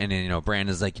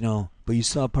Brandon's like, "But you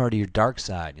saw part of your dark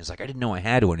side." And he's like, "I didn't know I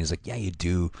had one." He's like, "Yeah, you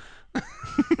do."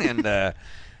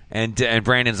 and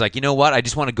Brandon's like, "You know what? I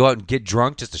just want to go out and get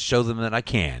drunk just to show them that I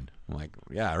can." I'm like,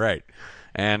 "Yeah, right."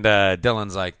 And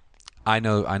Dylan's like, I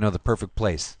know the perfect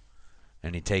place."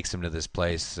 And he takes him to this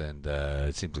place, and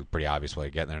it seems like a pretty obvious way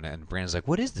to get there. And Brandon's like,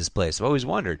 "What is this place? I've always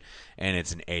wondered." And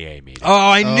it's an AA meeting.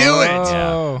 Oh, I knew it.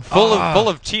 Yeah. Full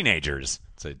of teenagers.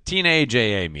 It's a teenage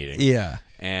AA meeting. Yeah.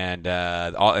 And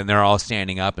they're all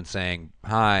standing up and saying,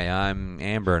 "Hi, I'm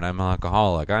Amber, and I'm an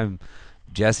alcoholic. I'm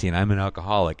Jesse, and I'm an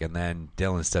alcoholic." And then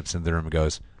Dylan steps into the room and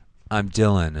goes, "I'm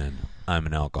Dylan, and I'm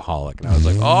an alcoholic." And I was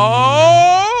like,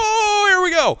 "Oh, here we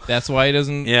go." That's why he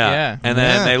doesn't. Yeah. And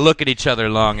then they look at each other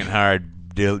long and hard,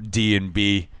 D and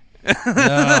B.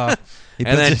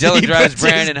 And then Dylan drives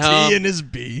Brandon home. D and his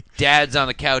B. Dad's on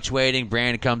the couch waiting.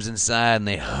 Brandon comes inside, and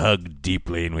they hug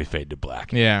deeply, and we fade to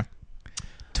black. Yeah.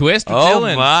 twist with Oh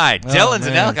Dylan. my, Dylan's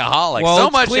an man. alcoholic. Well, so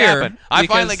it's much clear happened. I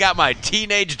because- finally got my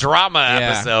teenage drama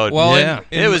episode. Well, Yeah.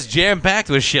 It was jam-packed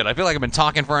with shit. I feel like I've been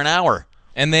talking for an hour.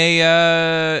 And they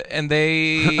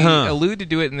alluded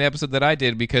to it in the episode that I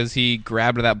did because he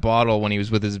grabbed that bottle when he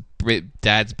was with his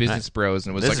dad's business bros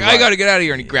and was This like, is I why- got to get out of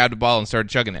here. And he grabbed a bottle and started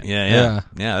chugging it. Yeah.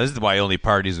 This is why he only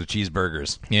parties with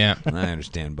cheeseburgers. Yeah. I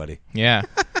understand, buddy. Yeah.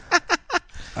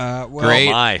 Well, Great.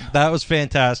 Oh my. That was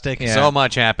fantastic. Yeah. So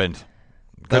much happened.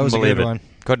 Couldn't was a believe good it. one.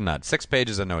 Could not. 6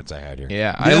 pages of notes I had here.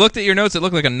 Yeah. I looked at your notes. It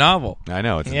looked like a novel. I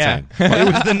know, it's Yeah. insane.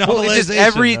 It was the Well, it's just novelization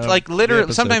every of like the literally.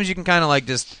 episode. Sometimes you can kind of like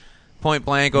just point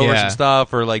blank over Yeah. some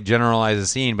stuff or like generalize a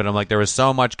scene, but I'm like there was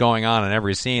so much going on in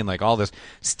every scene. Like all this,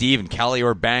 Steve and Kelly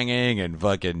were banging, and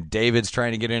fucking David's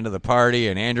trying to get into the party,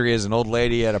 and Andrea's an old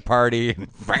lady at a party, and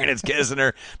Brandon's kissing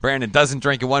her. Brandon doesn't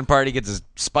drink at one party, gets his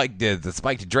the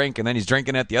spiked drink, and then he's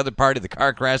drinking at the other party. The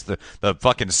car crash, the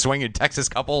fucking swinging Texas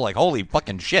couple. Like holy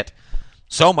fucking shit.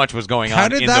 So much was going How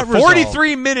on did in that the resolve?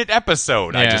 43-minute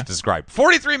episode I Yeah. just described.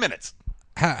 43 minutes.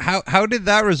 How did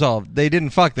that resolve? They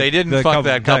didn't fuck. They didn't the fuck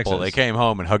that in couple. Texas. They came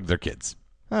home and hugged their kids.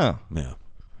 Oh, Yeah.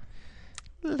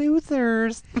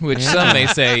 Losers. Which some may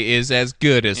say is as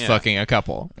good as Yeah. fucking a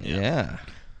couple. yeah.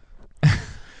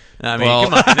 I mean, Well-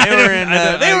 come on. They were in,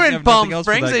 I they were in have Palm nothing else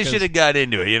for Springs. that, They 'cause- should have got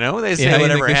into it, you know? They say Yeah, you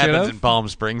whatever think they happens should've? in Palm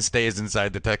Springs stays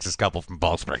inside the Texas couple from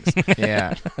Palm Springs.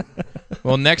 Yeah.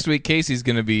 Well, next week, Casey's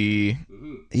going to be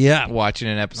Yeah. watching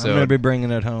an I'm episode. gonna be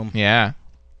bringing it home. Yeah.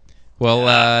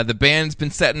 Well, the band's been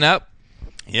setting up,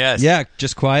 Yes. Yeah,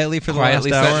 just quietly for the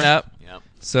quietly last hour. setting up. Yep.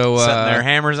 So Setting their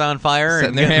hammers on fire. setting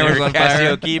and their getting hammers on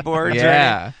fire. Casio keyboards.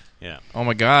 Yeah. ready. Yeah. Oh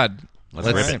my God. Let's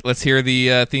rip it. Let's hear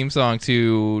the theme song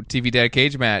to TV Dad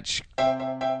Cage Match.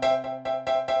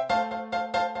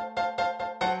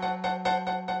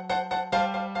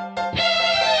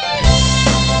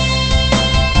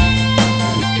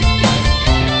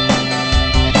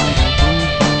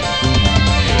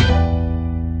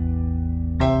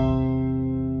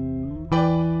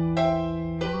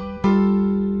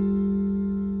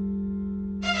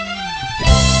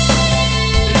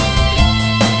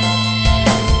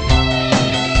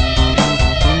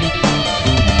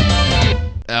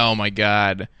 Oh my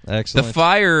God. Excellent. The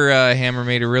fire hammer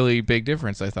made a really big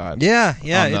difference, I thought. Yeah,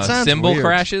 yeah. On It the sounds cymbal weird.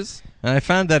 crashes. And I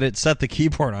found that it set the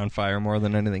keyboard on fire more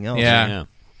than anything else. Yeah. Yeah.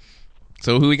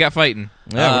 So who we got fighting?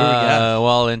 Yeah, what do we got?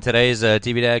 Well, in today's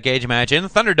TV Dad Cage match in the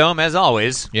Thunderdome, as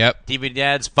always, Yep. TV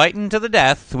Dad's fighting to the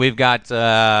death. We've got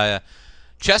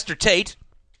Chester Tate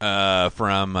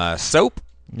from Soap.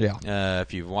 Yeah.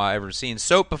 If you've ever seen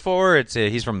Soap before,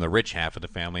 he's from the rich half of the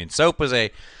family. And Soap was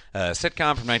a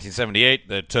sitcom from 1978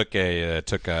 that took a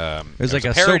was like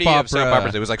a parody soap of soap opera.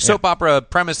 operas. It was like soap opera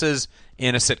premises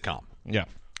in a sitcom, Yeah.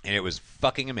 and it was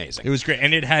fucking amazing. It was great,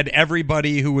 and it had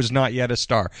everybody who was not yet a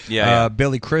star. Yeah.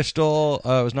 Billy Crystal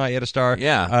was not yet a star.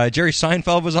 Yeah. Jerry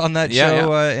Seinfeld was on that Yeah,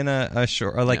 show yeah. In a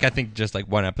short, I think just like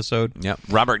one episode. Yep.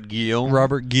 Robert Guillaume.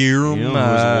 Robert Guillaume, Guillaume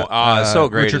was so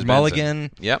great. Richard as Benson.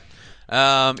 Mulligan. Yep.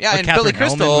 And Catherine Billy Hellman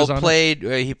Crystal was on it. played.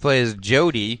 He plays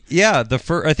Jody. Yeah,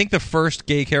 I think the first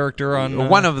gay character on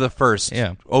One of the first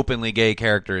yeah. openly gay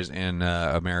characters in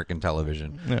American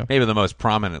television. Yeah. Maybe the most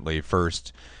prominently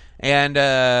first. And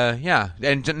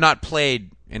and not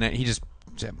played in it. He just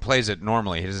plays it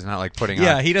normally. He's not like putting on.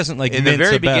 Yeah, he doesn't like in the mince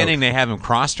very about. beginning. They have him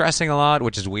cross-dressing a lot,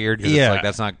 which is weird. 'Cause Yeah. it's like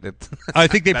that's not. I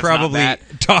think they that's not probably that.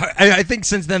 I think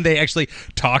since then they actually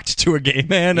talked to a gay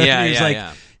man. And Yeah, he was yeah, like,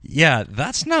 yeah. yeah,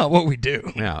 that's not what we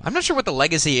do. Yeah, I'm not sure what the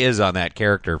legacy is on that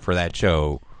character for that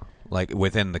show, like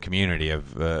within the community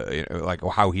of like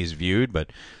how he's viewed. But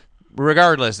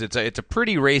regardless, it's a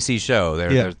pretty racy show.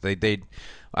 Yeah.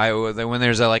 When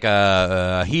there's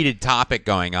a heated topic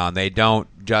going on, they don't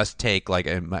just take like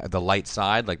the light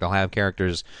side. Like they'll have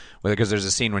characters because there's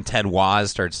a scene when Ted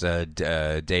Waz starts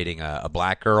dating a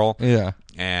black girl. Yeah.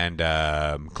 And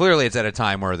clearly it's at a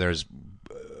time where there's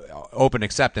open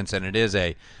acceptance, and it's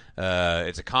a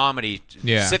comedy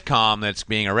sitcom that's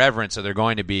being irreverent, so they're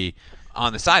going to be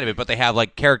on the side of it, but they have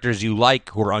like characters you like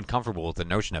who are uncomfortable with the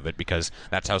notion of it because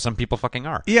that's how some people fucking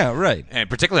are. Yeah, right. And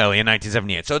particularly in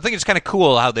 1978. So I think it's kind of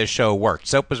cool how this show worked.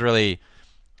 Soap was really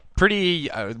pretty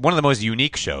one of the most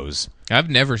unique shows. I've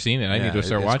never seen it. I need to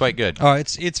start it's watching. quite good. Oh,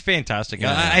 it's fantastic.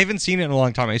 Yeah. I haven't seen it in a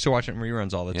long time. I used to watch it in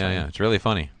reruns all the time. Yeah, it's really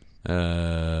funny.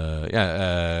 Catherine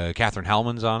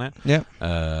Hellman's on it. Yeah.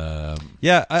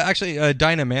 Yeah. Actually,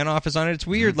 Dinah Manoff is on it. It's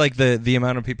weird, like the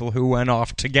amount of people who went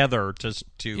off together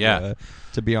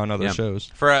to be on other shows.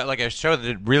 For a show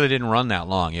that really didn't run that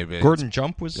long. Gordon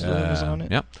Jump was on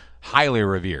it. Yep, highly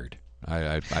revered.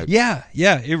 Yeah,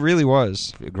 it really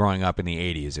was. Growing up in the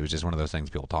 80s, it was just one of those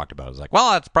things people talked about. It was like,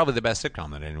 well, that's probably the best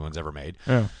sitcom that anyone's ever made.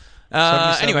 Yeah.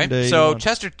 Anyway, so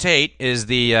Chester Tate is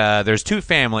the there's two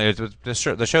families.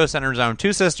 The show centers on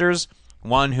two sisters,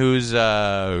 one who's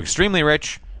extremely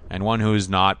rich and one who's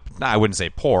not. I wouldn't say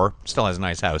poor, still has a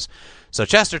nice house. So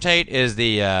Chester Tate is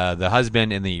the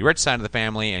husband in the rich side of the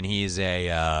family, and he's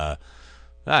I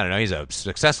don't know. He's a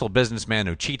successful businessman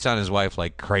who cheats on his wife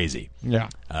like crazy. Yeah.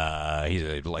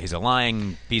 He's a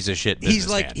lying piece of shit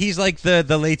businessman. He's like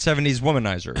the late 70s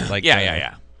womanizer. Like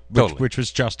yeah. Totally. Which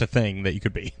was just a thing that you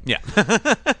could be. Yeah.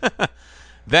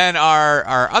 Then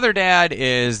our other dad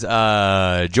is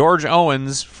George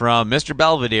Owens from Mr.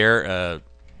 Belvedere,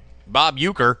 Bob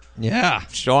Uecker. Yeah.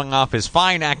 Showing off his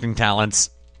fine acting talents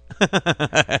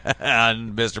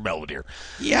on Mr. Belvedere.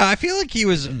 Yeah, I feel like he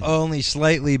was only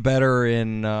slightly better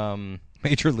in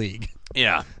Major League.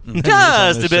 Yeah.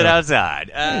 Just a bit outside.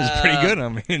 He was pretty good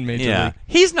in Major League.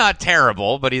 He's not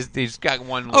terrible, but he's got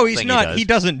one Oh, he's thing not. He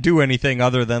doesn't do anything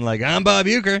other than like, I'm Bob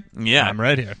Uecker. Yeah. I'm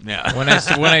right here. Yeah. When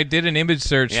I did an image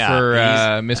search for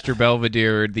Mr.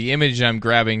 Belvedere, the image I'm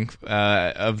grabbing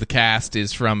of the cast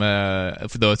is from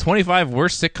the 25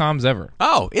 worst sitcoms ever.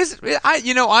 Oh,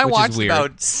 I watched weird.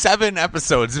 about 7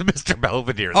 episodes of Mr.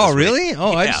 Belvedere. Oh, this really? week.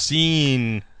 Oh, Yeah. I've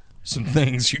seen some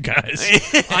things, you guys.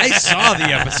 I saw the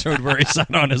episode where he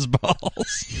sat on his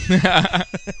balls.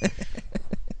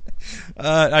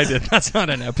 I did. That's not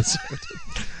an episode.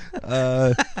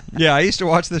 Yeah, I used to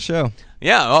watch the show.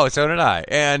 Yeah. Oh, so did I.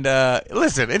 And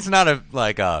listen, it's not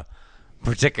a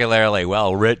particularly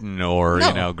well written or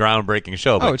groundbreaking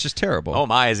show. But, Oh, it's just terrible. oh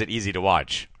my, is it easy to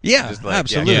watch? Yeah, just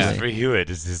absolutely. Yeah, for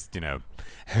Hewitt is just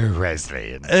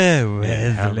Wesley. And,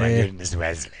 Wesley. oh my goodness,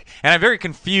 Wesley. And I'm very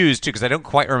confused too because I don't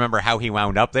quite remember how he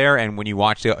wound up there. And when you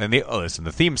watch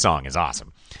the theme song is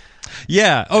awesome.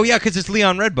 Yeah. Oh, yeah, because it's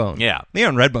Leon Redbone. Yeah.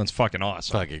 Leon Redbone's fucking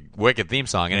awesome. Fucking wicked theme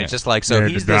song, and it's just like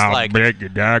he's this like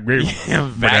vagabond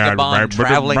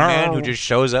traveling man who just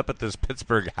shows up at this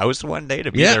Pittsburgh house one day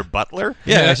to be their butler.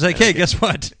 Yeah, it's like, hey, guess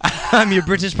what? I'm your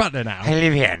British butler now. I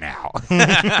live here now,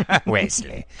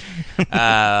 Wesley.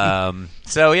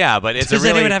 So yeah, but it's Does a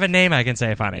really. anyone have a name I can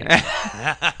say funny?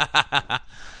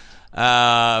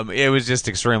 It was just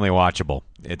extremely watchable.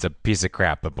 It's a piece of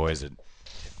crap, but boy, is it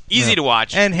easy to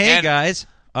watch. And hey, guys,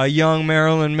 a young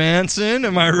Marilyn Manson,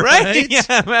 am I right? Right?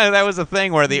 Yeah, that was a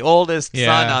thing where the oldest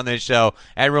son on this show,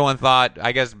 everyone thought,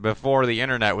 I guess before the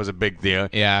internet was a big deal,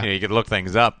 you could look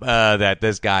things up, that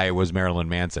this guy was Marilyn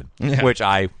Manson, which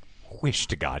I wish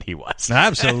to God he was.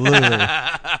 Absolutely.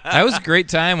 That was a great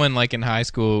time when, like, in high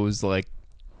school, it was like,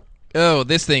 oh,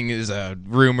 this thing is a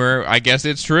rumor. I guess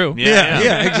it's true.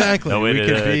 Yeah, exactly. No way we to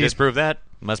could be disprove that.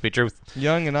 Must be truth.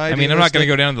 young and I mean, I'm not going to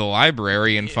go down to the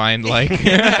library and find, like,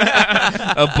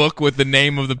 a book with the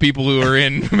name of the people who are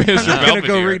in Mr. Belvedere. I'm going to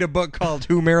go read a book called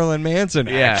Who Marilyn Manson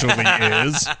Actually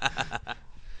Is.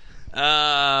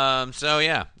 So,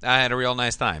 yeah, I had a real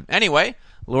nice time. Anyway,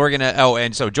 we're going to... Oh,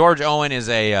 and so George Owen is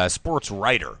a sports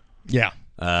writer. Yeah.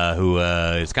 Who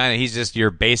is kind of... He's just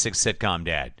your basic sitcom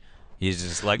dad. He's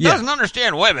just like, doesn't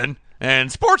understand women,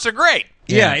 and sports are great.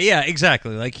 Yeah,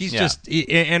 exactly. Like he's just,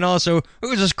 and also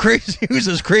who's this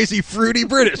crazy fruity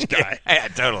British guy? Yeah,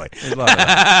 totally.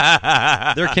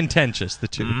 They're contentious, the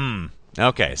two.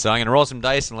 Okay, so I'm gonna roll some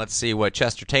dice and let's see what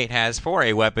Chester Tate has for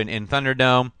a weapon in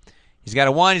Thunderdome. He's got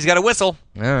a 1. He's got a whistle.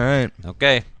 All right.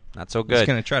 Okay, not so good. He's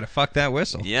gonna try to fuck that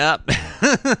whistle. Yep.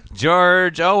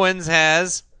 George Owens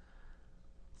has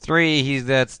 3.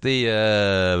 That's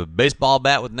the baseball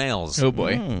bat with nails. Oh,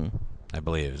 boy. I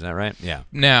believe. Is that right? Yeah.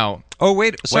 Now... Oh,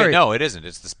 wait. Sorry. Wait, no, it isn't.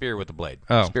 It's the spear with the blade.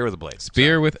 Oh. Spear with a blade.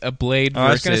 Spear with a blade versus...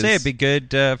 I was going to say it'd be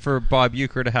good for Bob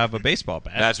Uecker to have a baseball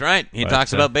bat. That's right. He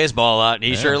talks about baseball a lot, and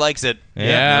he sure likes it.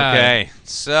 Yeah. Okay.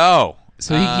 So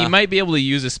he might be able to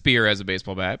use a spear as a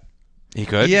baseball bat. he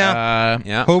could. Yeah.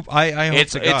 Yeah. I hope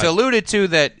It's to God. it's alluded to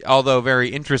that although very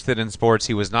interested in sports,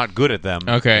 he was not good at them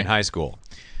in high school.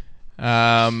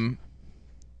 All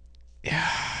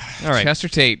right. Chester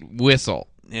Tate, whistle.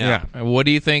 Yeah. What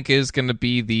do you think is going to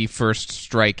be the first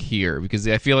strike here? Because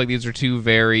I feel like these are two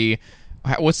very...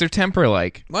 What's their temper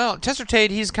like? Well, Chester Tate,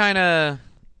 he's kind of...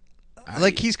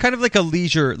 Like he's kind of like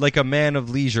a man of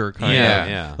leisure kind of.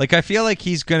 Yeah. Like I feel like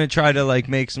he's going to try to like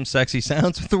make some sexy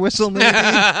sounds with the whistle maybe.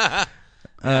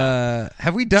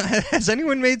 Has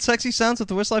anyone made sexy sounds with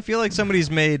the whistle? I feel like somebody's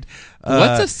made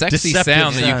What's a sexy deceptive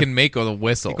sound that you can make with a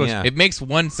whistle? It makes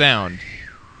one sound.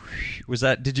 Was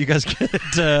that? Did you guys get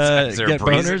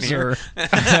boners? Or?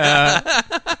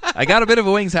 I got a bit of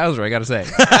a Wings Hauser, I got to say.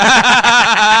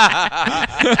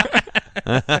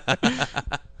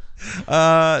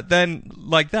 Then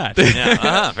like that.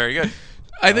 Yeah. Very good.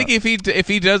 I think if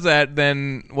he does that,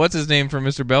 then what's his name for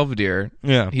Mr. Belvedere?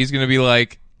 Yeah. He's going to be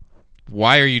like,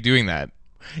 why are you doing that?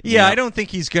 Yeah, I don't think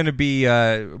he's going to be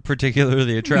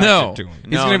particularly attracted No. to him.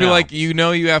 He's going to be like,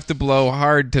 you have to blow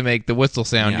hard to make the whistle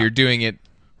sound. Yeah. You're doing it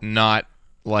not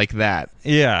like that.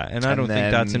 Yeah, and I don't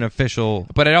think that's an official...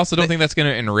 But I also don't think that's going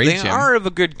to enrage They him. are of a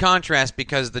good contrast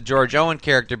because the George Owen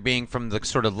character being from the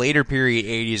sort of later period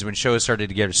 80s when shows started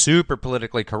to get super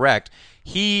politically correct,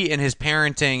 he and his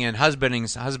parenting and husbanding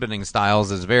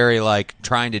styles is very like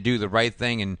trying to do the right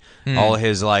thing, and all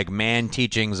his like man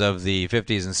teachings of the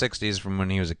 50s and 60s from when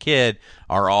he was a kid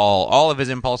are all of his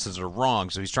impulses are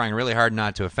wrong, so he's trying really hard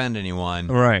not to offend anyone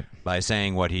Right. by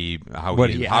saying how he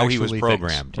was actually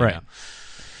programmed. thinks. you Right. know?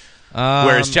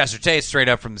 Whereas Chester Tate, straight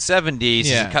up from the 70s,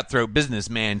 he's a cutthroat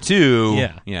businessman, too.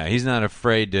 Yeah. He's not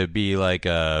afraid to be like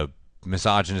a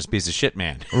misogynist piece of shit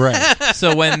man. Right.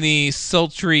 So when the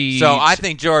sultry... So I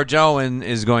think George Owen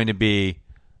is going to be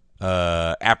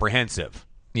apprehensive.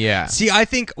 Yeah. See, I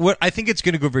think it's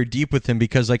going to go very deep with him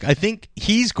because, like, I think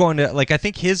he's going to, like, I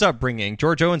think his upbringing,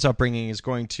 George Owen's upbringing, is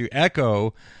going to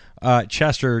echo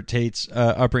Chester Tate's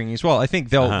upbringing as well. I think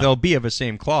they'll be of the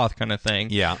same cloth kind of thing.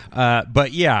 Yeah.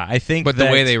 But yeah, I think. But the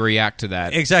way they react to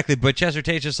that, exactly. But Chester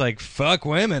Tate's just like, fuck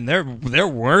women. They're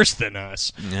worse than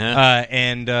us. Yeah.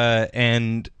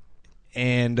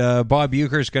 And Bob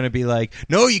Uecker's going to be like,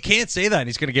 no, you can't say that. And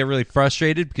he's going to get really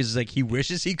frustrated because like he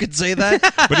wishes he could say that,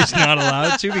 but he's not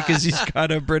allowed to because he's got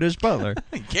a British butler.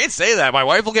 You can't say that. My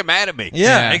wife will get mad at me.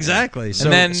 Yeah, exactly. So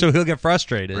he'll get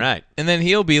frustrated. Right. and then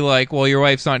he'll be like, "Well, your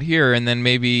wife's not here," and then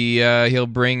maybe he'll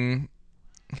bring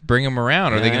him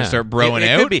around. Are they going to start broing it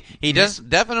out? Could be. He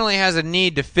definitely has a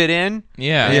need to fit in.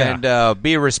 Yeah. And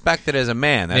be respected as a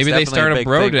man. That's Maybe they definitely start a big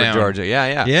bro thing for down. Georgia.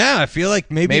 Yeah. Yeah, I feel like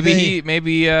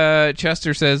maybe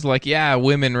Chester says like, "Yeah,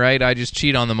 women, right? I just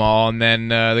cheat on them all," and then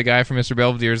the guy from Mr.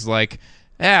 Belvedere's like,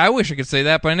 "Yeah, I wish I could say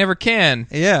that, but I never can."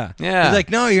 Yeah. Yeah. He's like,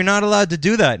 no, you're not allowed to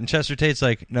do that. And Chester Tate's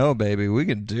like, no, baby, we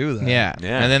can do that. Yeah.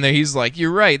 Yeah. And then he's like,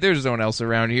 "You're right. There's no one else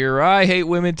around here. I hate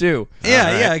women too."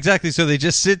 Yeah, yeah, exactly. So they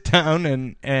just sit down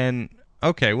and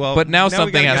okay, well. But now we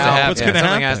something gotta has know to happen. What's going to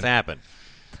Something happen? has to happen.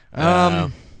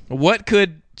 What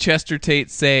could Chester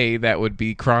Tate say that would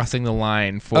be crossing the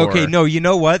line for? Okay, no, you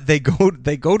know what? They go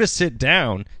to sit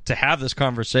down to have this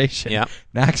conversation. Yeah.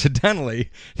 And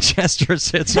accidentally, Chester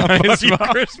sits on Bob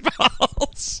Uecker's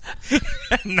balls.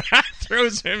 And that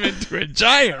throws him into a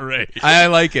giant rage. I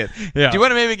like it. Yeah. Do you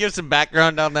want to maybe give some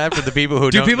background on that for the people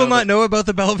who Do don't people know not know about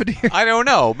the Belvedere? I don't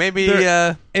know. Maybe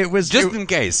It was just in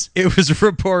case. It was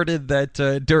reported that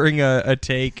during a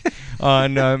take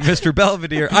on Mr.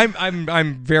 Belvedere,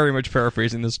 I'm very much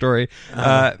paraphrasing the story.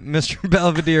 Mr.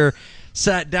 Belvedere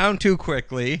sat down too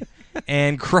quickly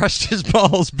and crushed his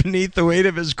balls beneath the weight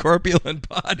of his corpulent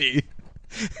body,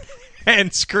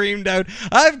 and screamed out,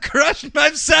 "I've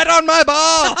sat on my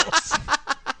balls."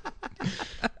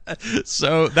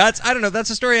 So that's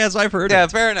a story as I've heard Yeah,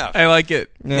 it. fair enough. I like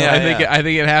it. Yeah, I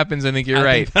think it happens. I think you're I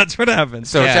right. think that's what happens.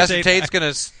 So Yeah. Chester Tate's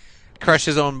going to crush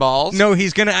his own balls? No,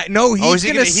 he's gonna he's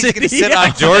gonna sit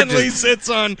on George's. George's. Sits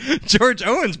on George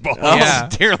Owen's balls. Oh, Yeah.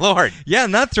 dear Lord. Yeah,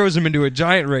 and that throws him into a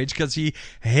giant rage because he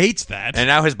hates that. And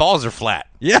now his balls are flat.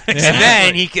 yeah, exactly. And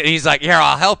then he's like, here,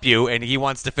 I'll help you. And he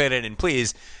wants to fit in. And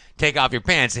please take off your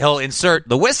pants. He'll insert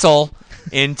the whistle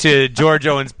into George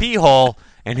Owen's pee hole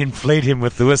and inflate him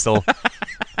with the whistle.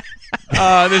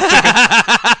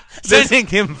 Sending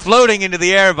him floating into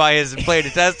the air by his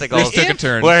inflated testicles. This took a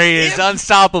turn. Where he is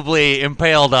unstoppably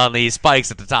impaled on the spikes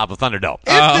at the top of Thunderdome.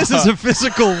 If this is a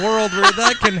physical world where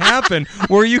that can happen,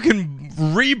 where you can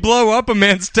re-blow up a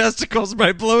man's testicles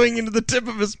by blowing into the tip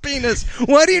of his penis,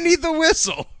 why do you need the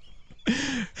whistle? I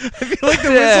feel like the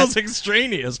whistle's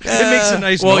extraneous. It makes a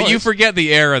nice Well, noise. you forget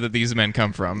the era that these men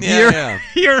come from. Yeah.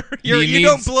 You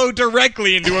don't blow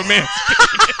directly into a man's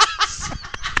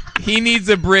He needs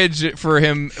a bridge for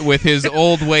him with his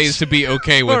old ways to be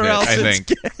okay with Or it, else I it's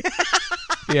think.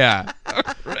 Yeah.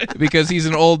 Because he's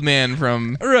an old man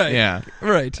from... Right. Yeah.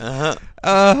 Right. Uh-huh.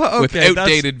 Okay, With that's-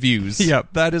 outdated views. Yep,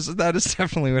 that is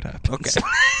definitely what happens. Okay.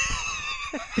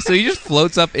 So he just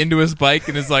floats up into his bike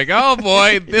and is like, "Oh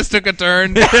boy, this took a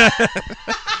turn."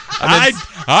 I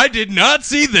did not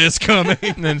see this coming.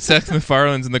 And then Seth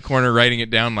MacFarlane's in the corner writing it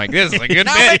down like, "This is a good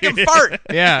Now bit." make him fart.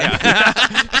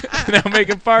 Yeah. Now make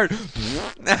him fart.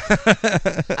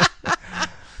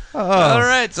 All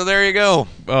right, so there you go.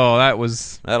 Oh, that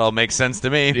was That'll make sense to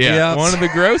me. yeah, Yeah. one of the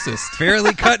grossest.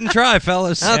 Fairly cut and dry,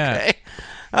 fellas. Okay.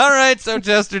 All right, so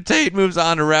Chester Tate moves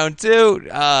on to round 2.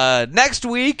 Next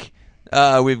week,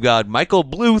 we've got Michael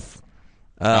Bluth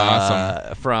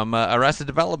Awesome. from Arrested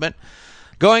Development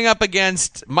going up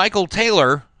against Michael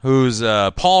Taylor, who's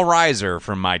Paul Reiser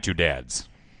from My Two Dads.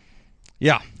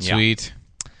 Yeah. Sweet.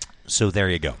 So there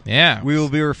you go. Yeah. We will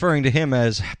be referring to him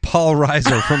as Paul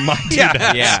Reiser from Mighty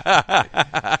Ducks.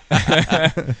 Yeah.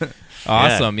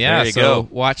 Awesome. Yeah, Yeah. there you So go.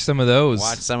 watch some of those.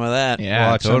 Watch some of that. Yeah,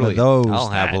 Watch totally. some of those. I'll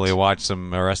happily watch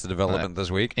some Arrested Development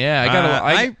this week.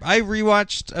 Yeah, I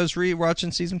rewatched. I was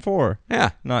rewatching season 4.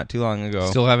 Yeah. Not too long ago.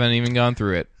 still haven't even gone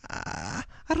through it. I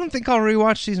don't think I'll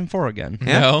rewatch season 4 again.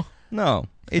 No. No,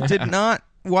 it did not.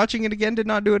 Watching it again did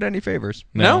not do it any favors.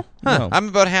 No? Huh. No. I'm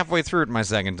about halfway through it my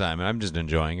second time, and I'm just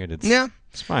enjoying it.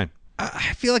 It's fine.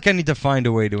 I feel like I need to find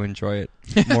a way to enjoy it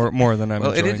more than I'm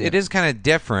Well, enjoying it is kind of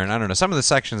different. I don't know. Some of the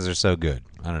sections are so good.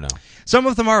 I don't know. Some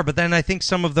of them are, but then I think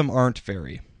some of them aren't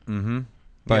very. Mm-hmm.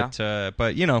 But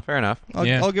you know, Fair enough.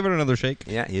 I'll give it another shake.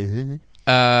 Yeah.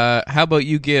 How about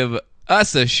you give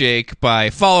us a shake by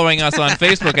following us on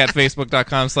Facebook at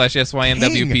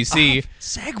facebook.com/SYNWPC.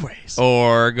 Segways.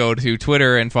 Or go to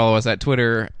Twitter and follow us at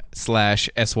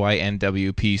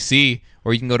Twitter/SYNWPC.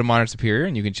 Or you can go to Modern Superior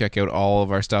and you can check out all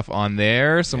of our stuff on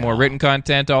there. Some more written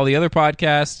content, all the other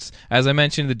podcasts. As I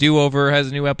mentioned, The Do-Over has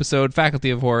a new episode. Faculty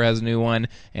of Horror has a new one.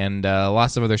 And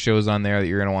lots of other shows on there that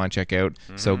you're going to want to check out.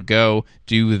 So go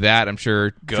do that. I'm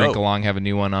sure Drink Along have a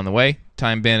new one on the way.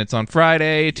 Time Bin, it's on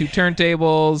Friday. 2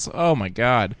 turntables. Oh, my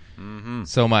God.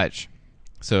 So much.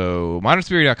 So,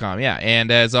 modernsuperior.com, yeah.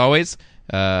 And as always...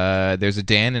 there's a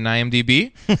Dan in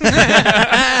IMDb.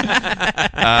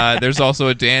 There's also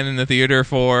a Dan in the theater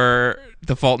for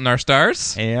The Fault in Our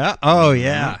Stars. Yeah. Oh,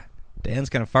 yeah. Dan's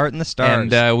going to fart in the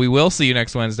stars. And we will see you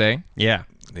next Wednesday. yeah.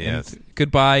 Yes. And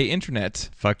goodbye, Internet.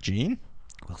 Fuck Gene.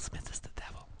 Will Smith is the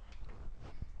devil.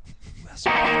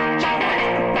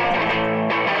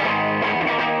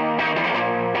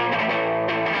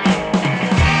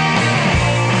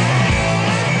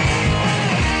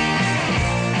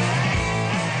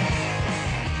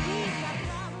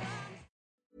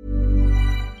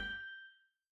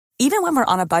 Even when we're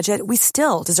on a budget, we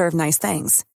still deserve nice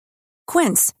things.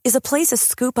 Quince is a place to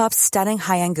scoop up stunning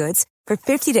high-end goods for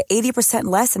 50 to 80%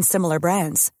 less than similar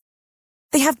brands.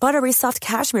 They have buttery soft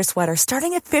cashmere sweaters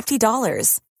starting at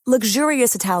 $50,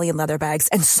 luxurious Italian leather bags,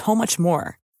 and so much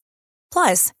more.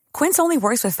 Plus, Quince only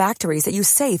works with factories that use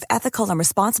safe, ethical, and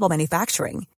responsible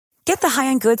manufacturing. Get the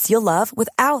high-end goods you'll love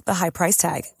without the high price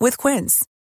tag with Quince.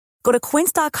 Go to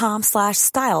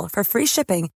quince.com/style for free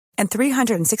shipping and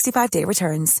 365-day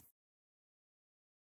returns.